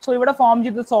 സോ ഇവിടെ ഫോം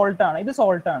ചെയ്തത് സോൾട്ട് ആണ്. ഇത്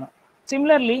സോൾട്ട് ആണ്.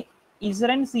 Similarly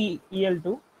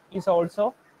ZnCl2 is also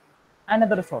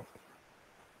another salt.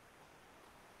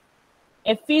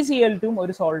 FeCl2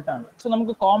 ഒരു സോൾട്ട് ആണ്. സോ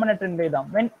നമുക്ക് കോമൺ ആയിട്ട് എന്ത് എഴുതാം?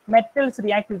 when metals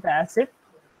react with acid,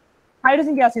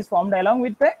 hydrogen gas is formed along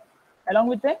with a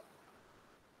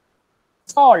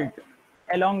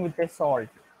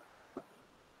salt.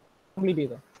 Complete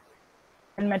ചെയ്തോ.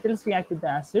 when metals react with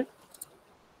acid,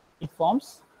 It forms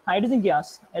hydrogen gas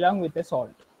along with a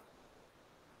salt.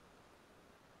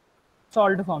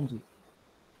 Salt form ചെയ്യും.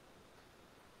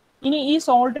 ഇനി ഈ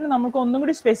സോൾട്ടിന് നമുക്ക് ഒന്നും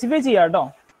കൂടി സ്പെസിഫൈ ചെയ്യാം കേട്ടോ.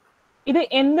 ഇത്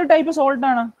എന്ത് ടൈപ്പ് സോൾട്ട്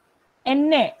ആണ്?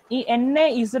 Na. ഈ Na,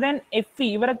 Zn, Fe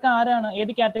ഇവരൊക്കെ ആരാണ്?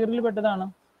 ഏത് കാറ്റഗറിയിൽ പെട്ടതാണ്?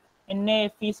 Na,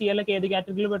 Fe, Cl ഒക്കെ ഏത്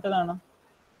കാറ്റഗറിയിൽ പെട്ടതാണ്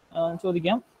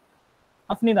ചോദിക്കാം.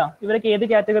 അഫ്നിത, ഇവരൊക്കെ ഏത്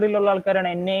കാറ്റഗറിയിലുള്ള ആൾക്കാരാണ്?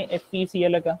 Na, Fe,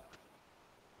 Cl ഒക്കെ?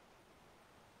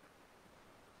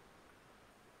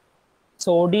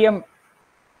 സോഡിയം,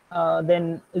 ദെൻ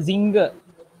സിങ്ക്,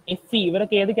 Fe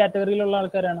ഇവരൊക്കെ ഏത് കാറ്റഗറിയിലുള്ള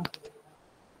ആൾക്കാരാണ്?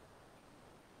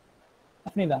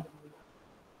 അഫ്നിത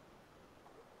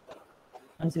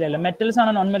മനസ്സിലായില്ല. മെറ്റൽസ്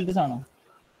ആണോ നോൺ മെറ്റൽസ് ആണോ?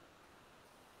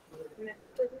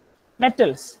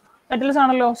 മെറ്റൽസ്. മെറ്റൽസ്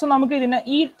ആണല്ലോ. സോ നമുക്ക് ഇതിനെ,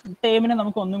 ഈ ടേമിനെ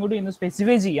നമുക്ക് ഒന്നും കൂടി ഇന്ന്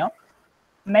സ്പെസിഫൈ ചെയ്യാം.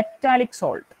 Metallic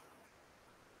salt.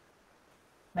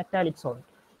 മെറ്റാലിക് സോൾട്ട്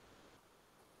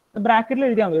ബ്രാക്കറ്റിൽ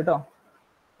എഴുതിയാൽ മതി കേട്ടോ.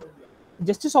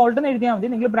 ജസ്റ്റ് സോൾട്ട് എന്ന് എഴുതിയാൽ മതി.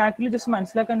 നിങ്ങൾ ബ്രാക്കറ്റിൽ ജസ്റ്റ്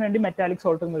മനസ്സിലാക്കാൻ വേണ്ടി മെറ്റാലിക്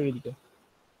സോൾട്ട് എന്ന് എഴുതിക്കും.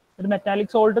 ഒരു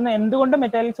മെറ്റാലിക് സോൾട്ട് എന്ന്, എന്തുകൊണ്ട്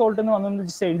മെറ്റാലിക് സോൾട്ട് എന്ന് വന്നു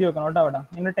ജസ്റ്റ് എഴുതി വെക്കണം കേട്ടോ. അവിടെ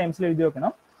നിങ്ങൾ ടൈംസിൽ എഴുതി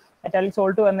വെക്കണം. മെറ്റാലിക്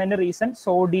സോൾട്ട് വന്നതിന്റെ റീസൺ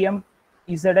സോഡിയം,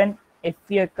 Zn,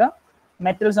 Fe ഒക്കെ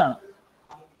മെറ്റൽസ് ആണ്.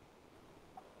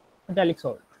 Metallic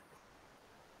salt.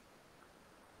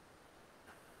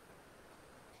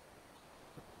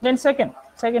 Then second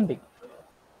thing.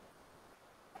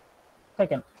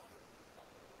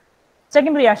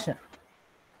 Second reaction.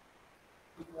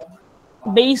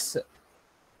 Base.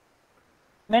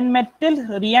 When metal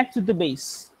reacts with the base.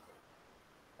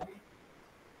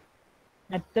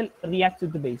 Metal reacts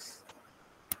with the base.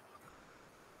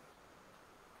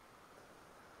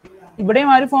 ഇവിടെയും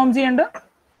ആര് ഫോം ചെയ്യേണ്ട?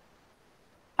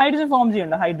 ഹൈഡ്രജൻ ഫോം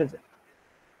ചെയ്യേണ്ട. ഹൈഡ്രജൻ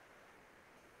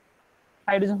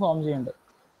ഫോം ചെയ്യേണ്ട.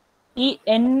 ഈ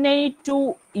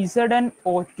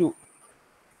Na2Zn-O2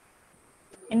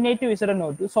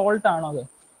 Na2Zn-O2 salt ആണോ അത്?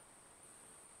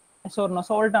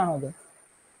 സോൾട്ട് ആണോ അത്?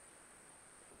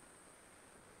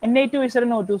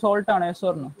 Na2Zn-O2 സോൾട്ട് ആണോ?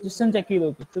 എസോർണോ? ജസ്റ്റ് ഒന്ന് ചെക്ക് ചെയ്ത്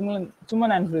നോക്കി. ചുമ്മാ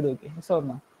ആൻസർ ചെയ്ത് നോക്കി.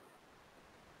 എസോർണോ?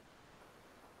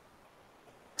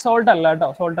 സോൾട്ട് അല്ല കേട്ടോ,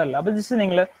 സോൾട്ട് അല്ല. അപ്പൊ ജസ്റ്റ്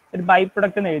നിങ്ങൾ ഒരു ബൈ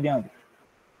പ്രൊഡക്റ്റ് എന്ന് എഴുതിയാൽ മതി.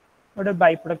 ഇവിടെ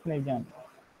ബൈ പ്രൊഡക്റ്റ് എന്ന് എഴുതിയാൽ മതി.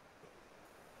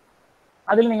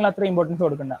 അതിൽ നിങ്ങൾ അത്ര ഇമ്പോർട്ടൻസ്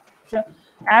കൊടുക്കണ്ട. പക്ഷെ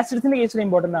ആസിഡ്സിന്റെ കേസിൽ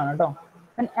ഇമ്പോർട്ടൻ്റ് ആണ് കേട്ടോ.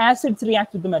 And acids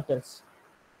react with metals.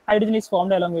 Hydrogen is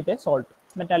formed along with a salt,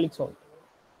 metallic salt.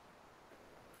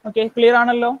 Okay, clear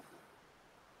ആണല്ലോ?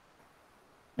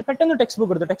 പെട്ടെന്ന് ടെക്സ്റ്റ്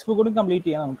ബുക്ക് എടുത്തു. ടെക്സ്റ്റ് ബുക്ക് കൂടി കംപ്ലീറ്റ്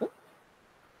ചെയ്യാം നമുക്ക്.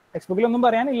 ടെക്സ്റ്റ് ബുക്കിലൊന്നും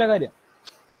പറയാനില്ല കാര്യം.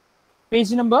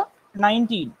 Page number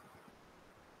 18,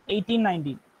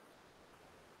 19.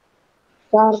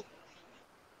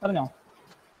 പറഞ്ഞോ.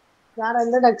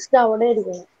 സാറിന്റെ ടെക്സ്റ്റ് അവിടെ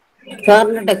ഇരിക്കണം.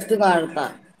 സാറിന്റെ ടെക്സ്റ്റ് താഴത്താ.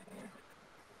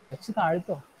 ടെക്സ്റ്റ്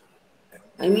താഴത്തോ?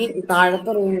 ഐ മീൻ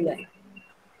താഴത്തെ റൂമില്ല.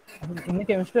 ഇന്ന്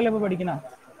കെമിസ്ട്രി അല്ലേ ഇപ്പൊ പഠിക്കണ?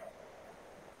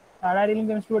 താഴെ ആരെങ്കിലും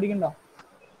കെമിസ്ട്രി പഠിക്കണ്ടോ?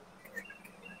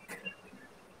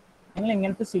 നിങ്ങൾ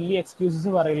ഇങ്ങനത്തെ സില്ലി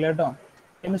എക്സ്ക്യൂസസ് പറയില്ല കേട്ടോ.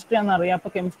 കെമിസ്ട്രി ആണെന്ന് അറിയാം,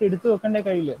 അപ്പൊ കെമിസ്ട്രി എടുത്തു വെക്കണ്ടേ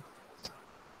കയ്യില്?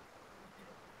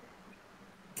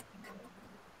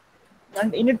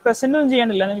 ഇനി പ്രസന്റ് ഒന്നും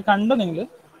ചെയ്യാനില്ല. നിങ്ങൾ കണ്ടോ?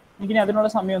 എനിക്കിനി അതിനുള്ള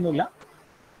സമയമൊന്നുമില്ല.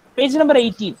 Page number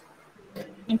 18.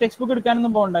 ഇനി ടെക്സ്റ്റ് ബുക്ക്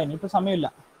എടുക്കാനൊന്നും പോകണ്ട, ഇനി ഇപ്പൊ സമയമില്ല.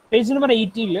 Page number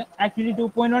 18 activity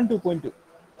 2.1, 2.2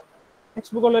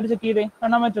 text book ഉള്ളവർ ചെക്ക് ചെയ്തേ.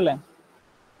 കാണാൻ പറ്റില്ലേ?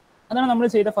 അതാണ് നമ്മൾ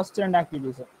ചെയ്ത ഫസ്റ്റ് 2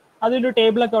 ആക്ടിവിറ്റീസ്. അതൊരു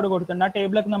ടേബിളൊക്കെ അവിടെ കൊടുത്തിട്ടുണ്ട്. ആ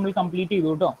ടേബിളൊക്കെ നമ്മൾ കംപ്ലീറ്റ് ചെയ്തു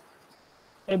കേട്ടോ.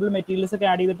 ടേബിൾ മെറ്റീരിയൽസ് ഒക്കെ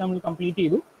ആഡ് ചെയ്തിട്ട് നമ്മൾ കംപ്ലീറ്റ്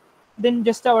ചെയ്തു. ദെൻ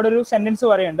ജസ്റ്റ് അവിടെ ഒരു സെന്റൻസ്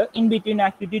പറയുന്നുണ്ട്. ഇൻ ബിറ്റ്വീൻ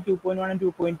ആക്ടിവിറ്റി 2.1 and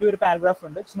 2.2 ഒരു പാരഗ്രാഫ്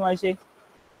ഉണ്ട്. വായിച്ചേ.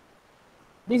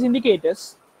 These indicators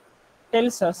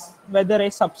tells us whether a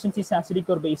substance is acidic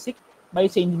or basic by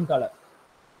changing color.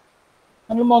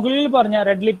 നമ്മൾ മുകളിൽ പറഞ്ഞ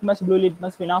red litmus, blue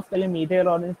litmus, ഫിനാഫ്തലിൻ, methyl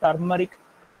orange, turmeric,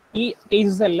 ഈ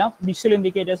കേസസ് എല്ലാം വിഷ്വൽ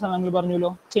ഇൻഡിക്കേറ്റേഴ്സ് ആണ്. നമ്മൾ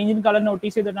പറഞ്ഞല്ലോ, ചേഞ്ച് ഇൻ കളർ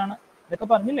നോട്ടീസ് ചെയ്തിട്ടാണ്. ഇതൊക്കെ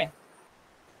പറഞ്ഞില്ലേ?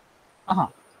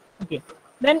 Okay.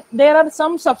 Then there are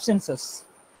some substances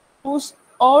whose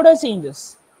odor changes.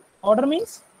 Odor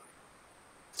means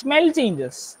smell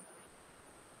changes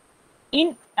in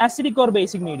acidic or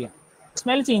basic medium.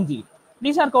 Smell change.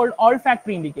 These are called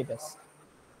olfactory indicators.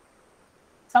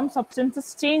 Some substances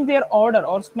change their odor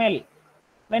or smell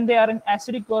when they are in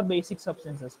acidic or basic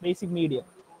substances, basic medium.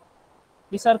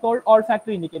 These are called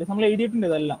olfactory indicators. നമ്മൾ എഴുതിയിട്ടുണ്ട്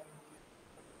ഇതെല്ലാം.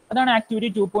 അതാണ് activity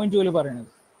 2.2 പറയുന്നത്,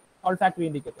 olfactory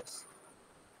indicators.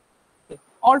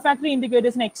 Olfactory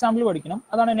indicatorsന് example പഠിക്കണം.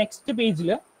 അതാണ് next പേജിൽ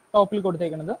ടോപ്പിൽ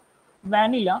കൊടുത്തേക്കുന്നത്.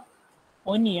 Vanilla,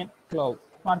 onion, clove.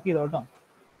 മാർക്ക് ചെയ്തോ കേട്ടോ.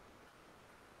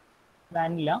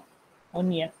 വാനില,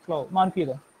 ഒനിയൻ, ക്ലോവ് മാർക്ക്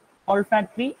ചെയ്തോ.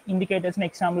 ഓൾഫാക്ടറി ഇൻഡിക്കേറ്റേഴ്സിന്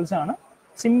എക്സാമ്പിൾസ് ആണ്.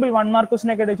 സിമ്പിൾ 1 മാർക്ക്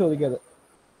ക്വസ്റ്റ്യൻ ഒക്കെ ചോദിക്കുന്നത്.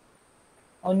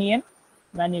 Onion,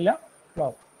 vanilla,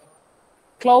 clove.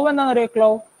 ക്ലോവ് എന്താണെന്ന് അറിയോ?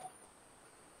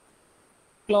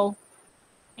 Clove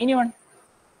anyone?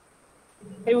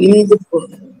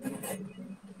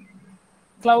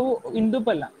 ക്ലവ്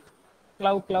ഇന്ദുപ്പല്ല,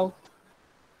 ക്ലൗ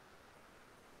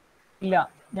ഇല്ല.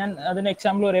 ഞാൻ അതിന്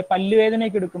എക്സാമ്പിൾ പറയാം.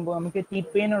 പല്ലുവേദനയൊക്കെ എടുക്കുമ്പോൾ നമുക്ക്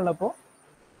ടീത്ത് പെയിൻ ഉള്ളപ്പോൾ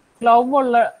ക്ലൗ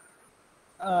ഉള്ള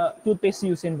ടൂത്ത് പേസ്റ്റ്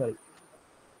യൂസ് ചെയ്യാൻ പറയും.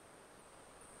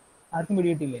 ആർക്കും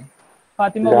പിടികിട്ടില്ലേ?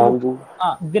 ഫാത്തിമ ഗ്രാമ്പു.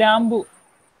 ഗ്രാമ്പു.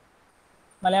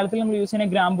 മലയാളത്തിൽ നമ്മൾ യൂസ്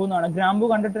ചെയ്യുന്ന ഗ്രാമ്പു എന്നാണ്. ഗ്രാമ്പു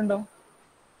കണ്ടിട്ടുണ്ടോ?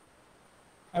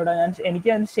 എവിടെ? എനിക്ക്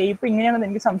അതിന്റെ ഷേപ്പ് ഇങ്ങനെയാണെന്ന്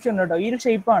എനിക്ക് സംശയം ഉണ്ട് കേട്ടോ. ഈ ഒരു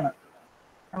ഷേപ്പാണ്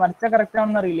വരച്ച കറക്റ്റ്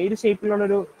ആണെന്ന് അറിയില്ല. ഈ ഒരു ഷേപ്പിലുള്ള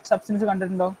ഒരു സബ്സ്റ്റൻസ്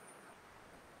കണ്ടിട്ടുണ്ടോ?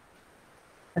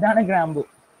 അതാണ് ഗ്രാമ്പു.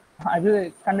 അത്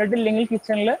കണ്ടിട്ടില്ലെങ്കിൽ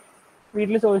കിച്ചണിൽ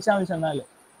വീട്ടിൽ ചോദിച്ചാൽ മതി. ചെന്നാല്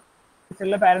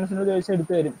കിച്ചണിലെ പാരന്റ്സിനോട് ചോദിച്ചാൽ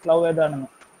എടുത്തു തരും ക്ലൗ ഏതാണെന്ന്.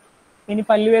 ഇനി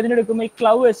പല്ലുവേദന എടുക്കുമ്പോൾ ഈ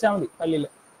ക്ലൗ വെച്ചാൽ മതി പല്ലിൽ.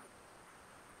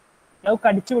 ക്ലൗ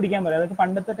കടിച്ചു പിടിക്കാൻ പറയും. അതൊക്കെ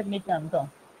പണ്ടത്തെ ടെക്നിക്കാണ് കേട്ടോ.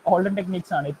 ഓൾഡൻ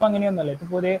ടെക്നിക്സ് ആണ്. ഇപ്പൊ അങ്ങനെയൊന്നുമല്ല. ഇപ്പൊ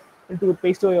പുതിയ ഒരു ടൂത്ത്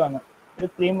പേസ്റ്റ് പോയി വാങ്ങും, ഒരു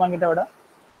ക്രീം വാങ്ങിയിട്ട് അവിടെ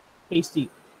ടേസ്റ്റ്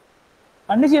ചെയ്യും.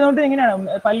 പണ്ട് ചെയ്തുകൊണ്ട്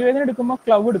എങ്ങനെയാണ് പല്ലുവേദന എടുക്കുമ്പോൾ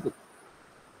ക്ലൗ എടുക്കും.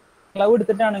 ക്ലൗ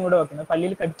എടുത്തിട്ടാണ് ഇവിടെ വെക്കുന്നത്.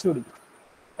 പല്ലിൽ കടിച്ചു പിടിക്കും.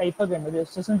 ടൈപ്പൊക്കെ ഉണ്ട്.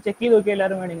 ജസ്റ്റ് ചെക്ക് ചെയ്ത് നോക്കിയാൽ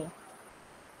എല്ലാവരും വേണമെങ്കിൽ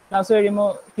ക്ലാസ് കഴിയുമ്പോൾ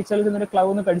കിച്ചണിൽ ചെന്നിട്ട് ക്ലൗ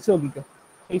ഒന്ന് കടിച്ചു നോക്കിക്കോ.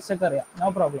 ടേസ്റ്റ് ഒക്കെ അറിയാം. No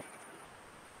problem.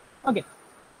 Okay.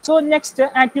 So next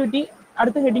activity,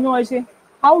 അടുത്ത ഹെഡിങ് വായിച്ചേ.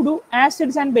 How do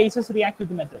acids and bases react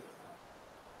with metal?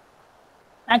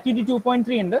 Activity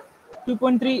 2.3 ഉണ്ട്.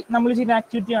 2.3 നമ്മൾ ചെയ്ത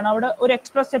ആക്ടിവിറ്റി ആണ്. അവിടെ ഒരു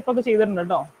എക്സ്ട്രാ സ്റ്റെപ്പ് ഒക്കെ ചെയ്തിട്ടുണ്ട്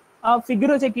കേട്ടോ. ആ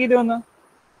ഫിഗർ ചെക്ക് ചെയ്ത് വന്ന്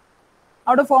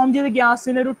അവിടെ ഫോം ചെയ്ത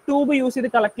ഗ്യാസിന് ഒരു ട്യൂബ് യൂസ് ചെയ്ത്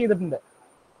കളക്ട് ചെയ്തിട്ടുണ്ട്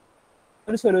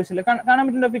ഒരു സൊല്യൂഷനിൽ. കാണാൻ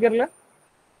പറ്റുന്നുണ്ടോ ഫിഗറിൽ?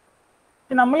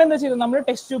 നമ്മൾ എന്താ ചെയ്തത്? നമ്മൾ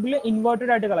ടെസ്റ്റ് ട്യൂബിൽ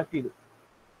ഇൻവേർട്ടഡ് ആയിട്ട് കളക്ട് ചെയ്തു.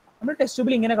 നമ്മൾ ടെസ്റ്റ്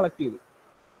ട്യൂബിൽ ഇങ്ങനെ കളക്ട് ചെയ്തു.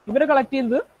 ഇവരെ കളക്ട്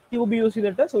ചെയ്തത് ട്യൂബ് യൂസ്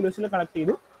ചെയ്തിട്ട് സൊല്യൂഷനിൽ കളക്ട്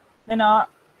ചെയ്തു. ദെൻ ആ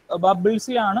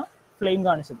ബബിൾസിലാണ് ഫ്ലെയിം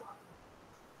കാണിച്ചത്.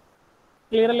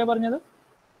 ക്ലിയർ അല്ലേ പറഞ്ഞത്?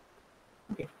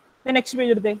 ഓക്കെ. നെക്സ്റ്റ്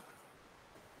പേജ് എടുത്തേ.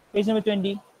 Page number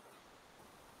 20.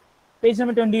 Page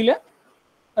number 20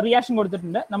 reaction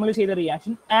കൊടുത്തിട്ടുണ്ട്. നമ്മൾ ചെയ്ത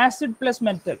reaction acid plus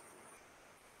metal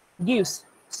gives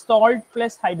salt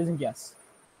plus hydrogen gas.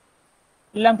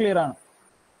 എല്ലാം ക്ലിയർ ആണ്.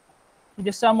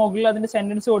 ജസ്റ്റ് ആ മുകളിൽ അതിന്റെ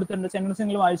സെന്റൻസ് കൊടുത്തിട്ടുണ്ട്. സെന്റൻസ്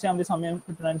നിങ്ങൾ വായിച്ചാൽ മതി സമയം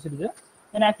കിട്ടുന്നതനുസരിച്ച്.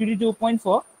 ഞാൻ ആക്ടിവിറ്റി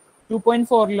 2.4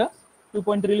 2.4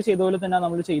 2.3 ചെയ്ത പോലെ തന്നെ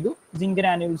നമ്മൾ ചെയ്തു. സിങ്ക്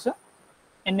ഗ്രാനുൾസ്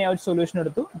എന്നെ ഒരു സൊല്യൂഷൻ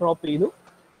എടുത്തു, ഡ്രോപ്പ് ചെയ്തു.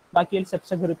 ബാക്കി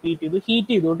സ്റ്റെപ്സ് ഒക്കെ റിപ്പീറ്റ് ചെയ്തു.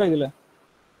 ഹീറ്റ് ചെയ്തു കേട്ടോ.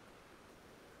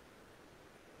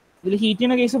 ഇതിൽ ഹീറ്റ്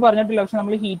ചെയ്യുന്ന കേസ് പറഞ്ഞിട്ടില്ല, പക്ഷെ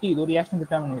നമ്മൾ ഹീറ്റ് ചെയ്തു റിയാക്ഷൻ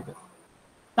കിട്ടാൻ വേണ്ടിയിട്ട്.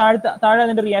 താഴെ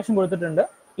അതിന്റെ റിയാക്ഷൻ കൊടുത്തിട്ടുണ്ട്.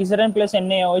 Zn plus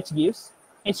NaOH gives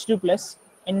H2 plus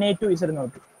Na2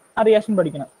 ZnO2. ആ റിയാക്ഷൻ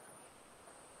പഠിക്കണം.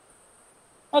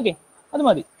 ഓക്കെ, അത്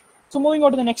മതി. So moving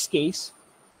on to the next case.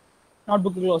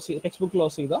 Notebook close ചെയ്ത്, ടെക്സ്റ്റ് ബുക്ക്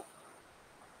ക്ലോസ് ചെയ്തോ.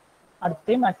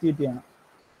 അടുത്തയും ആക്ടിവിറ്റി ആണ്.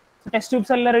 ടെസ്റ്റ്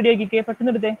ട്യൂബ്സ് എല്ലാം റെഡി ആക്കിക്കേ.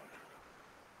 പെട്ടെന്ന് എടുത്തേ.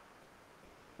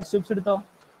 ടെസ്റ്റ് ട്യൂബ്സ് എടുത്തോ.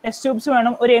 ടെസ്റ്റ് ട്യൂബ്സ്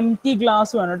വേണം. ഒരു എംറ്റി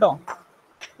ഗ്ലാസ് വേണം കേട്ടോ.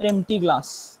 ഒരു എംറ്റി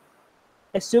ഗ്ലാസ്.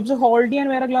 ടെസ്റ്റ് ട്യൂബ്സ് ഹോൾഡ് ചെയ്യാൻ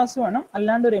വേറെ ഗ്ലാസ് വേണം,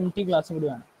 അല്ലാണ്ട് ഒരു എംറ്റി ഗ്ലാസും കൂടി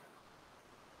വേണം.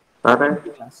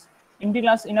 എംറ്റി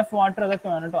ഗ്ലാസ്, ഇനഫ് വാട്ടർ, അതൊക്കെ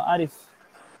വേണം കേട്ടോ. ആരിഫ്,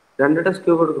 2 ടെസ്റ്റ്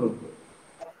ട്യൂബ് എടുക്കണം.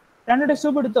 2 ടെസ്റ്റ്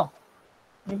ട്യൂബ് എടുത്തോ.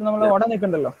 ഇനിയിപ്പോ നമ്മൾ ഓടാൻ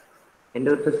നിൽക്കണ്ടല്ലോ. എന്റെ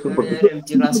ഒരു ടെസ്റ്റ് ട്യൂബ്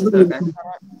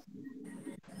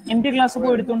എംറ്റി ഗ്ലാസ്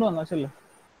പോയി എടുത്തോണ്ട് വന്നോ. ചെല്ലു.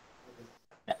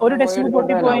 ഒരു ടെസ്റ്റ് ട്യൂബ്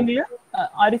പൊട്ടിപ്പോയെങ്കിൽ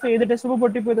ആരിഫ് ഏത് ടെസ്റ്റ് ട്യൂബ്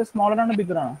പൊട്ടിപ്പോയത്? സ്മോളർ ആണോ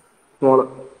ബിഗർ ആണോ?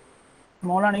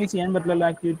 സ്മോൾ ആണെങ്കിൽ ചെയ്യാൻ പറ്റില്ലല്ലോ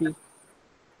ആക്ടിവിറ്റി.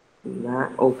 ഞാൻ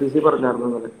ഓഫീസിൽ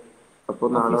പറഞ്ഞായിരുന്നു. അപ്പൊ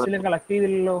ഓഫീസിൽ കളക്ട്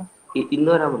ചെയ്തില്ലല്ലോ. ഇന്ന്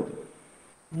വരാൻ പറഞ്ഞു.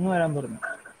 ഇന്ന് വരാൻ പറഞ്ഞു.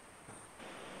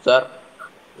 സാർ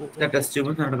ടെസ്റ്റ് ട്യൂബ്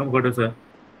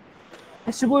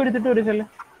എടുത്തിട്ട് ഒരു ചെല്ല്.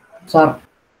 സാർ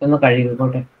ഒന്ന്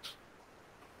കഴുകിക്കോട്ടെ.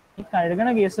 ഈ കഴുകണ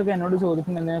കേസൊക്കെ എന്നോട്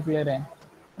ചോദിക്കുന്ന എന്തിനാ ക്ലിയറേ?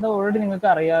 അത് ഓൾറെഡി നിങ്ങൾക്ക്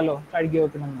അറിയാലോ കഴുകി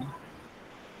വെക്കണമെന്ന്.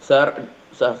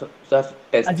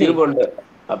 ടെസ്റ്റ് ട്യൂബ് ഉണ്ട്.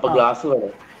 അപ്പൊ ഗ്ലാസ്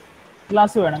വേണം.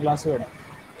 ഗ്ലാസ് വേണം.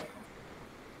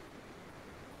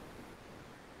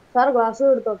 സാർ ഗ്ലാസ്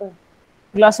എടുത്തോട്ടെ.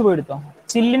 ഗ്ലാസ് പോയി എടുത്തോ.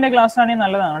 ചില്ലിന്റെ ഗ്ലാസ് ആണെങ്കിൽ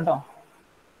നല്ലതാണ് കേട്ടോ.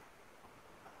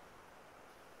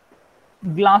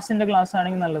 ഗ്ലാസിന്റെ ഗ്ലാസ്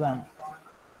ആണെങ്കിൽ നല്ലതാണ്.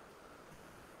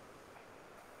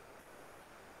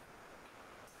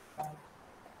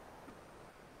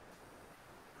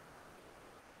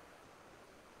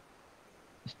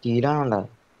 സ്റ്റീലാണോ?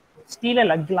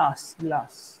 സ്റ്റീലല്ല, ഗ്ലാസ്.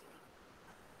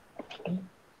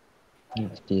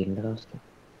 സ്റ്റീലിന്റെ ഗ്ലാസ്.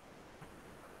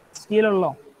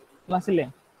 സ്റ്റീലുള്ളോ? ഗ്ലാസ് ഇല്ലേ?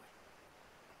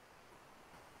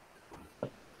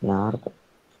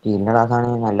 സ്റ്റീലിന്റെ ഗ്ലാസ്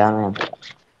ആണെങ്കിൽ നല്ലതാണ്.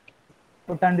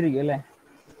 പൊട്ടാണ്ടിരിക്കും അല്ലേ?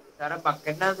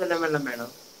 വെള്ളം വേണം.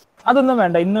 അതൊന്നും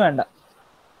വേണ്ട, ഇന്ന് വേണ്ട.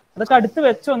 അതൊക്കെ അടുത്ത്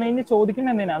വെച്ചോ. ഇനി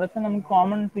ചോദിക്കുന്ന എന്തിനാ? അതൊക്കെ നമുക്ക്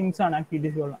കോമൺ തിങ്സ് ആണ്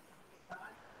ആക്ടിവിറ്റീസുള്ള.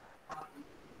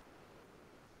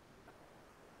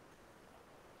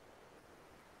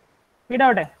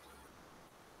 സ്പീഡാവട്ടെ.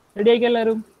 റെഡി ആയിക്കോ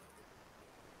എല്ലാവരും?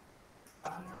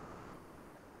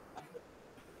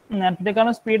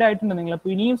 നേരത്തേക്കാളും സ്പീഡ് ആയിട്ടുണ്ട് നിങ്ങൾ. അപ്പോൾ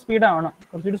ഇനിയും സ്പീഡ് ആവണം,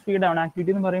 കുറച്ചുകൂടി സ്പീഡ് ആവണം.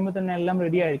 ആക്ടിവിറ്റി എന്ന് പറയുമ്പോൾ തന്നെ എല്ലാം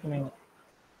റെഡി ആയിരിക്കും. നിങ്ങൾ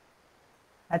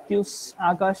അത്യൂസ്,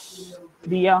 ആകാശ്,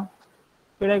 ദിയ,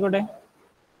 സ്പീഡ് ആയിക്കോട്ടെ.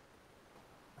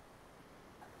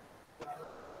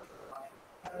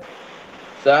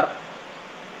 സാർ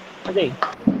അതെ,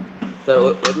 സാർ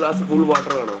ഒരു ഗ്ലാസ് ഫുൾ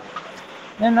വാട്ടർ വേണോ?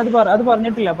 ഞാൻ അത്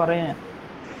പറഞ്ഞിട്ടില്ല, പറയാൻ.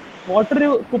 വാട്ടർ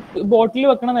ബോട്ടിൽ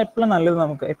വെക്കണം എപ്പോഴും നല്ലത്,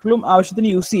 നമുക്ക് എപ്പോഴും ആവശ്യത്തിന്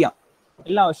യൂസ് ചെയ്യാം,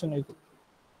 എല്ലാ ആവശ്യങ്ങൾക്കും.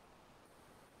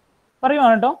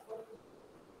 പറയുവാണ് കേട്ടോ.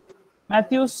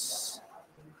 മാത്യൂസ്,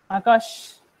 ആകാശ്,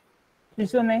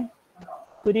 തിരിച്ചു വന്നേ.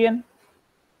 കുര്യൻ,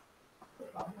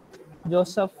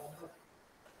 ജോസഫ്,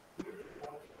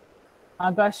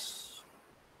 ആകാശ്,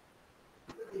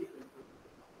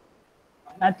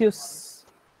 മാത്യൂസ്.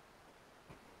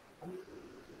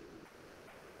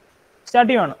 സ്റ്റാർട്ട്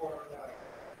ചെയ്യുവാണ്.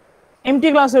 എം ടി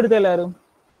ക്ലാസ് എടുത്ത എല്ലാവരും?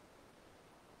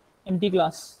 M T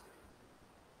class.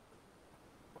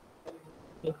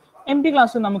 M T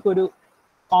class നമുക്കൊരു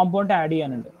കോമ്പൗണ്ട് ആഡ്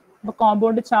ചെയ്യാനുണ്ട്. അപ്പൊ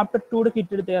കോമ്പൗണ്ട് ചാപ്റ്റർ 2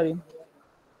 കിറ്റ് എടുത്തേ. ആദ്യം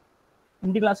എം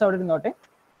ടി ക്ലാസ് അവിടെ ഇരുന്നോട്ടെ.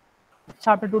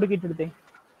 ചാപ്റ്റർ 2 കിറ്റ് എടുത്തേ.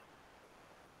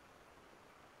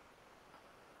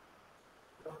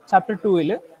 ചാപ്റ്റർ 2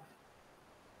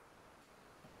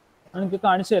 എനിക്ക്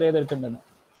കാണിച്ചു തരാം ഏതെടുത്തിട്ടുണ്ടെന്ന്.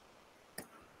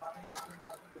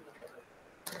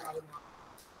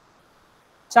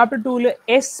 ചാപ്റ്റർ 2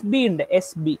 എസ് ബി ഉണ്ട്.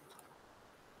 എസ്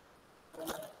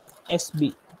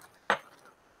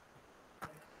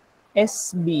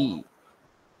ബി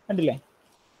കണ്ടില്ലേ?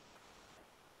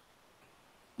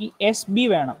 ഈ എസ് ബി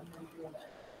വേണം.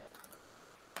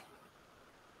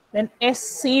 എസ്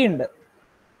സി ഉണ്ട്,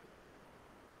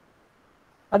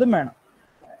 അതും വേണം.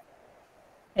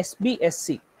 S B S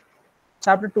C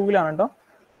chapter 2 കേട്ടോ.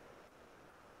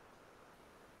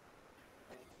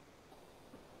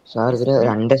 സാർ ഇതില്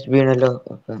 2 SB ആണല്ലോ.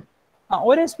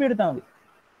 ഒരു എസ് പി എടുത്താൽ മതി.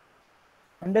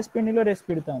 2 എസ് പി ഉണ്ടെങ്കിൽ ഒരു എസ്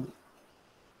പി എടുത്താൽ മതി.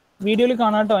 വീഡിയോയിൽ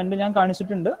കാണാട്ടോ, ഞാൻ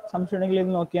കാണിച്ചിട്ടുണ്ട്. സംശയം ഉണ്ടെങ്കിൽ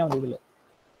ഇത് നോക്കിയാൽ മതി. ഇതിൽ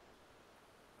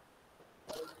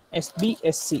എസ് ബി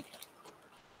എസ് സി.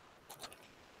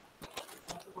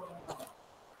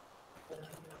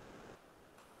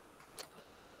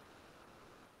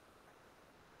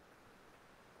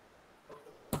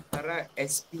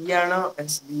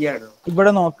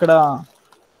 ഇവിടെ നോക്കടാ,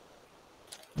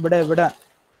 ഇവിടെ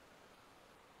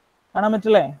കാണാൻ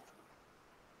പറ്റില്ലേ?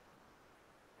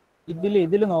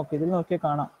 ഇതിൽ നോക്കിയാൽ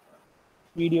കാണാം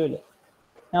വീഡിയോയില്.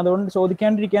 ഞാൻ അതുകൊണ്ട്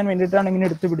ചോദിക്കാണ്ടിരിക്കാൻ വേണ്ടിയിട്ടാണ് ഇങ്ങനെ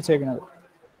എടുത്ത് പിടിച്ചേക്കുന്നത്.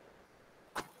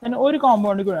 ഒരു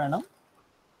കോമ്പൗണ്ട് കൂടെ വേണം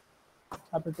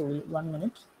chapter 2. 1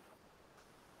 minute.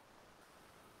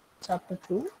 Chapter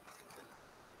 2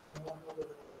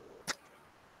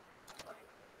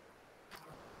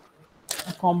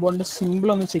 compound simple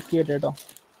ഒന്ന് ചെക്ക് ചെയ്യട്ടെ കേട്ടോ.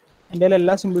 എൻ്റെ കയ്യിൽ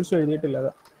എല്ലാ സിമ്പിൾസും എഴുതിയിട്ടില്ല.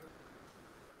 അതാ.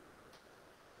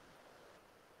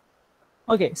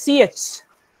 ഓക്കെ, സി എച്ച്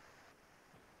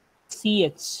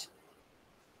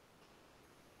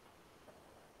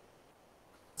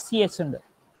ഉണ്ട്.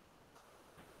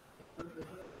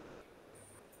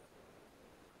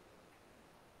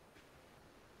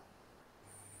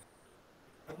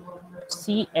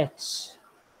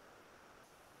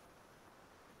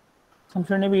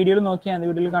 സംശയം വീഡിയോയിൽ നോക്കിയാൽ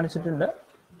വീഡിയോയിൽ കാണിച്ചിട്ടുണ്ട്.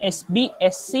 S B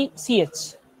S C C H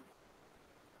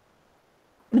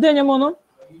എടുത്തു കഴിഞ്ഞാൽ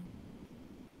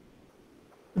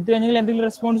എടുത്തു കഴിഞ്ഞെങ്കിൽ എന്തെങ്കിലും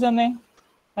റെസ്പോൺസ് തന്നെ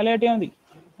തലയാട്ടിയാൽ മതി,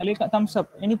 അല്ലെങ്കിൽ thumbs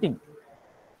up, anything.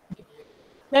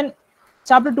 Then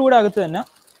chapter 2 അകത്ത് തന്നെ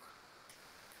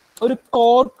ഒരു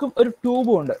കോർക്കും ഒരു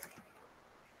ട്യൂബും ഉണ്ട്.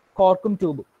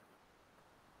 Tube,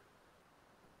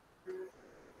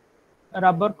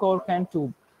 rubber cork and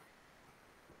tube.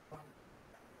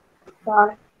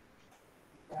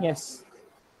 Yes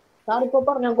sir ഇപ്പൊ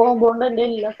പറഞ്ഞ കോമ്പൗണ്ട് എന്റെ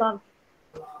ഇല്ല സാർ.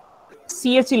 സി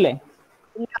എച്ച് ഇല്ലേ?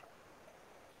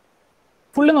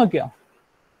 ഫുള്ള് നോക്കിയോ?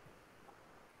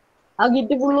 ആ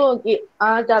കിറ്റ് ഫുള്ള് നോക്കി. ആ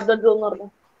ചാപ്റ്റർ 2 എന്ന് പറഞ്ഞു.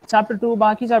 ചാപ്റ്റർ 2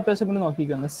 ബാക്കി ചാപ്റ്റേഴ്സ് കൂടി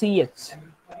നോക്കിക്കുന്നു. സി എച്ച്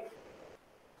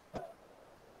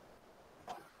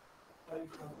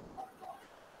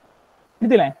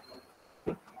ഇതില്ലേ?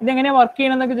 ഇതെങ്ങനെയാ വർക്ക്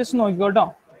ചെയ്യണമെന്നൊക്കെ ജസ്റ്റ് നോക്കിക്കോട്ടോ.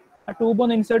 ആ ട്യൂബ്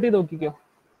ഒന്ന് ഇൻസേർട്ട് ചെയ്ത് നോക്കിക്കോ.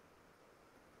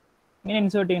 ഇങ്ങനെ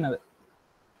ഇൻസേർട്ട് ചെയ്യുന്നത്.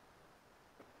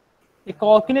 ഈ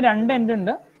കോർക്കിന് 2 എൻഡ്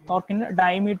ഉണ്ട്. കോർക്കിന്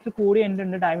ഡയമീറ്റർ കൂടിയ എൻഡ്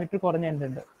ഉണ്ട്, ഡയമീറ്റർ കുറഞ്ഞ എൻഡ്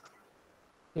ഉണ്ട്.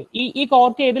 ഈ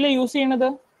കോർക്ക് ഏതിലാണ് യൂസ് ചെയ്യണത്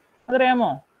അതറിയാമോ?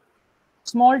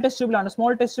 Small test ട്യൂബിലാണ്.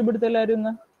 Small test tube എടുത്ത് എല്ലാവരും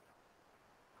ഒന്ന്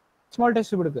സ്മോൾ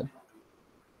ടെസ്റ്റ് ട്യൂബ് എടുക്കുക.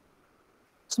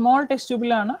 സ്മോൾ ടെസ്റ്റ്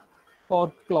ട്യൂബിലാണ്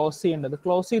കോർക്ക് ക്ലോസ് ചെയ്യേണ്ടത്.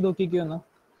 ക്ലോസ് ചെയ്ത് നോക്കിക്കൊന്ന്.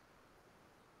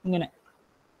 ഇങ്ങനെ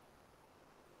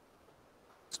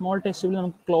സ്മോൾ ടെസ്റ്റ് ട്യൂബിൽ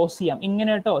നമുക്ക് ക്ലോസ് ചെയ്യാം.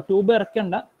 ഇങ്ങനെ കേട്ടോ. ട്യൂബ്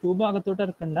ഇറക്കണ്ട, ട്യൂബ് അകത്തോട്ട്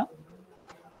ഇറക്കണ്ട.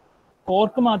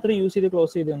 കോർക്ക് മാത്രം യൂസ് ചെയ്ത്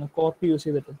ക്ലോസ് ചെയ്ത് തന്നു. കോർക്ക് യൂസ്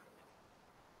ചെയ്തിട്ട്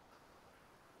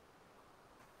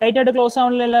ടൈറ്റ് ആയിട്ട് ക്ലോസ്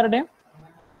ആവണല്ലോ എല്ലാവരുടെയും.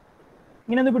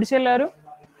 ഇങ്ങനെ ഒന്ന് പിടിച്ച എല്ലാവരും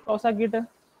ക്ലോസ് ആക്കിയിട്ട്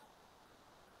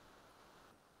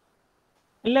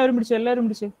എല്ലാവരും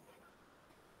പിടിച്ച്.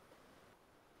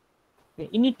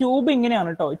 ഇനി ട്യൂബ് ഇങ്ങനെയാണ്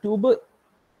കേട്ടോ. ട്യൂബ്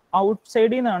ഔട്ട്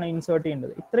സൈഡിൽ നിന്നാണ് ഇൻസേർട്ട്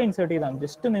ചെയ്യേണ്ടത്. ഇത്ര ഇൻസേർട്ട് ചെയ്താൽ മതി.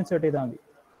 ജസ്റ്റ് ഒന്ന് ഇൻസേർട്ട് ചെയ്താൽ മതി,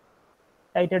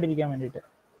 ടൈറ്റ് ആയിട്ട് ഇരിക്കാൻ വേണ്ടിയിട്ട്.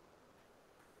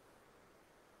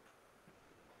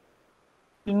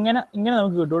 ഇങ്ങനെ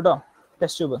നമുക്ക് കിട്ടും കേട്ടോ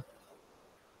ടെസ്റ്റ് ട്യൂബ്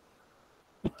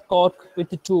വിത്ത് കോർക്ക്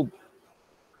വിത്ത് ട്യൂബ്.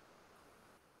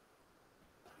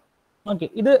 ഓക്കെ,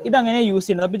 ഇത് അങ്ങനെ യൂസ്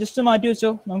ചെയ്യുന്നത്. അപ്പൊ ജസ്റ്റ് മാറ്റി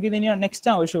വെച്ചോ, നമുക്ക് ഇതിന് നെക്സ്റ്റ്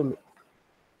ആവശ്യമുള്ളൂ.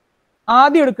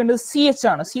 ആദ്യം എടുക്കേണ്ടത് CH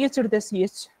ആണ്. CH എടുത്തേ.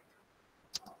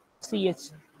 CH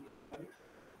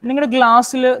നിങ്ങളുടെ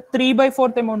ഗ്ലാസ്സിൽ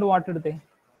 3/4 എമൗണ്ട് വാട്ടർ എടുത്തേ.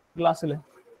 ഗ്ലാസ്സിൽ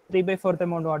 3/4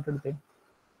 എമൗണ്ട് വാട്ടർ എടുത്തേ.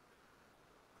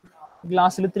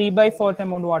 ഗ്ലാസ്സിൽ 3/4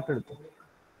 എമൗണ്ട് വാട്ടർ എടുത്തു.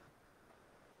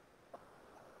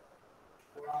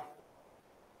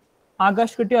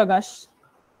 ആകാശ് കിട്ടിയോ? ആകാശ്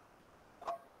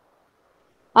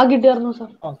കിട്ടിയായിരുന്നു സാർ.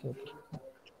 ഓക്കെ,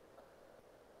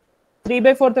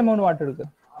 3/4 എമൗണ്ട് വാട്ടർ എടുക്കുക.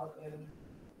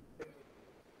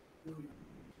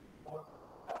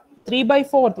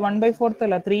 3/4, 1/4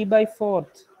 അല്ല, 3/4.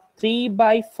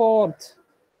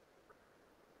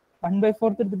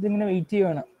 1/4 എടുത്തിട്ട് ഇങ്ങനെ വെയിറ്റ്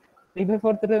ചെയ്യുവാണ്.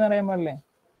 3/4 എന്ന് പറയാൻ പാടില്ലേ,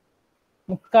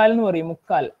 മുക്കാൽ എന്ന് പറയും,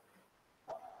 മുക്കാൽ.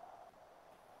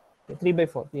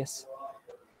 3/4, യെസ്.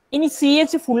 ഇനി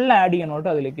CH ഫുൾ ആഡ് ചെയ്യണം കേട്ടോ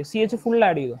അതിലേക്ക്. CH ഫുൾ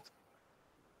ആഡ് ചെയ്തു.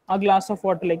 ആ glass of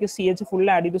വാട്ടറിലേക്ക് CH full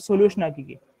add ചെയ്ത് സൊല്യൂഷൻ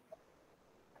ആക്കിക്കേ.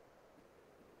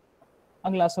 ആ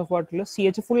ഗ്ലാസ് ഓഫ് വാട്ടറിൽ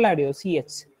CH ഫുൾ ആഡ് ചെയ്തു.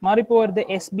 CH മാറിപ്പോകരുത്.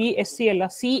 SB/SC അല്ല,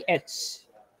 CH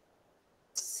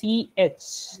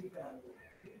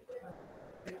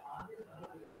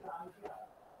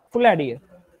ഫുൾ ആഡ് ചെയ്യുക.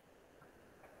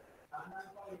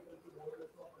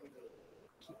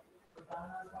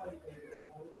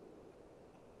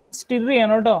 സ്റ്റിർ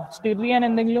ചെയ്യണം കേട്ടോ. സ്റ്റിർ ചെയ്യാൻ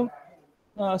എന്തെങ്കിലും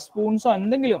സ്പൂൺസോ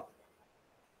എന്തെങ്കിലും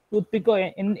ടൂത്ത് പിക്കോ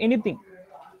എനിത്തിങ്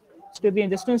സ്റ്റിർ ചെയ്യാൻ,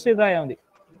 ജസ്റ്റ് ഒന്ന് സ്റ്റിർ ആയാൽ മതി.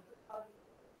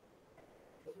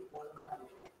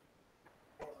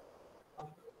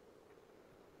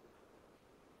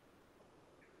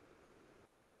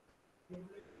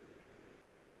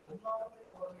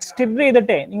 സ്റ്റിർ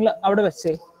ചെയ്തിട്ടേ നിങ്ങൾ അവിടെ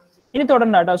വെച്ചേ. ഇനി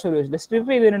തൊടണ്ട കേട്ടോ ആ സൊല്യൂഷൻ. സ്റ്റിർ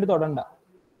ചെയ്ത് കഴിഞ്ഞിട്ട് തൊടണ്ട.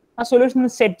 ആ സൊല്യൂഷൻ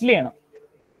സെറ്റിൽ ചെയ്യണം.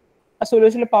 ആ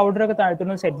സൊല്യൂഷനിൽ പൗഡറൊക്കെ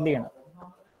താഴ്ത്തുന്ന സെറ്റിൽ ചെയ്യണം.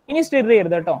 ഇനി സ്റ്റിർ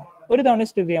ചെയ്യരുത് കേട്ടോ. ഒരു തവണ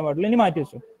സ്റ്റിർ ചെയ്യാൻ പാടില്ല. ഇനി മാറ്റി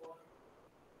വെച്ചോ.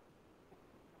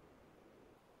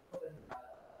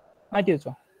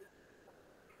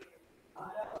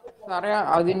 സാറേ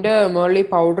അതിന്റെ മുകളിൽ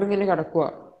പൗഡർ ഇങ്ങനെ കിടക്കുക,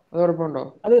 അത് കുഴപ്പമുണ്ടോ?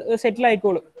 അത് സെറ്റിൽ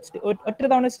ആയിക്കോളും. ഒറ്റ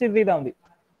തവണ സ്റ്റിർ ചെയ്താൽ മതി.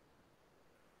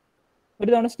 ഒരു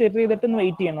തവണ സ്റ്റിർ ചെയ്തിട്ട് ഒന്ന്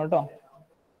വെയിറ്റ് ചെയ്യണം കേട്ടോ.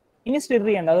 ഇനി സ്റ്റിർ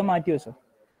ചെയ്യണ്ട, അത് മാറ്റി വെച്ചോ.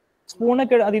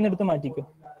 സ്പൂണൊക്കെ അതിൽ നിന്ന് എടുത്ത് മാറ്റിക്കോ.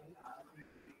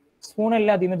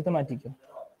 സ്പൂണെല്ലാം അതിൽ നിന്ന് എടുത്ത് മാറ്റിക്കോ.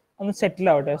 ഒന്ന് സെറ്റിൽ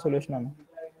ആവട്ടെ സൊല്യൂഷൻ ആണ്.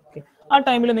 ഓക്കെ, ആ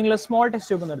ടൈമിൽ നിങ്ങൾ സ്മോൾ ടെസ്റ്റ്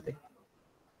ട്യൂബ് നിർത്തി.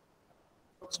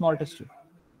 സ്മോൾ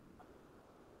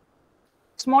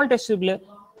ടെസ്റ്റ് ട്യൂബിൽ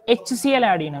HCl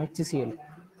ആഡ് ചെയ്യണം.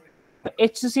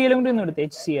 HCl കൂടി ഒന്ന് എടുത്ത്.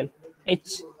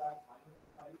 H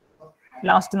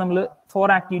ലാസ്റ്റ് നമ്മൾ 4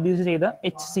 ആക്ടിവിറ്റീസ് ചെയ്ത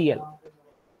HCl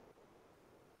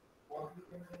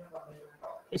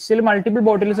മൾട്ടിപ്പിൾ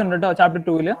ബോട്ടിൽസ് ഉണ്ട് കേട്ടോ ചാപ്റ്റർ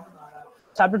 2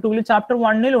 ചാപ്റ്റർ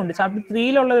 1 ഉണ്ട്. ചാപ്റ്റർ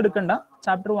 3 ഉള്ളത് എടുക്കണ്ട.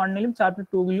 ചാപ്റ്റർ 1 ചാപ്റ്റർ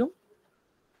 2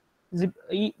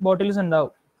 ഈ ബോട്ടിൽസ്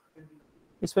ഉണ്ടാവും.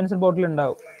 ഡിസ്പെൻസർ ബോട്ടിൽ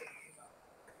ഉണ്ടാവും.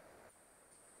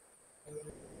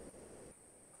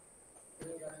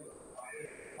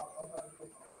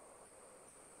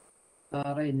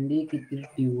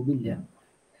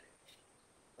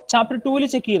 ചാപ്റ്റർ 2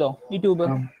 ചെക്ക് ചെയ്തോ ഈ ട്യൂബ്?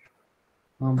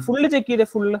 ഫുള്ള് ചെക്ക് ചെയ്തേ.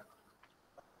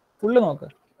 ഫുള്ള് നോക്ക്.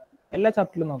 എല്ലാ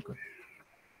ചാപ്റ്ററിലും നോക്ക്.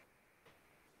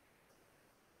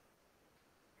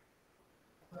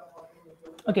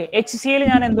 ഓക്കെ, HCl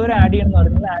ഞാൻ എന്തോരം ആഡ് ചെയ്യണം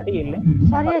പറഞ്ഞാൽ ആഡ് ചെയ്യില്ലേ.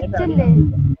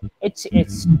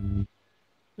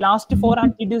 ലാസ്റ്റ് 4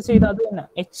 ആക്ടിവിറ്റീസ് ചെയ്ത് അത് തന്നെ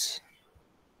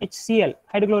HCl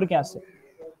hydrochloric acid.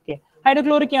 Okay,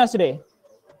 hydrochloric ആസിഡേ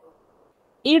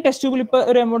ഈ ടെസ്റ്റ് ട്യൂബിൽ ഇപ്പൊ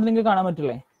ഒരു എമൗണ്ട് നിങ്ങൾക്ക് കാണാൻ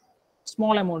പറ്റില്ലേ,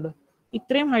 സ്മോൾ എമൗണ്ട്.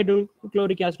 ഇത്രയും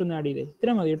ഹൈഡ്രോക്ലോറിക് ആസിഡ് ഒന്ന് ആഡ് ചെയ്തേ.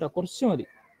 ഇത്രയും മതി കേട്ടോ, കുറച്ച് മതി.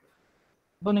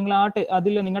 അപ്പൊ നിങ്ങൾ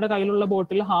അതിൽ നിങ്ങളുടെ കയ്യിലുള്ള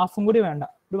ബോട്ടിൽ ഹാഫും കൂടി വേണ്ട,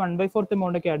 ഒരു 1/4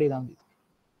 എമൗണ്ട് ഒക്കെ ആഡ് ചെയ്താൽ മതി.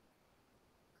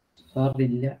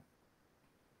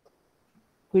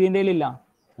 കുര്യന്റെ ഇല്ല.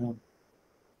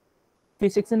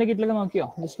 ഫിസിക്സിന്റെ കിറ്റിലൊക്കെ നോക്കിയോ?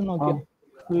 ജസ്റ്റ് നോക്കിയോ?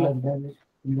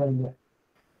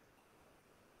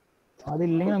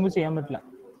 അതില്ലെങ്കിൽ നമുക്ക് ചെയ്യാൻ പറ്റില്ല.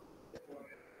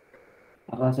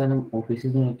 ഓഫീസിൽ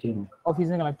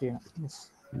നിന്ന് കളക്ട് ചെയ്യണം.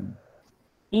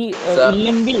 ഈ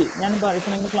ഇല്ലെങ്കിൽ ഞാൻ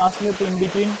പറയുന്നത് ക്ലാസ്സിൽ ഇൻ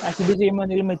ബിറ്റ്വീൻ ആക്ടിവിറ്റി ചെയ്യുമ്പോൾ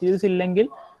എന്തെങ്കിലും മെറ്റീരിയൽസ് ഇല്ലെങ്കിൽ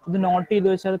ഇത് നോട്ട് ചെയ്ത്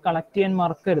വെച്ചാൽ അത് കളക്ട് ചെയ്യാൻ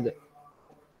മറക്കരുത്.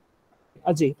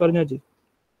 അജയ് പറഞ്ഞു. അജയ്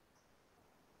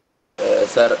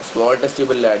സർ സ്മോൾ ടെസ്റ്റ്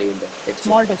ട്യൂബിൽ ആഡ് ചെയ്യണ്ടേ?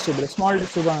 സ്മോൾ ടെസ്റ്റ്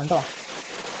ട്യൂബ് ആണ് കേട്ടോ.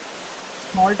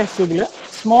 സ്മോൾ ടെസ്റ്റ് ട്യൂബിൽ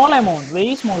small amount,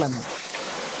 very small amount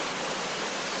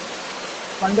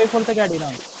 1/4 ഒക്കെ ആഡ്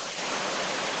ചെയ്താൽ മതി.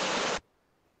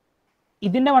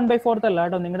 ഇതിന്റെ 1/4 അല്ല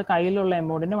കേട്ടോ, നിങ്ങളുടെ കയ്യിലുള്ള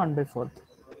എമൗണ്ടിന്റെ 1/4.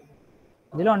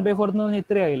 ഇതിൽ 1/4 എന്ന് പറഞ്ഞാൽ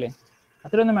ഇത്രയായില്ലേ,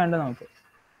 അത്രയൊന്നും വേണ്ട നമുക്ക്.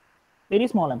 Very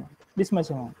small amount, this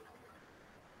much amount.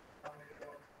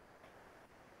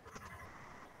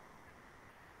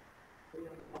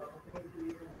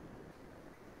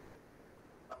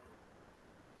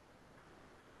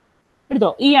 എടുത്തോ,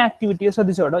 ഈ ആക്ടിവിറ്റി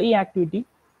ശ്രദ്ധിച്ചോട്ടോ. ഈ ആക്ടിവിറ്റി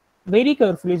വെരി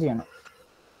കെയർഫുള്ളി ചെയ്യണം.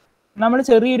 നമ്മൾ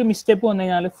ചെറിയൊരു മിസ്റ്റേക്ക് വന്നു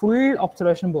കഴിഞ്ഞാൽ ഫുൾ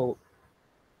ഒബ്സർവേഷൻ പോകും.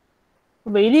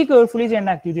 വെരി കെയർഫുള്ളി ചെയ്യേണ്ട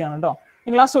ആക്ടിവിറ്റി ആണ് കേട്ടോ.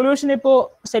 നിങ്ങൾ ആ സൊല്യൂഷൻ ഇപ്പോൾ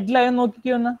സെറ്റിലായോ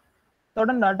നോക്കിക്കോ ഒന്ന്.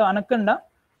 തൊടണ്ട കേട്ടോ, അനക്കണ്ട.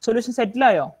 സൊല്യൂഷൻ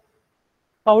സെറ്റിലായോ?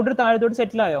 പൗഡർ താഴത്തോട്ട്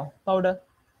സെറ്റിലായോ? Powder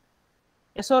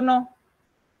yes or no?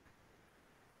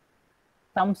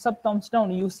 Thumbs up thumbs down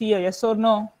you C yes or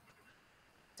no?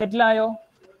 സെറ്റിലായോ?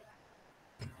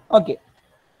 Okay.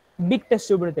 Big test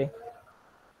tube എടുത്തേ,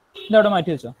 ഇതവിടെ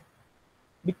മാറ്റി വെച്ചോ.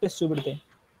 ബിഗ് ടെസ്റ്റ് ട്യൂബ് എടുത്തേ.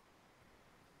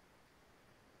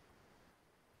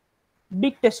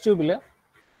 ബിഗ് ടെസ്റ്റ് ട്യൂബിൽ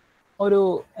ഒരു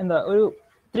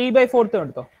 3/4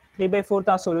 എടുത്തോ. 3/4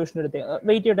 ആ സൊല്യൂഷൻ എടുത്തേ.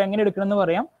 വെയിറ്റ് ചെയ്യട്ടെ, എങ്ങനെ എടുക്കണം എന്ന്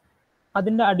പറയാം.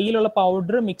 അതിന്റെ അടിയിലുള്ള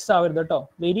പൗഡർ മിക്സ് ആവരുത് കേട്ടോ.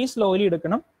 വെരി സ്ലോലി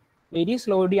എടുക്കണം. വെരി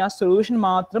സ്ലോലി ആ സൊല്യൂഷൻ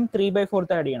മാത്രം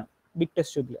 3/4 ആഡ് ചെയ്യണം. ബിഗ്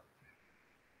ടെസ്റ്റ് ട്യൂബിൽ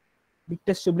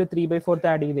 3/4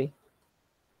 ആഡ് ചെയ്തേ.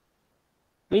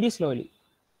 Very slowly.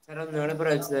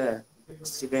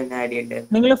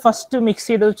 നിങ്ങൾ ഫസ്റ്റ് മിക്സ്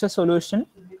ചെയ്ത് വെച്ച സൊല്യൂഷൻ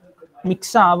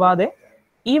മിക്സ് ആവാതെ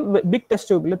ഈ ബിഗ് ടെസ്റ്റ്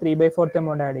ട്യൂബിൽ 3/4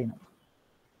 എമൗണ്ട് ആഡ് ചെയ്യണം.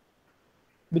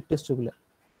 ബിഗ് ടെസ്റ്റ് ട്യൂബിൽ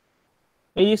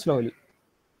വെരി സ്ലോലി.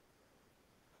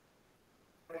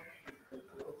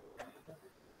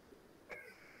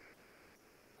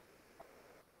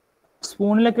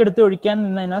 സ്പൂണിലൊക്കെ എടുത്ത് ഒഴിക്കാൻ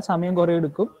നിന്ന് കഴിഞ്ഞാൽ സമയം കുറെ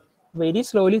എടുക്കും. വെരി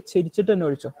സ്ലോലി ചിരിച്ചിട്ട് തന്നെ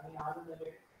ഒഴിച്ചോ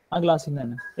ആ ഗ്ലാസ്സിൽ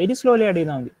തന്നെ. വെരി സ്ലോലി ആഡ്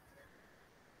ചെയ്താൽ മതി.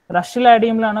 റഷിൽ ആഡ്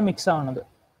ചെയ്യുമ്പോഴാണ് മിക്സ് ആവുന്നത്.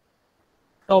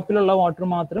 ടോപ്പിലുള്ള വാട്ടർ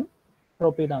മാത്രം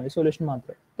ഡ്രോപ്പ് ചെയ്താൽ മതി, സൊല്യൂഷൻ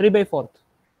മാത്രം. 3/4.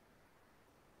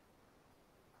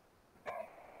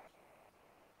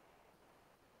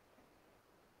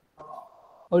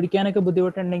 ഒഴിക്കാനൊക്കെ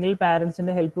ബുദ്ധിമുട്ടുണ്ടെങ്കിൽ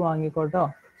പാരന്റ്സിന്റെ ഹെൽപ്പ് വാങ്ങിക്കോട്ടോ.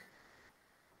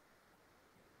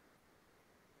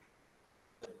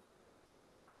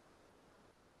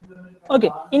 ഓക്കെ,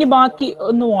 ഇനി ബാക്കി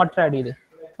ഒന്ന് വാട്ടർ ആഡ് ചെയ്ത്.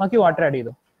 ബാക്കി വാട്ടർ ആഡ്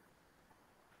ചെയ്തോ.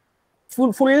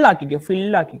 ഫുൾ ആക്കിക്കോ,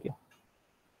 ഫിൽ ആക്കിക്കോ.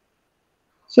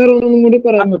 സർ ഒന്നും കൂടി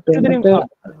പറയാൻ പറ്റുമോ?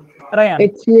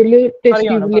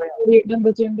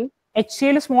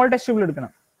 HCl സ്മോൾ ടെസ്റ്റ് ട്യൂബിൽ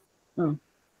എടുക്കണം.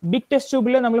 ബിഗ് ടെസ്റ്റ്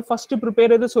ട്യൂബിൽ നമ്മൾ ഫസ്റ്റ് പ്രിപ്പയർ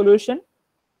ചെയ്ത സൊല്യൂഷൻ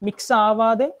മിക്സ്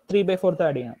ആവാതെ 3/4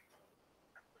 ആഡ് ചെയ്യണം.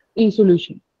 ഈ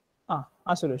സൊല്യൂഷൻ ആ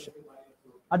സൊല്യൂഷൻ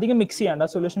അധികം മിക്സ് ചെയ്യാണ്ട്, ആ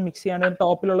സൊല്യൂഷൻ മിക്സ് ചെയ്യാണ്ട്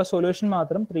ടോപ്പിലുള്ള സൊല്യൂഷൻ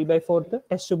മാത്രം 3/4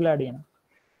 ടെസ്റ്റ് ട്യൂബിൽ ആഡ് ചെയ്യണം.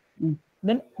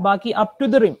 ദെൻ ബാക്കി up to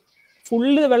the rim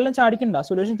full വെള്ളം ചാടിക്കണ്ട,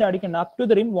 solution ചാടിക്കണ്ട. Up to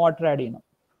the rim water add ചെയ്യണം.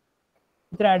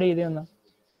 ഇത്ര ആഡ് ചെയ്തേ ഒന്ന്.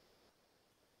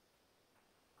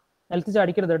 നിലത്ത്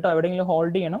ചാടിക്കരുത് കേട്ടോ, എവിടെയെങ്കിലും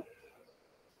ഹോൾഡ് ചെയ്യണം,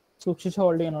 സൂക്ഷിച്ച്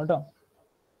ഹോൾഡ് ചെയ്യണം കേട്ടോ.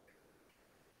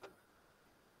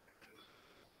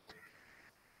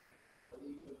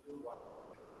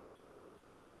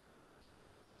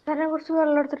 കുറച്ച്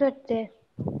വെള്ളം എടുത്തിട്ട്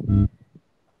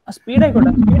സ്പീഡ്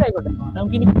ആയിക്കോട്ടെ,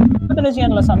 നമുക്ക് ഇനി ഇപ്പൊ തന്നെ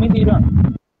ചെയ്യാനുള്ള സമയം തീരുവാണ്.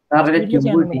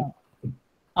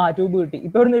 ട്യൂബ് കിട്ടി.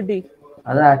 ഇപ്പൊ എവിടെ നിന്ന് കിട്ടി?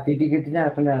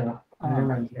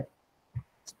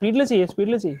 സ്പീഡിൽ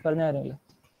ചെയ്യ് പറഞ്ഞ കാര്യമില്ല.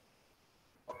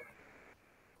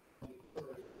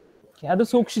 അത്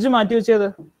സൂക്ഷിച്ച് മാറ്റി വെച്ചത്,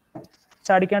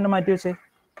 ചാടിക്കാണ്ട് മാറ്റി വെച്ചേ.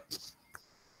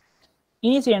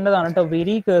 ഇനി ചെയ്യേണ്ടതാണ് കേട്ടോ,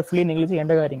 വെരി കെയർഫുള്ളി നിങ്ങൾ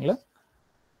ചെയ്യേണ്ട കാര്യങ്ങൾ.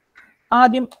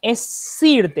 ആദ്യം SC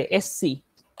എടുത്തേ. SC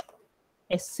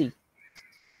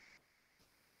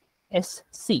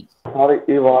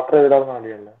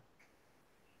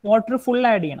വാട്ടർ ഫുൾ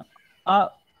ആഡ് ചെയ്യണം. ആ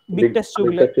ബിഗ് ടെസ്റ്റ്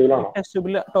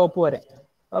ട്യൂബിൽ ടോപ്പ് വരെ.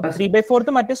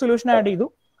 3/4 മറ്റേ സൊല്യൂഷൻ ആഡ് ചെയ്തു,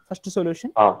 ഫസ്റ്റ് സൊല്യൂഷൻ.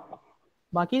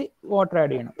 ബാക്കി വാട്ടർ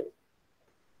ആഡ് ചെയ്യണം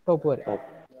ടോപ്പ് വരെ.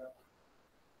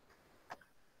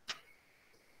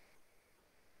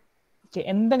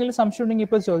 എന്തെങ്കിലും സംശയം ഉണ്ടെങ്കിൽ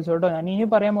ഇപ്പൊ ചോദിച്ചോട്ടോ. ഞാൻ ഇനി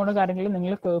പറയാൻ പോകുന്ന കാര്യങ്ങൾ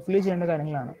നിങ്ങൾ കെയർഫുള്ളി ചെയ്യേണ്ട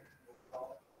കാര്യങ്ങളാണ്.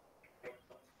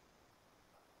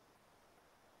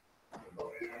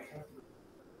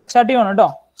 സ്റ്റാർട്ട് ചെയ്യുവാണ് കേട്ടോ,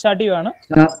 സ്റ്റാർട്ട് ചെയ്യുവാണ്.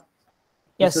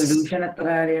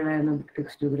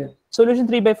 സൊല്യൂഷൻ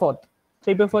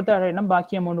 3/4 ആഡ് ചെയ്യണം.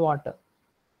 ബാക്കി എമൗണ്ട് വാട്ടർ.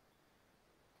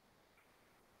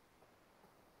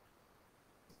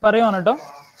 പറയുവാണ് കേട്ടോ,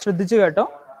 ശ്രദ്ധിച്ചു കേട്ടോ.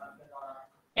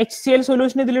 HCl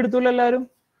സൊല്യൂഷൻ ഇതിലെടുത്തുള്ള എല്ലാവരും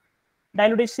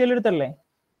ഡയലൂട്ട് HCl എടുത്തല്ലേ?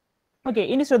 ഓക്കെ,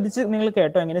 ഇനി ശ്രദ്ധിച്ച് നിങ്ങൾ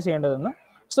കേട്ടോ എങ്ങനെ ചെയ്യേണ്ടതെന്ന്.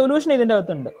 സൊല്യൂഷൻ ഇതിന്റെ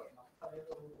അകത്തുണ്ട്.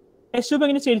 ടെസ്റ്റ് ട്യൂബ്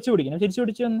എങ്ങനെ ചെരിച്ചു പിടിക്കണം, ചെരിച്ചു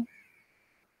പിടിച്ചു വന്ന്.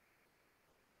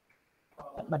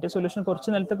 മറ്റേ സൊല്യൂഷൻ കുറച്ച്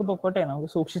നിലത്തൊക്കെ പൊക്കോട്ടെ, നമുക്ക്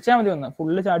സൂക്ഷിച്ചാൽ മതി. ഒന്ന്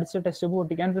ഫുള്ള് ചാടിച്ച് ടെസ്റ്റ് ട്യൂബ്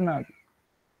പൊട്ടിക്കാൻ തിന്നാൽ മതി.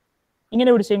 ഇങ്ങനെ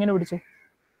പിടിച്ചേ.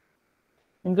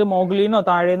 നിങ്ങൾക്ക് മുകളിൽ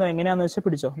താഴേന്നോ എങ്ങനെയാന്ന് വെച്ചാൽ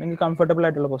പിടിച്ചോ, നിങ്ങൾക്ക് കംഫർട്ടബിൾ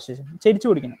ആയിട്ടുള്ള പൊസിഷൻ. ചെരിച്ചു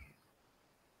പിടിക്കണം.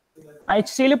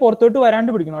 HCl പുറത്തോട്ട്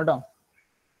വരാണ്ട് പിടിക്കണം കേട്ടോ.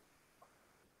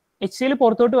 HCl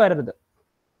പുറത്തോട്ട് വരരുത്.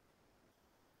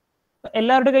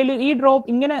 എല്ലാവരുടെ കയ്യിൽ ഈ ഡ്രോപ്പ്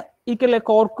ഇങ്ങനെ ഇരിക്കല്ലേ,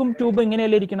 കോർക്കും ട്യൂബ്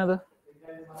ഇങ്ങനെയല്ലേ ഇരിക്കുന്നത്,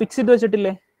 ഫിക്സ് ചെയ്ത്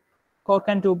വെച്ചിട്ടില്ലേ cork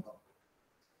and tube.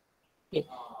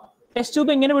 Test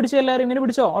tube ഇങ്ങനെ പിടിച്ചോ, എല്ലാവരും ഇങ്ങനെ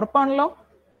പിടിച്ചോ, ഉറപ്പാണല്ലോ.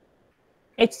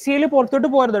 HCl പുറത്തോട്ട്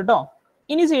പോരുത് കേട്ടോ.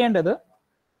 ഇനി ചെയ്യേണ്ടത്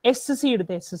SC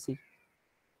എടുത്ത്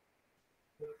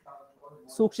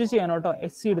സൂക്ഷിച്ച് ചെയ്യണം കേട്ടോ.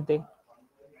 SC എടുത്തേ.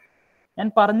 ഞാൻ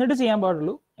പറഞ്ഞിട്ട് ചെയ്യാൻ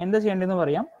പാടുള്ളൂ. എന്താ ചെയ്യേണ്ടതെന്ന്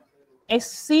പറയാം.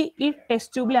 SC ഈ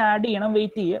ടെസ്റ്റ് ട്യൂബിൽ ആഡ് ചെയ്യണം.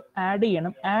 വെയിറ്റ് ചെയ്യുക.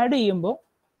 ആഡ് ചെയ്യുമ്പോൾ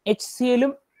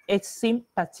HCLും HCയും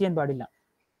ടച്ച് ചെയ്യാൻ പാടില്ല.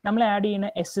 നമ്മൾ ആഡ് ചെയ്യുന്ന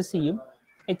SCയും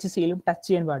HCLും ടച്ച്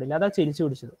ചെയ്യാൻ പാടില്ല. അതാ ചെരിച്ചു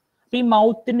പിടിച്ചത്. അപ്പൊ ഈ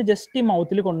മൗത്തിന്റെ ജസ്റ്റ് ഈ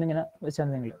മൗത്തിൽ കൊണ്ടിങ്ങനെ വെച്ചാൽ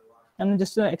നിങ്ങൾ, ഞാൻ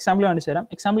ജസ്റ്റ് എക്സാമ്പിൾ കാണിച്ചു തരാം.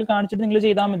 എക്സാമ്പിൾ കാണിച്ചിട്ട് നിങ്ങൾ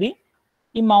ചെയ്താൽ മതി.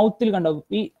 ഈ മൗത്തിൽ കണ്ടോ,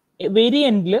 ഈ വെരി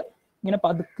എൻഡിൽ ഇങ്ങനെ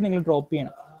പതുക്കെ നിങ്ങൾ ഡ്രോപ്പ്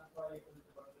ചെയ്യണം.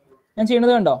 ഞാൻ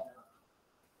ചെയ്യണത് കണ്ടോ,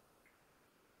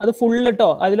 അത് ഫുള്ള് കേട്ടോ.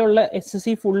 അതിലുള്ള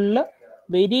SC ഫുള്ള്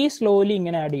വെരി സ്ലോലി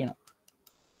ഇങ്ങനെ ആഡ് ചെയ്യണം.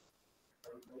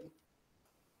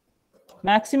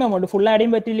 മാക്സിമം എമൗണ്ട്, ഫുൾ ആഡ്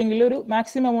ചെയ്യാൻ പറ്റില്ലെങ്കിൽ ഒരു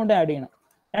മാക്സിമം എമൗണ്ട് ആഡ് ചെയ്യണം.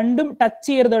 രണ്ടും ടച്ച്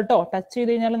ചെയ്യരുത് കേട്ടോ. ടച്ച് ചെയ്ത്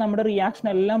കഴിഞ്ഞാൽ നമ്മുടെ റിയാക്ഷൻ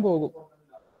എല്ലാം പോകും.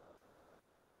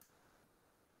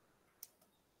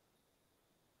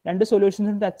 രണ്ട്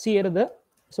സൊല്യൂഷൻസും ടച്ച് ചെയ്യരുത്.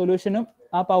 സൊല്യൂഷനും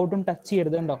ആ പൗഡറും ടച്ച്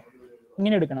ചെയ്യരുത് കേട്ടോ.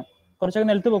 ഇങ്ങനെ എടുക്കണം. കുറച്ചൊക്കെ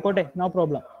നിലത്ത് പോക്കോട്ടെ, നോ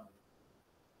പ്രോബ്ലം.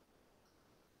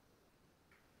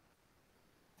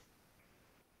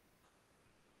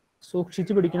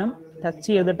 സൂക്ഷിച്ച് പിടിക്കണം. ടച്ച്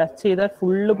ചെയ്താൽ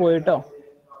ഫുള്ള് പോയിട്ടോ.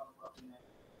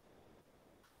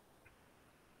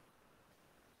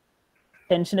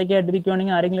 ടെൻഷനൊക്കെ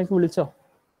ആയിട്ടിരിക്കുവാണെങ്കിൽ ആരെങ്കിലും വിളിച്ചോ.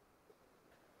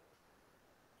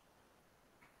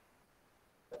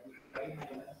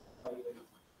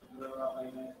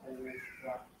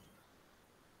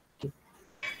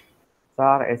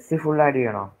 SC ഫുൾ ആഡ്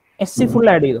ചെയ്യണോ? SC ഫുൾ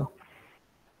ആഡ് ചെയ്തോ.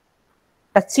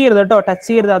 ടച്ച് ചെയ്യരുത് കേട്ടോ, ടച്ച്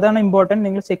ചെയ്യരുത്. അതാണ് ഇമ്പോർട്ടൻറ്റ്.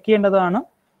 നിങ്ങൾ ചെക്ക് ചെയ്യേണ്ടതാണ്.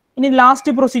 ഇനി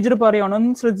ലാസ്റ്റ് പ്രൊസീജിയർ പറയുവാണ്.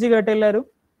 ഒന്ന് ശ്രദ്ധിച്ച് കേട്ടോ എല്ലാവരും.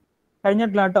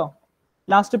 കഴിഞ്ഞിട്ടില്ല കേട്ടോ.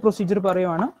 ലാസ്റ്റ് പ്രൊസീജിയർ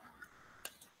പറയുവാണ്.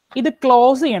 ഇത്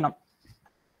ക്ലോസ് ചെയ്യണം.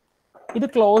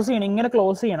 ഇങ്ങനെ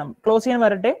ക്ലോസ് ചെയ്യണം. ക്ലോസ് ചെയ്യാൻ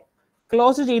വരട്ടെ.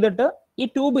 ക്ലോസ് ചെയ്തിട്ട് ഈ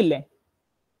ട്യൂബ്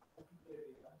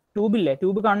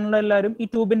കാണുന്ന എല്ലാവരും ഈ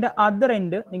ട്യൂബിന്റെ അതർ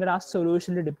എൻഡ് നിങ്ങളുടെ ആ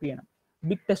സൊല്യൂഷനിൽ ഡിപ്പ് ചെയ്യണം.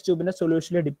 ബിഗ് ടെസ്റ്റ് ട്യൂബിന്റെ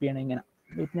സൊല്യൂഷനിൽ ഡിപ്പ് ചെയ്യണം. ഇങ്ങനെ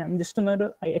ഞാൻ ജസ്റ്റ് ഒന്നൊരു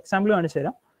എക്സാമ്പിൾ കാണിച്ചു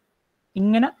തരാം.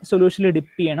 ഇങ്ങനെ സൊല്യൂഷനിൽ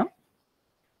ഡിപ്പ് ചെയ്യണം.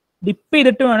 ഡിപ്പ്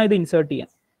ചെയ്തിട്ട് വേണം ഇത് ഇൻസേർട്ട് ചെയ്യാൻ.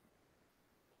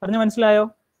 പറഞ്ഞ മനസ്സിലായോ?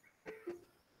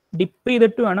 ഡിപ്പ്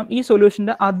ചെയ്തിട്ട് വേണം ഈ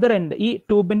സൊല്യൂഷന്റെ അതർ എൻഡ്, ഈ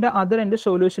ട്യൂബിന്റെ അതർ എൻഡ്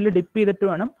സൊല്യൂഷനിൽ ഡിപ്പ് ചെയ്തിട്ട്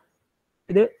വേണം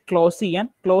ഇത് ക്ലോസ് ചെയ്യാൻ.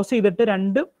 ക്ലോസ് ചെയ്തിട്ട്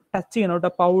രണ്ടും ടച്ച് ചെയ്യണം കേട്ടോ.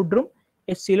 പൗഡറും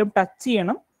SCലും ടച്ച്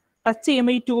ചെയ്യണം. ടച്ച്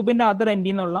ചെയ്യുമ്പോൾ ഈ ട്യൂബിന്റെ അതർ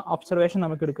എൻഡിൽ നിന്നുള്ള ഒബ്സർവേഷൻ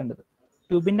നമുക്ക് എടുക്കേണ്ടത്.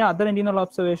 ട്യൂബിന്റെ അതർ എൻഡിൽ നിന്നുള്ള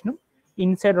ഒബ്സർവേഷനും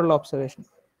ഇൻസൈഡ് ഉള്ള ഒബ്സർവേഷനും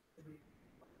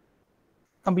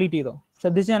കംപ്ലീറ്റ് ചെയ്തോ.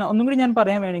 ശ്രദ്ധിച്ച്, ഞാൻ ഒന്നും കൂടി ഞാൻ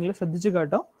പറയാൻ വേണമെങ്കിൽ ശ്രദ്ധിച്ച്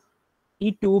കേട്ടോ. ഈ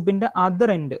ട്യൂബിന്റെ other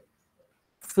end,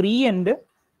 free end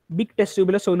big test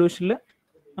ട്യൂബിലെ സൊല്യൂഷനിൽ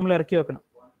നമ്മൾ ഇറക്കി വെക്കണം.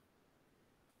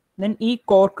 ദെൻ ഈ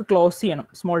കോർക്ക് ക്ലോസ് ചെയ്യണം.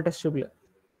 സ്മോൾ ടെസ്റ്റ് ട്യൂബിൽ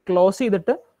ക്ലോസ്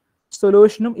ചെയ്തിട്ട്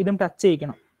സൊല്യൂഷനും ഇതും ടച്ച്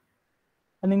ചെയ്യിക്കണം.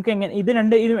 നിങ്ങൾക്ക് എങ്ങനെ ഇത്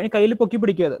കയ്യിൽ പൊക്കി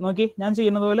പിടിക്കുക. നോക്കി, ഞാൻ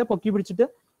ചെയ്യുന്നത് പോലെ പൊക്കി പിടിച്ചിട്ട്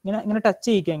ഇങ്ങനെ ടച്ച്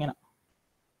ചെയ്യിക്കുക.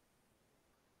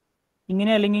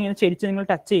 ഇങ്ങനെ അല്ലെങ്കിൽ ഇങ്ങനെ ചെരിച്ച് നിങ്ങൾ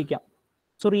ടച്ച് ചെയ്യിക്കാം.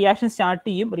 സോ റിയാക്ഷൻ സ്റ്റാർട്ട്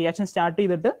ചെയ്യും. റിയാക്ഷൻ സ്റ്റാർട്ട്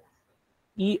ചെയ്തിട്ട്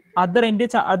ഈ അതർ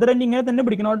എൻഡ് ഇങ്ങനെ തന്നെ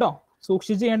പിടിക്കണം കേട്ടോ.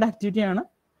 സൂക്ഷിച്ച് ചെയ്യേണ്ട ആക്ടിവിറ്റിയാണ്.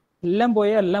 എല്ലാം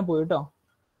പോയി കേട്ടോ.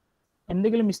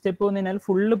 എന്തെങ്കിലും മിസ്റ്റേക്ക് വന്നു കഴിഞ്ഞാൽ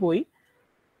ഫുള്ള് പോയി.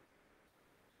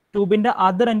 ട്യൂബിന്റെ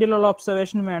അതർ എൻഡിലുള്ള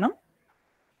ഒബ്സർവേഷൻ വേണം.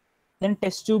 ദെൻ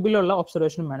ടെസ്റ്റ് ട്യൂബിലുള്ള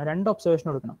ഒബ്സർവേഷൻ വേണം. രണ്ട് ഒബ്സർവേഷൻ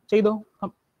എടുക്കണം. ചെയ്തോ,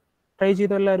 ട്രൈ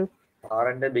ചെയ്തോ എല്ലാവരും.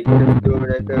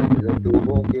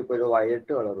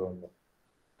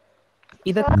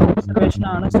 ഇതൊക്കെ ഒബ്സർവേഷൻ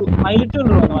ആണ്. വയലറ്റ്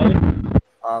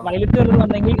കളർ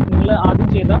വന്നെങ്കിൽ നിങ്ങൾ ആദ്യം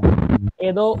ചെയ്ത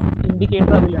ഏതോ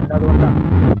ഇൻഡിക്കേറ്റർ അതിലുണ്ട്. അതുകൊണ്ടാണ്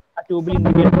ആ ട്യൂബിൽ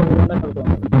ഇൻഡിക്കേറ്റർ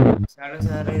ഉള്ളതുകൊണ്ടാണ്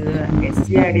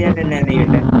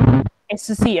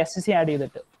SC ആഡ്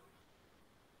ചെയ്തിട്ട്.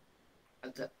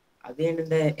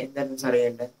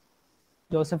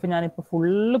 ജോസഫ്, ഞാനിപ്പോ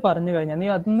ഫുള്ള് പറഞ്ഞു കഴിഞ്ഞാ, നീ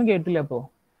അതൊന്നും കേട്ടില്ല. അപ്പോ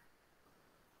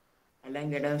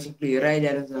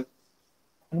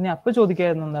നീ അപ്പൊ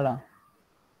ചോദിക്കായിരുന്നു എന്താടാ.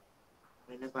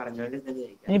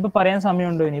 ഇനിയിപ്പോ പറയാൻ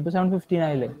സമയമുണ്ടോ? ഇനിയിപ്പോ 7:15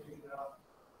 ആയില്ലേ.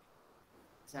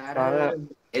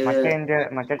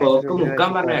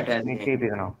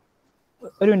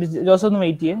 ഒരു മിനിറ്റ് ജോസഫ്, ഒന്ന്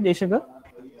വെയിറ്റ് ചെയ്യേ. ജയ്ഷക്ക്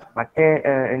മറ്റേ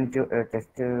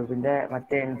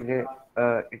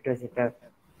ഇട്ട് വെച്ചിട്ട്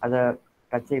അത്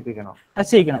ടച്ച്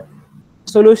ചെയ്യിക്കണം.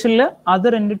 സൊല്യൂഷനിൽ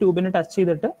അതർ എൻഡ് ട്യൂബിന് ടച്ച്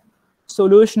ചെയ്തിട്ട്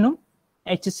സൊല്യൂഷനും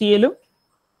HCLും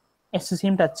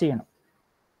SCയും ടച്ച് ചെയ്യണം.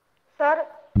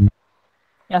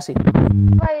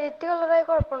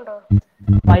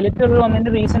 വയലറ്റ് കളർ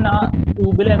വന്നതിന്റെ റീസൺ ആ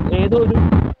ട്യൂബിൽ ഏതോ ഒരു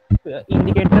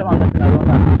ഇൻഡിക്കേറ്റർ വന്നിട്ടുണ്ട്.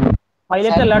 അതുകൊണ്ടാണ്.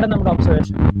 വയലറ്റ് അല്ലാതെ നമ്മുടെ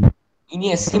ഒബ്സർവേഷൻ.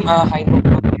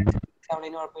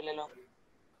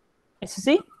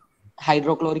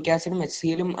 ഹൈഡ്രോക്ലോറിക് ആസിഡും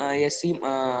HCLും SCയും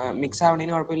മിക്സ്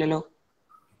ആവണേന് കുഴപ്പമില്ലല്ലോ.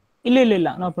 ഇല്ല,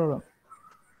 നോ പ്രോബ്ലം.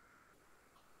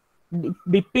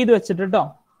 ഡിപ്പ് ചെയ്ത് വെച്ചിട്ട് കേട്ടോ.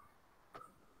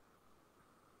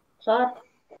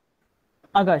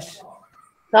 ആകാശ്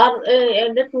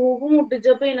എന്റെ ട്യൂബ്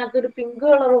മുട്ടിച്ചപ്പോ ഇതിനകത്ത് ഒരു പിങ്ക്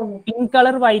കളർ വന്നു. പിങ്ക്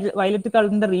കളർ വയലറ്റ്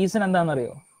കളറിന്റെ റീസൺ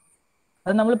എന്താണെന്നറിയോ?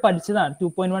 അത് നമ്മൾ പഠിച്ചതാണ്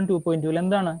 2.1 2.2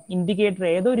 എന്താണ് ഇൻഡിക്കേറ്റർ,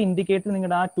 ഏതോ ഒരു ഇൻഡിക്കേറ്റർ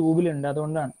നിങ്ങളുടെ ആ ട്യൂബിലുണ്ട്,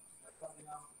 അതുകൊണ്ടാണ്.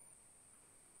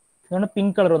 അതുകൊണ്ട്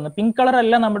പിങ്ക് കളർ വന്നു. പിങ്ക് കളർ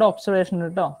അല്ല നമ്മുടെ ഒബ്സർവേഷൻ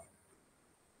കേട്ടോ.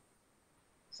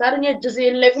 സാർ ഇനി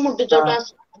HCl മുട്ടിച്ചോട്ടാ.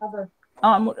 ആ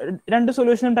രണ്ട്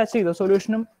സൊല്യൂഷനും ടച്ച് ചെയ്തോ?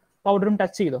 സൊല്യൂഷനും പൗഡറും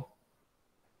ടച്ച് ചെയ്തോ?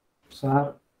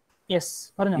 യെസ്,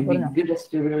 പറഞ്ഞോ. ബിഗ്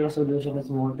ടെസ്റ്റബിളുള്ള സൊല്യൂഷൻ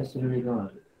സ്മോൾ ടെസ്റ്റബിളിലേക്ക്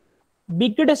മാറി.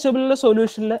 ബിഗ് ടെസ്റ്റബിളുള്ള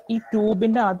സൊല്യൂഷനിൽ ഈ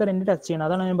ട്യൂബിന്റെ ആദ്യം രണ്ട് ടച്ച് ചെയ്യണം.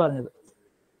 അതാണ് ഞാൻ പറഞ്ഞത്.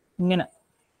 ഇങ്ങനെ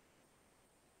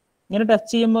ടച്ച്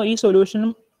ചെയ്യുമ്പോൾ ഈ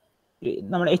സൊല്യൂഷനും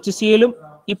നമ്മുടെ HCl-ഉം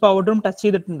ഈ പൗഡറും ടച്ച്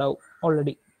ചെയ്തിട്ടുണ്ടാവും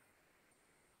ഓൾറെഡി.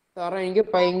 സാറേ എനിക്ക്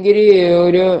ഭയങ്കര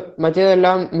ഒരു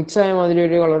മറ്റേതെല്ലാം മിക്സ് ആയ മാതിരി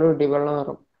ഒരു കളർ കിട്ടി, വെള്ള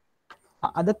നിറം.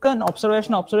 അതൊക്കെ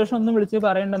ഒബ്സർവേഷൻ ഒന്നും വിളിച്ച്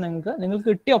പറയണ്ട. നിങ്ങൾക്ക്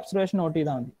കിട്ടിയ ഒബ്സർവേഷൻ നോട്ട്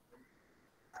ചെയ്താൽ മതി.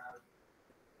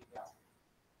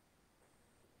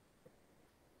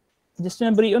 ജസ്റ്റ്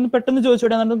ഞാൻ ഒന്ന് പെട്ടെന്ന്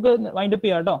ചോദിച്ചോട്ടെ, നമുക്ക് വൈൻഡ് അപ്പ്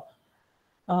ചെയ്യാം കേട്ടോ.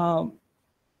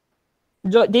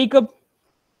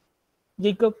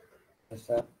 ജേക്കബ്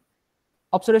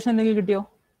ഒബ്സർവേഷൻ എന്തെങ്കിലും കിട്ടിയോ?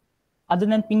 അത്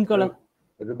ഞാൻ പിങ്ക് കളർ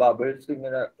ഒരു ബബിൾസ്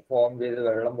ഇങ്ങനെ ഫോം ചെയ്ത്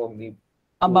വെള്ളം പൊങ്ങി.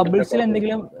 ആ ബബിൾസിൽ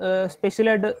എന്തെങ്കിലും സ്പെഷ്യൽ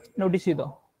ആയിട്ട് നോട്ടീസ് ചെയ്തോ?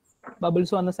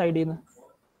 ബബിൾസ് വന്ന സൈഡിൽ നിന്ന്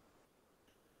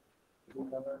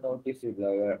നോട്ടീസ് ചെയ്തില്ല.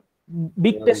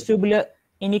 Big test ട്യൂബില്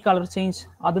any colour change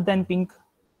other than pink?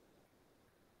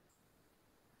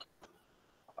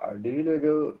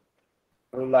 അടിയിലൊരു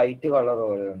light colour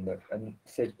പോലെ ഉണ്ട്,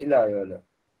 സെറ്റിലായ പോലെ.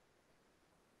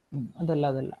 അതല്ല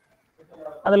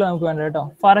നമുക്ക് വേണ്ട കേട്ടോ.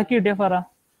 ഫറക്ക് കിട്ടിയോ? ഫറ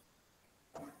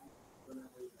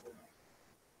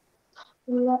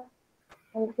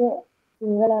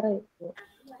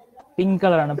പിങ്ക്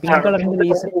കളറാണ്. പിങ്ക്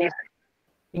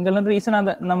കളറിന്റെ റീസൺ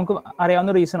അത് നമുക്ക്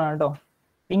അറിയാവുന്ന റീസൺ ആണ് കേട്ടോ.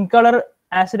 പിങ്ക് കളർ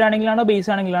ആസിഡ് ആണെങ്കിലാണോ ബേസ്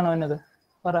ആണെങ്കിലാണോ എന്നത്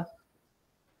പറ.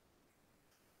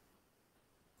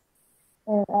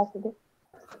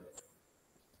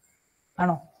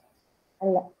 ആണോ?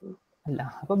 അല്ല,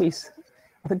 അപ്പൊ ബേസ്.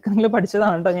 അതൊക്കെ നിങ്ങൾ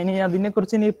പഠിച്ചതാണ് കേട്ടോ. ഞാൻ അതിനെ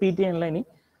കുറിച്ച് ഇനി റിപ്പീറ്റ് ചെയ്യണില്ല. ഇനി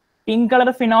പിങ്ക് കളർ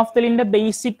ഫിനോഫ്തലിന്റെ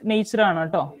ബേസിക് നേച്ചർ ആണ്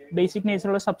കേട്ടോ. ബേസിക്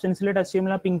നേച്ചറുള്ള സബ്സ്റ്റൻസിൽ ടച്ച്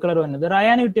ചെയ്യുമ്പോൾ പിങ്ക് കളർ വന്നത്.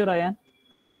 റയാൻ കിട്ടിയോ? റയാൻ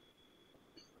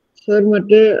സർ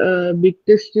മറ്റേ ബിഗ്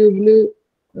ടെസ്റ്റ് ട്യൂബില്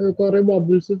കുറെ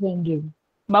ബബിൾസ് ഫോം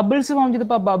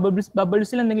ചെയ്തപ്പോ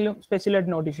ബബിൾസിൽ എന്തെങ്കിലും സ്പെഷ്യൽ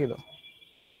ആയിട്ട് നോട്ടീസ് ചെയ്തോ?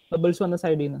 ബബിൾസ് വന്ന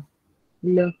സൈഡിൽ നിന്ന്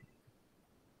ഇല്ല.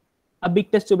 ആ ബിഗ്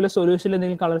ടെസ്റ്റ് ട്യൂബിലെ സൊല്യൂഷനിൽ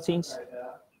എന്തെങ്കിലും കളർ ചേഞ്ച്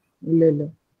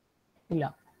ഇല്ല.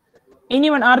 ഇനി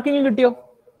ആർക്കെങ്കിലും കിട്ടിയോ?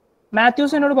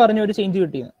 മാത്യൂസ് എന്നോട് പറഞ്ഞു ഒരു ചേഞ്ച്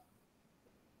കിട്ടിയെന്ന്.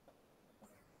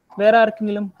 വേറെ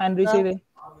ആർക്കെങ്കിലും ഹാൻഡ് റൈസ് ചെയ്തേ?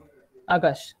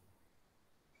 ആകാശ്.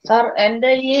 സാർ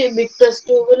എന്റെ ഈ ബിഗ് ടെസ്റ്റ്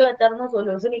ട്യൂബിൽ വെച്ചിരുന്ന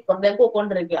സൊല്യൂഷൻ ഇപ്പുറത്തേക്ക്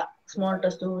പോയിക്കൊണ്ടിരിക്കുക, സ്മോൾ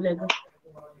ടെസ്റ്റ് ട്യൂബിലേക്ക്.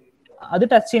 അത്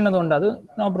ടച്ച് ചെയ്യുന്നതുകൊണ്ട് അത്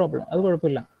നോ പ്രോബ്ലം, അത്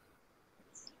കുഴപ്പമില്ല.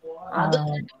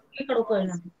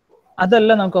 അതല്ല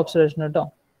നമുക്ക് ഒബ്സർവേഷൻ കേട്ടോ.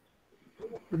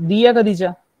 ദിയ ഖദീജ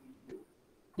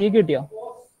കിട്ടിയോ?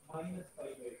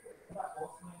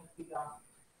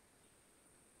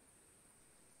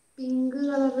 പിങ്ക്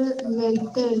കളർ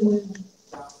വൈറ്റ് ആയിരുന്നു.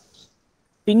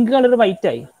 പിങ്ക് കളർ വൈറ്റ്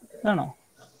ആയി ആണോ?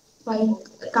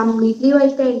 കംപ്ലീറ്റ്ലി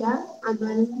വൈറ്റ് ആയില്ല,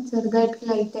 അതുപോലെ ചെറുതായിട്ട്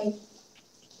ലൈറ്റ് ആയി.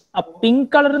 പിങ്ക്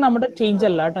കളർ നമ്മുടെ ചേഞ്ച്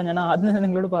അല്ല കേട്ടോ. ഞാൻ ആദ്യം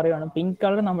നിങ്ങളോട് പറയുവാണ്, പിങ്ക്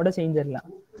കളർ നമ്മുടെ ചേഞ്ച് അല്ല.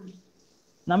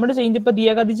 നമ്മുടെ ചേഞ്ച് ഇപ്പൊ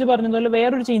ദിയ ഖദീജ പറഞ്ഞതുപോലെ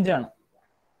വേറൊരു ചേഞ്ച് ആണ്.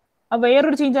 ആ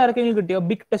വേറൊരു ചേഞ്ച് ആർക്കെങ്കിലും കിട്ടിയോ?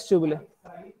 ബിഗ് ടെസ്റ്റ് ട്യൂബില്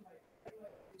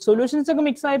സൊല്യൂഷൻസ് ഒക്കെ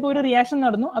മിക്സ് ആയപ്പോൾ ഒരു റിയാക്ഷൻ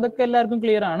നടന്നു, അതൊക്കെ എല്ലാവർക്കും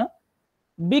ക്ലിയർ ആണ്.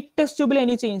 ബിഗ് ടെസ്റ്റ് ട്യൂബിൽ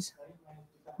എനി ചേഞ്ച്?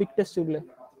 ബിഗ് ടെസ്റ്റ് ട്യൂബില്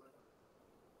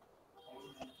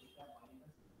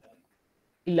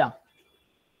ഇല്ല.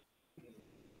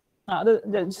 അത്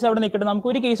ജസ്റ്റ് അവിടെ നിൽക്കട്ടെ. നമുക്ക്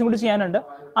ഒരു കേസും കൂടി ചെയ്യാനുണ്ട്.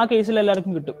 ആ കേസിൽ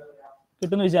എല്ലാവർക്കും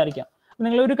കിട്ടുമെന്ന് വിചാരിക്കാം.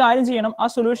 നിങ്ങൾ ഒരു കാര്യം ചെയ്യണം, ആ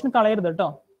സൊല്യൂഷൻ കളയരുത് കേട്ടോ.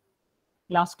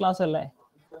 ലാസ്റ്റ് ക്ലാസ് അല്ലേ?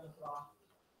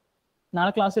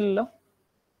 നാളെ ക്ലാസ്സിലല്ലോ?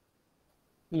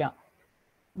 ഇല്ല.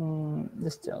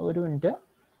 ജസ്റ്റ് ഒരു മിനിറ്റ്,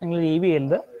 നിങ്ങൾ ലീവ്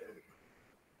ചെയ്യരുത്.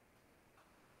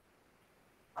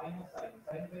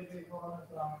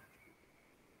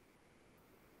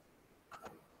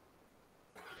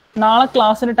 നാളെ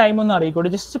ക്ലാസ്സിന് ടൈം ഒന്ന് അറിയിക്കോട്ടെ.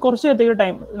 ജസ്റ്റ് കുറച്ച് നേരത്തേക്ക്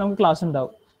ടൈം നമുക്ക് ക്ലാസ്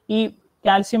ഉണ്ടാവും. ഈ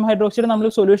കാൽസ്യം ഹൈഡ്രോക്സൈഡ് നമ്മൾ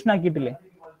സൊല്യൂഷൻ ആക്കിയിട്ടില്ലേ,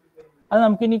 അത്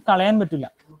നമുക്ക് ഇനി കളയാൻ പറ്റില്ല.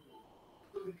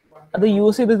 അത്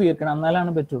യൂസ് ചെയ്ത് തീർക്കണം,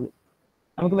 എന്നാലാണ് പറ്റുള്ളൂ.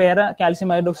 നമുക്ക് വേറെ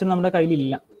കാൽസ്യം ഹൈഡ്രോക്സൈഡ് നമ്മുടെ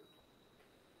കയ്യിലില്ല.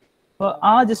 അപ്പോൾ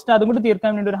ആ ജസ്റ്റ് അതും കൂടി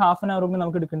തീർക്കാൻ വേണ്ടി ഒരു ഹാഫ് ആൻ അവർ കൂടി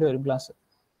നമുക്ക് എടുക്കേണ്ടി വരും ക്ലാസ്.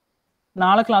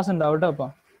 നാളെ ക്ലാസ് ഉണ്ടാവും കേട്ടോ. അപ്പോൾ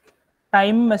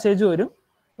ടൈം മെസ്സേജ് വരും.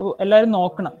 അപ്പോൾ എല്ലാവരും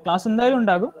നോക്കണം. ക്ലാസ് എന്തായാലും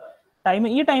ഉണ്ടാകും.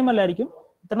 ഈ ടൈം അല്ലായിരിക്കും.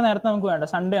 ഇത്ര നേരത്തെ നമുക്ക് വേണ്ട,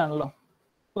 സൺഡേ ആണല്ലോ.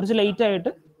 കുറച്ച് ലേറ്റ്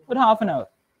ആയിട്ട് ഒരു ഹാഫ് ആൻ അവർ.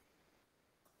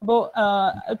 അപ്പോൾ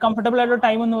കംഫർട്ടബിൾ ആയിട്ടുള്ള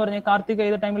ടൈം എന്ന് പറഞ്ഞാൽ കാർത്തിക്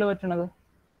ഏത് ടൈമിൽ പറ്റണത്?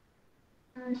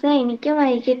 സാർ എനിക്ക്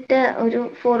വൈകിട്ട് ഒരു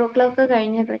 4 o'clock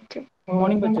കഴിഞ്ഞേ പറ്റും.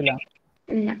 മോർണിംഗ് പറ്റില്ല?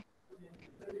 ഇല്ല.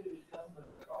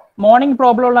 മോർണിംഗ്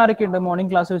പ്രോബ്ലം ഉള്ള ആരൊക്കെ ഉണ്ട്?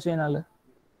 മോർണിംഗ് ക്ലാസ് വെച്ച് കഴിഞ്ഞാൽ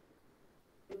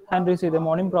ഹാൻഡ് റൈസ് ചെയ്തേ.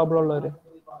 മോർണിംഗ് പ്രോബ്ലം ഉള്ളവര്.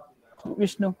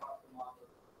 വിഷ്ണു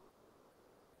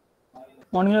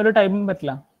മോർണിംഗിൽ ഒരു ടൈമും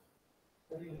പറ്റില്ല.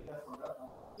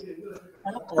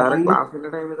 സാറേ ക്ലാസ്സിന്റെ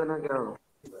ടൈമിൽ തന്നെ ആണോ?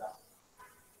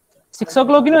 6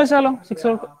 o'clock വെച്ചാലോ? 6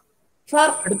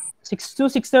 to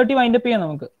 6:30 വൈൻഡപ്പ് ചെയ്യാം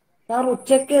നമുക്ക്.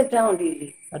 ഉച്ചക്ക് വെച്ചാൽ മതിയില്ലേ?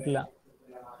 പറ്റില്ല,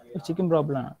 ഉച്ചയ്ക്കും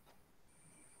പ്രോബ്ലം ആണ്.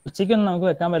 ഉച്ചയ്ക്കൊന്നും നമുക്ക്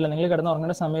വെക്കാൻ പറ്റില്ല. നിങ്ങൾ കിടന്ന്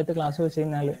ഉറങ്ങേണ്ട സമയത്ത് ക്ലാസ് വെച്ച്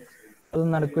കഴിഞ്ഞാൽ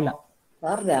അതൊന്നും നടക്കില്ല.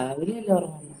 രാവിലെ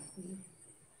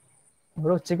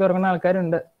ഇവിടെ ഉച്ചയ്ക്ക് ഉറങ്ങുന്ന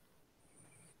ആൾക്കാരുണ്ട്.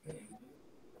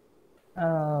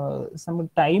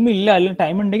 ടൈം ഇല്ല, അല്ലെങ്കിൽ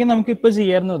ടൈം ഉണ്ടെങ്കിൽ നമുക്ക് ഇപ്പൊ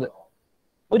ചെയ്യാറുന്നത്.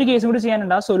 ഒരു കേസും കൂടി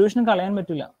ചെയ്യാനുണ്ട്, ആ സൊല്യൂഷൻ കളയാൻ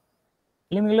പറ്റില്ല.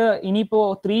 അല്ലെങ്കിൽ നിങ്ങൾ ഇനിയിപ്പോ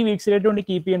 3 വീക്സിലായിട്ട് കൊണ്ട്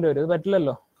കീപ്പ് ചെയ്യേണ്ടി വരും. അത്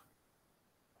പറ്റില്ലല്ലോ.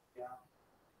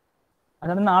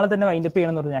 അതാണ് നാളെ തന്നെ വൈൻഡപ്പ്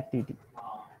ചെയ്യണം എന്ന് പറഞ്ഞ ആക്ടിവിറ്റി.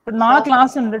 നാളെ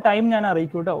ക്ലാസ് ഉണ്ട്, ടൈം ഞാൻ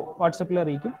അറിയിക്കും കേട്ടോ, വാട്സപ്പിൽ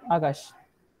അറിയിക്കും. ആകാശ്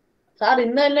സാർ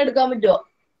ഇന്ന് തന്നെ എടുക്കാൻ പറ്റുമോ?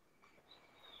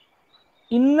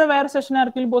 ഇന്ന് വേറെ സെഷൻ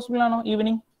ആർക്കെങ്കിലും പോസിബിൾ ആണോ?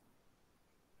 ഈവനിങ്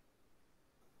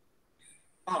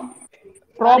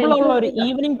പ്രോബ്ലം ഉള്ളവർ,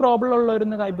 ഈവനിങ് പ്രോബ്ലം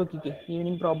ഉള്ളവരൊന്ന് കൈപ്പൊക്കിക്ക്.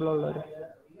 ഈവനിങ് പ്രോബ്ലം ഉള്ളവർ.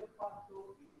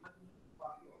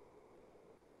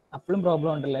 അപ്പോഴും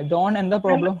പ്രോബ്ലം ഉണ്ടല്ലേ? ഡോൺ, എന്താ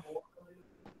പ്രോബ്ലം?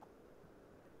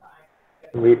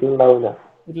 വീട്ടിലുണ്ടാവില്ല.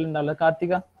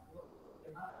 കാർത്തിക?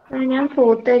 ഞാൻ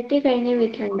 4:30 കഴിഞ്ഞ്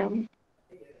വീട്ടിലുണ്ടാവും.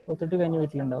 4:30 കഴിഞ്ഞ്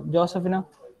വീട്ടിലുണ്ടാവും. ജോസഫിനോ?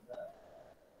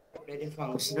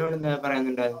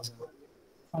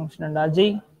 ഫംഗ്ഷൻ ഉണ്ട്.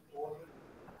 അജയ്?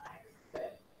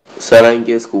 സാർ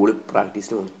എനിക്ക് സ്കൂളിൽ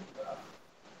പ്രാക്ടീസിന് പോകും.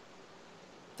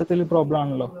 പ്രോബ്ലം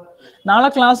ആണല്ലോ. നാളെ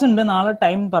ക്ലാസ് ഉണ്ട്. നാളെ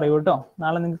ടൈം പറയൂ കേട്ടോ.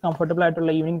 നാളെ നിങ്ങൾക്ക് കംഫർട്ടബിൾ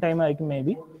ആയിട്ടുള്ള ഈവനിങ് ടൈം ആയിരിക്കും മേ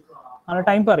ബി. നാളെ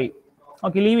ടൈം പറയും.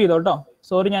 ഓക്കെ, ലീവ് ചെയ്തോ കേട്ടോ.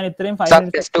 സോറി, ഞാൻ ഇത്രയും 5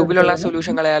 മിനിറ്റ്സ് ടെസ്റ്റ് ട്യൂബിലുള്ള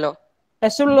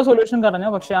സൊല്യൂഷൻ പറഞ്ഞോ,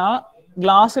 പക്ഷെ ആ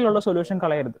ഗ്ലാസ്സിലുള്ള സൊല്യൂഷൻ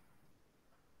കളയരുത്.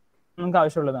 നമുക്ക്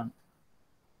ആവശ്യമുള്ളതാണ്.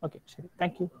 ഓക്കെ, ശരി.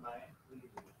 Thank you.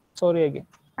 Sorry again.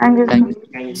 Thank you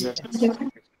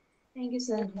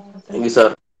thank you sir.